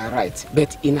 You are right,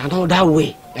 but in another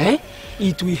way,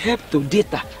 it will help to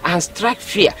data and strike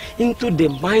fear into the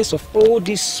minds of all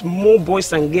these small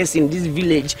boys and girls in this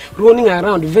village running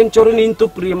around, venturing into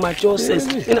premature sex.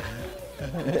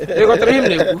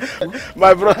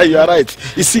 My brother, you are right.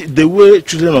 You see, the way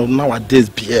children of nowadays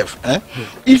behave,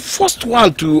 if first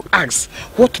one to ask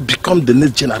what become the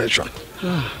next generation.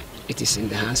 It is in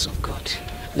the hands of God.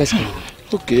 Let's go.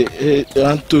 Okay,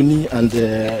 Anthony and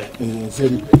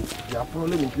Zeri, their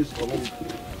problem in this community.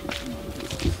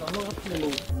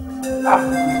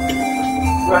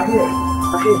 Right here.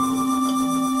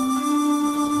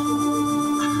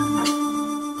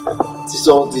 What is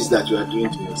all this that you are doing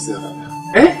to yourself?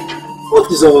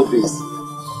 What is all this?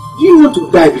 Do you want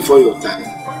to die before your time?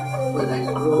 When I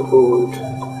grow old,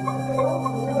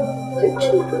 my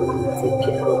children will take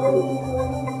care of me.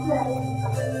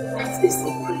 That is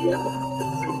the prayer of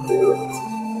every parent.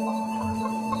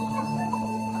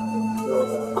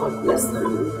 God bless the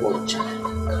newborn child.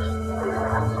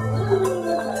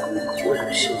 Where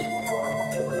is she?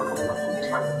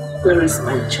 Where is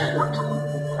my child?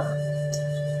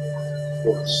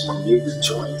 But she made the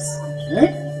choice.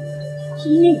 She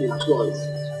made the choice.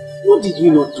 What did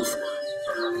you not do for her?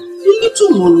 The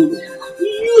little money, you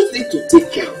used it to take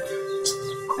care of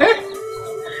her.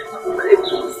 My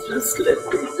boss just let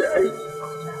me die.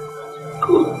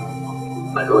 Good.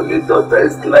 My only daughter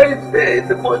is lying there in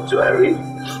the mortuary.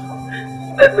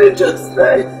 Let me just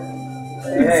die.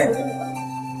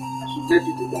 Let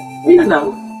you do that. Wait now.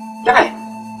 Die.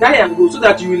 Die and go so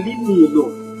that you will leave me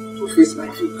alone to face my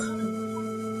fate.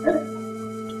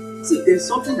 See, there's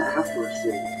something I have to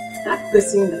assure you. That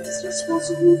person that is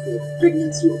responsible for the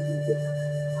pregnancy of your daughter,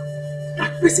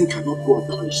 that person cannot go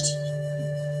unpunished.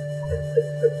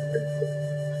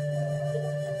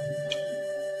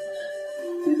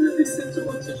 Did you listen to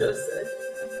what you just said?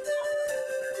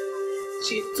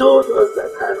 She told us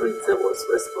that Arinze was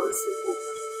responsible,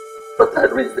 but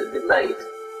Arinze denied.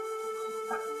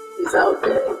 He's out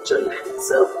there enjoying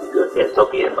himself. You're here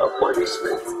talking about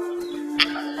punishment.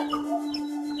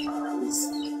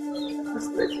 Please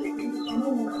let me be.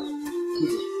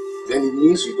 Then it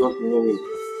means you don't know me.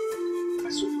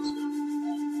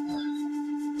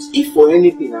 If for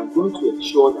anything, I'm going to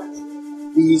ensure that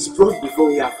he is brought before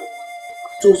Yafo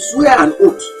to swear an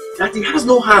oath that he has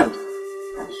no hand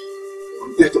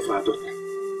on the death of our daughter.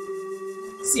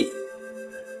 See,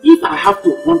 if I have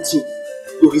to hunt him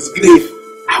to his grave,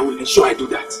 I will ensure I do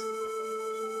that.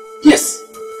 Yes,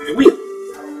 I will.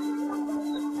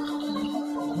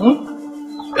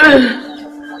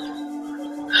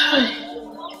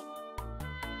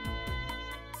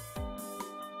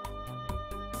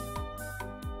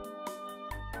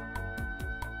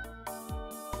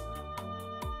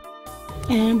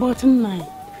 But Nai,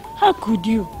 how could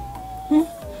you?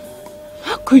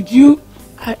 How could you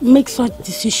make such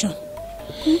decision?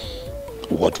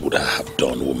 What would I have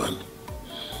done, woman?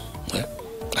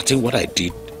 I think what I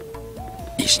did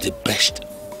is the best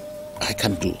I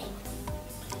can do.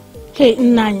 Hey,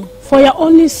 Nai, for your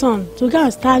only son to go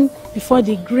and stand before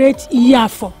the great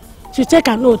Iyafo to take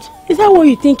an oath, is that what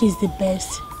you think is the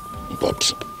best? But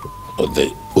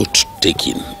the oath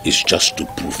taking is just to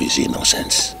prove his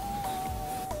innocence.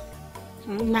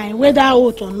 Nai, whether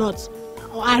oath or not,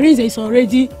 Arinze is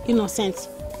already innocent.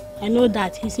 I know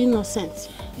that he's innocent.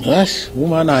 Yes,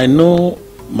 woman, I know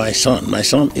my son. My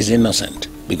son is innocent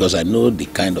because I know the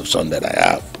kind of son that I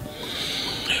have.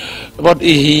 But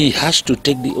he has to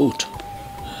take the oath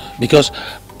because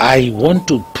I want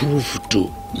to prove to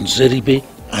Nzeribe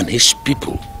and his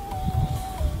people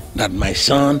that my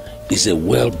son is a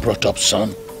well brought up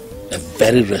son, a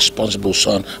very responsible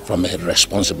son from a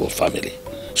responsible family.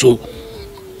 So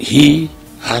he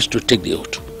has to take the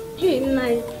oath. Hey,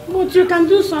 Nai, but you can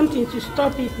do something to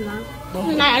stop it now.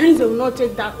 Nai, Arinze will not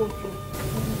take that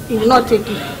oath. He will not take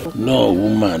it. No,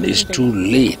 woman, it's too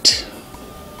late.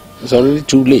 It's already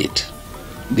too late.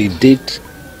 The date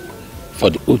for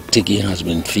the oath taking has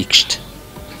been fixed,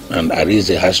 and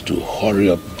Arinze has to hurry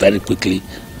up very quickly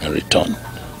and return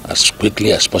as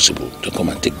quickly as possible to come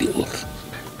and take the oath.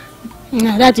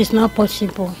 No, that is not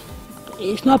possible.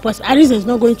 It's not possible. Arinze is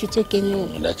not going to take any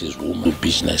oath. And that is woman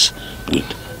business with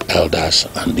elders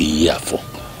and the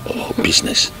Iyafo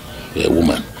business.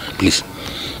 Woman, please.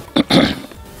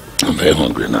 I'm very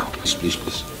hungry now. Please,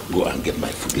 go and get my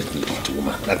food. Let me eat,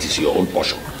 woman. That is your own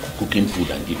portion. cooking food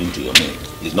and giving to your maid.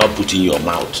 It's not putting your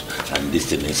mouth and this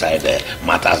thing inside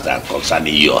matters that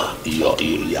concerning your.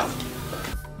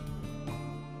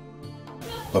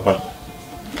 Papa,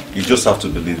 you just have to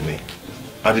believe me.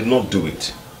 I did not do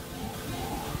it.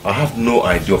 I have no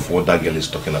idea of what that girl is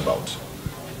talking about.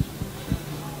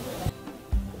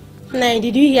 Nai,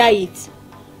 did you hear it?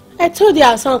 I told you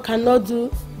our son cannot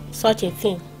do such a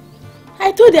thing.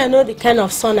 I told you I know the kind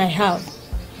of son I have.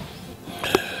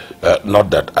 Not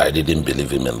that I didn't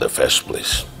believe him in the first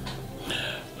place.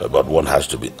 But one has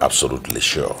to be absolutely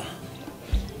sure.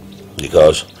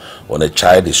 Because when a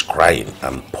child is crying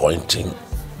and pointing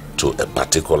to a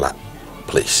particular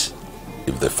place,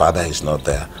 if the father is not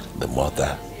there, the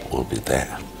mother will be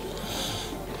there.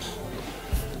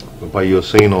 Papa, you're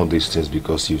saying all these things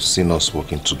because you've seen us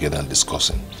working together and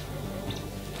discussing.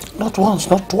 Not once,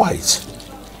 not twice.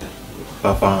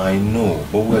 Papa, I know,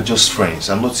 but we're just friends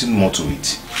and nothing more to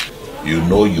it. You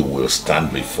know you will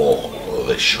stand before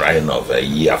the shrine of a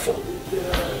Iyafo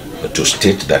to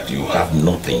state that you have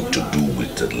nothing to do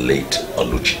with the late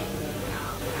Oluchi.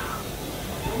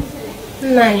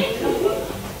 Nai,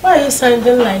 why are you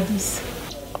sounding like this?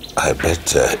 I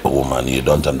bet, woman, you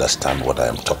don't understand what I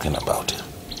am talking about.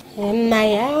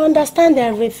 Nai, I understand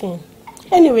everything.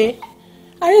 Anyway,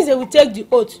 Arinze will take the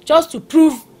oath just to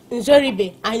prove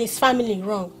Nzoribe and his family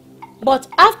wrong. But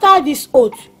after this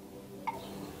oath,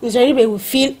 Nzoribe will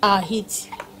feel our heat.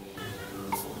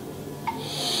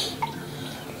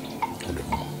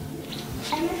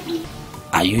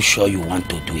 Are you sure you want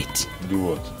to do it? Do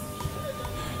what?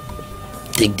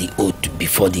 Take the oath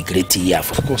before the great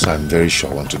Iyafo. Of course, I'm very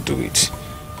sure I want to do it.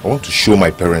 I want to show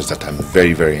my parents that I'm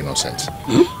very, very innocent.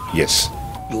 Yes.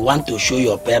 You want to show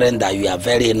your parents that you are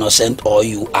very innocent or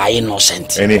you are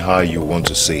innocent? Anyhow you want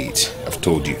to say it, I've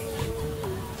told you.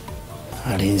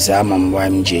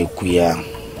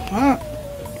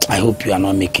 I hope you are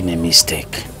not making a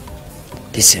mistake.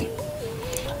 Listen,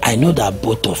 I know that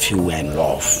both of you were in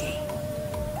love.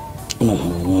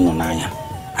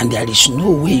 And there is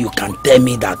no way you can tell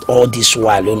me that all this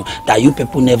while, that you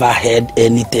people never heard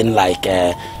anything like...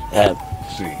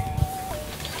 See,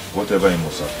 whatever you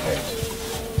must have heard,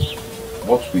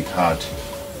 what we had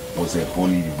was a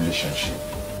holy relationship.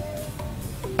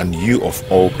 And you of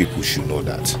all people should know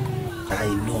that.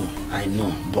 I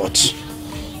know, but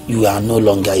you are no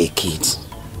longer a kid,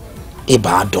 a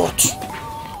bad adult.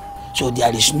 So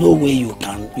there is no way you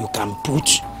can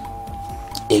put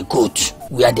a goat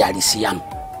where there is yam.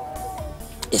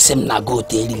 Esem na goat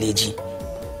elileji.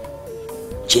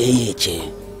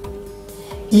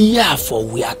 Iyafo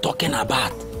we are talking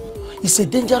about. It's a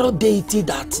dangerous deity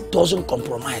that doesn't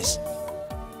compromise.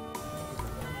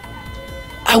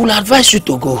 I will advise you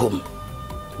to go home.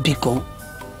 Biko,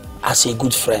 as a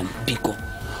good friend, Biko,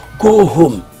 go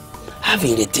home, have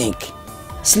a rethink,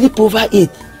 sleep over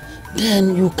it.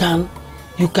 Then you can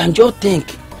just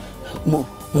think.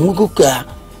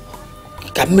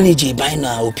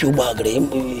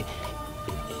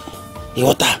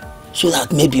 So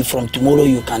that maybe from tomorrow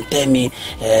you can tell me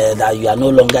that you are no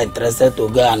longer interested to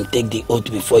go and take the oath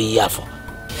before Iyafo.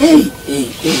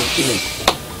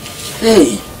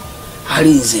 Hey,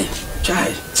 Arinze,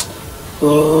 child.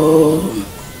 Oh,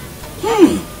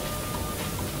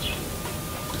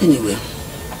 Anyway,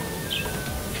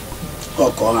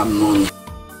 I'm known.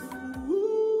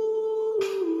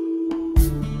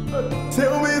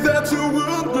 Tell me that you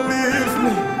won't leave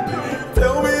me.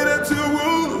 Tell me that you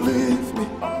won't leave me.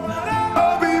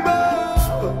 I'll be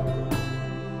more.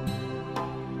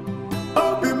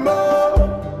 I'll be more.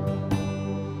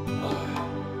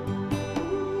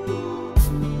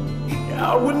 I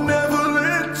would never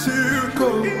let you go.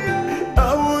 I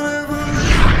would never let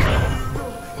you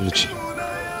go. Oluchi,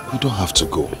 you don't have to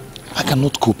go. I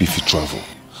cannot cope if you travel.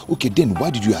 Okay, then why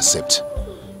did you accept?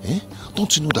 Eh?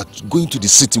 Don't you know that going to the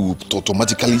city will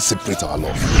automatically separate our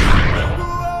love?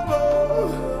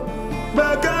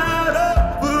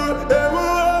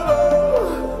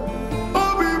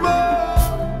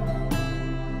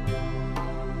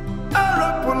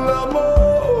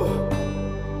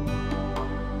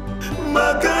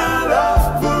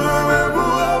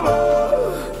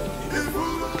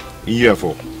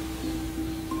 Therefore,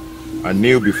 I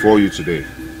kneel before you today.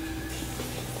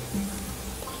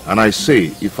 And I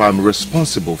say, if I'm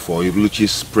responsible for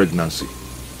Oluchi's pregnancy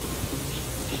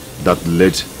that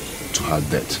led to her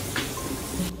death,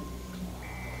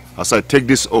 as I take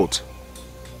this oath,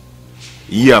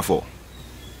 therefore,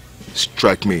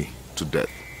 strike me to death.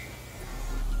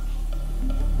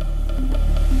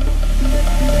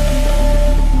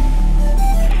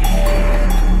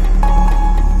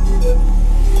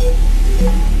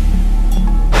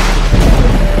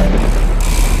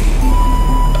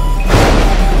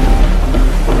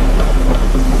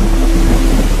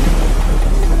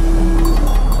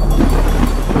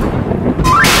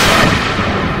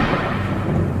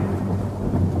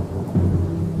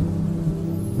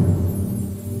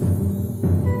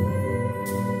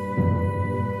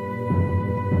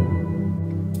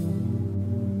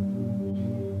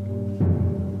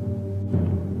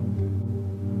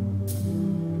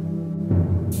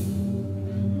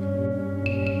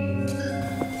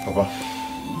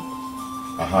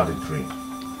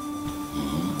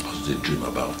 was the dream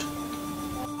about?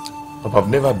 Papa, I've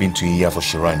never been to Iya for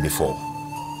Shrine before.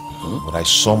 But I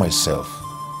saw myself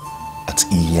at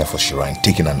Iya for Shrine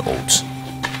taking an oath.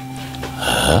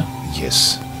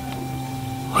 Yes.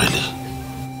 Really?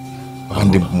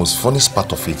 And the most funniest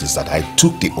part of it is that I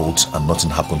took the oath and nothing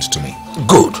happened to me.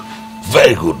 Good.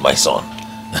 Very good, my son.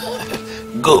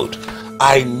 Good.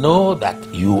 I know that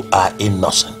you are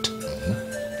innocent.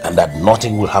 And that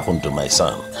nothing will happen to my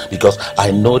son. Because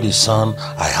I know the son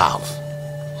I have.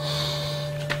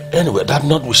 Anyway, that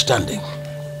notwithstanding,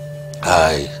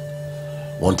 I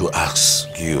want to ask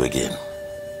you again.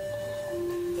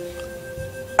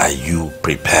 Are you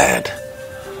prepared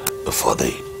for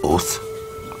the oath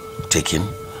taking?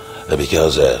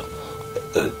 Because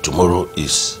tomorrow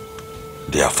is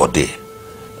the Afo day,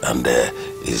 and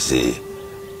is the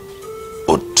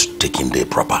oath taking day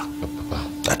proper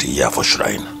at the Afo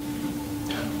Shrine.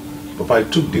 Papa, I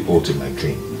took the oath in my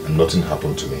dream and nothing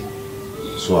happened to me.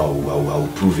 So I will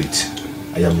prove it.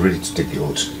 I am ready to take the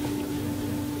oath.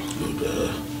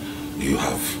 Good. You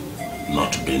have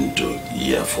not been to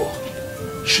Afo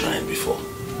Shrine before.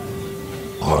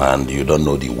 And you don't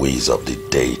know the ways of the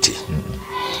deity.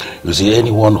 You see,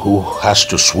 anyone who has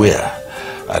to swear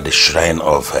at the shrine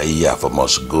of Afo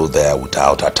must go there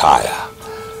without attire.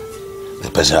 The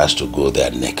person has to go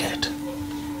there naked.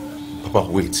 Papa,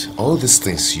 wait. All these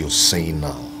things you're saying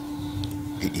now,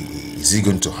 is it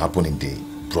going to happen in the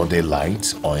broader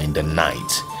light or in the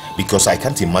night? Because I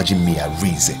can't imagine me,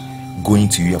 Arize, going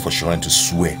to Iya for Shrine to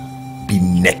swear, be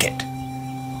naked.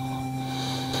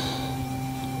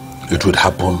 It would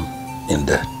happen in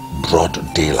the broad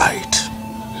daylight.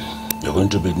 You're going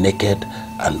to be naked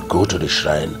and go to the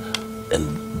shrine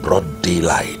in broad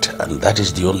daylight, and that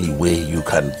is the only way you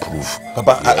can prove.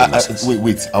 Papa,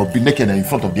 wait. I'll be naked in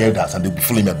front of the elders and they'll be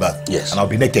filling my bath. Yes. And I'll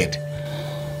be naked.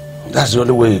 That's the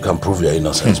only way you can prove your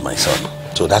innocence, my son.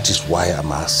 So that is why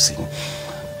I'm asking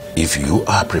if you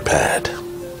are prepared.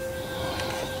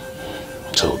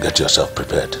 So get yourself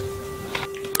prepared.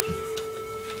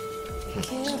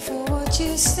 Careful what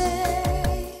you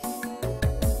say.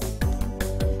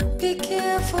 Be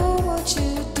careful what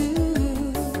you do.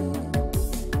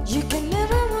 You can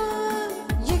never run,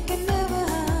 you can never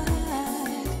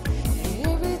hide.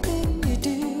 Everything you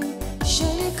do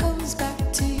surely comes back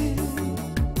to you.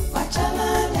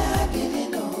 Wachalana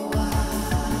bilinowa.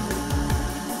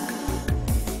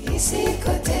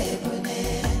 Isikote bune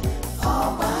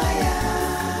omaya.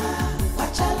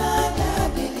 Wachalana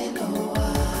bilinowa.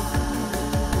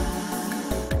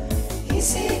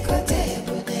 Isikote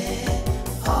bune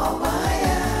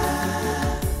omaya.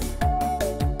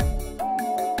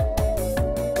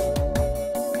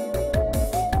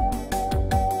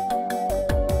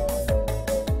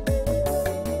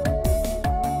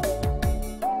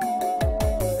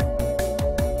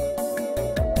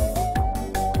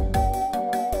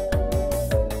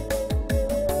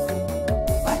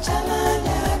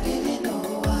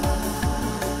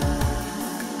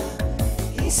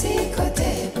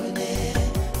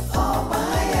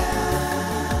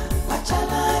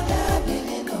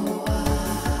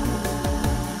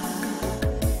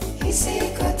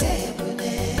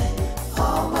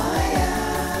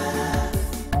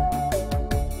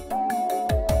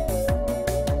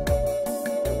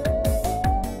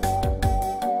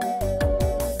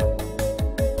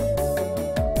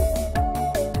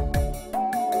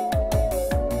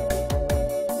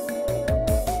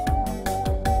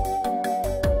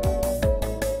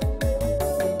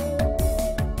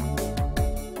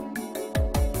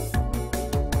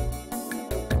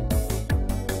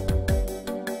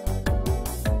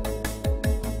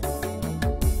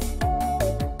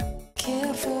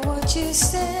 Careful what you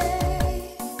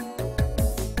say.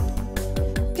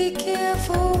 Be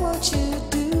careful what you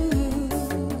do.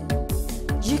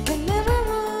 You can never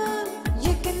run,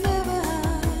 you can never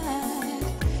hide.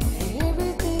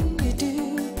 Everything you do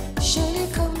surely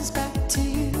comes back to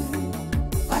you.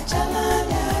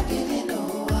 Wachalana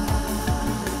bilinowa.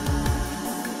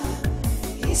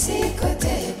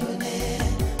 Isikote bune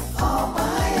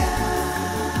omaya.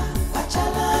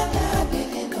 Wachalana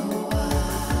bilinowa.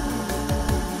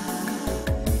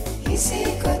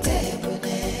 Isikote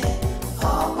bune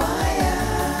omaya.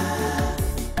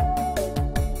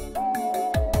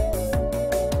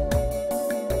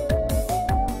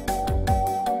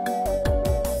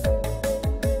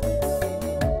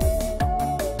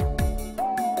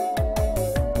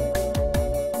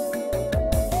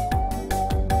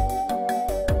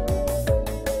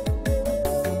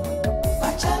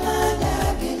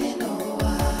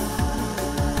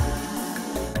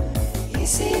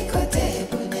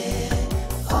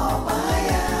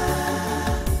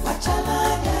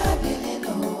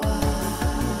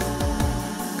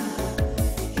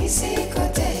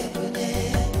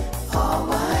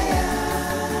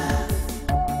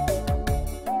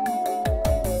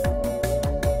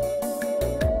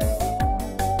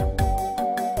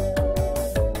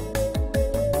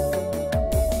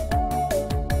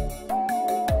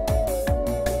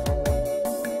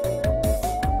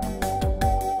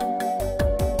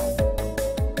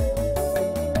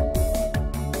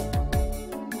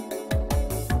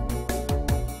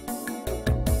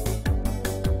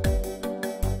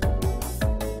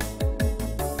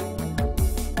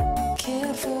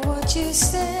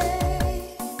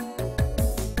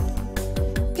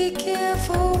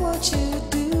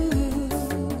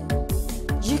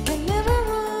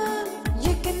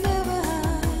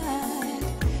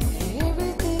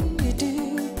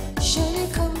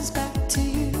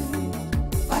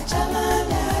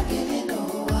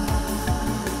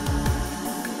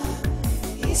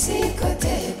 isi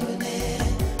kote bune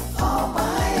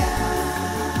ọgbaya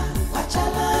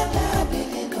wachalanya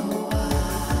bilinowa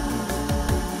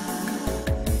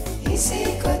isi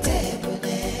kote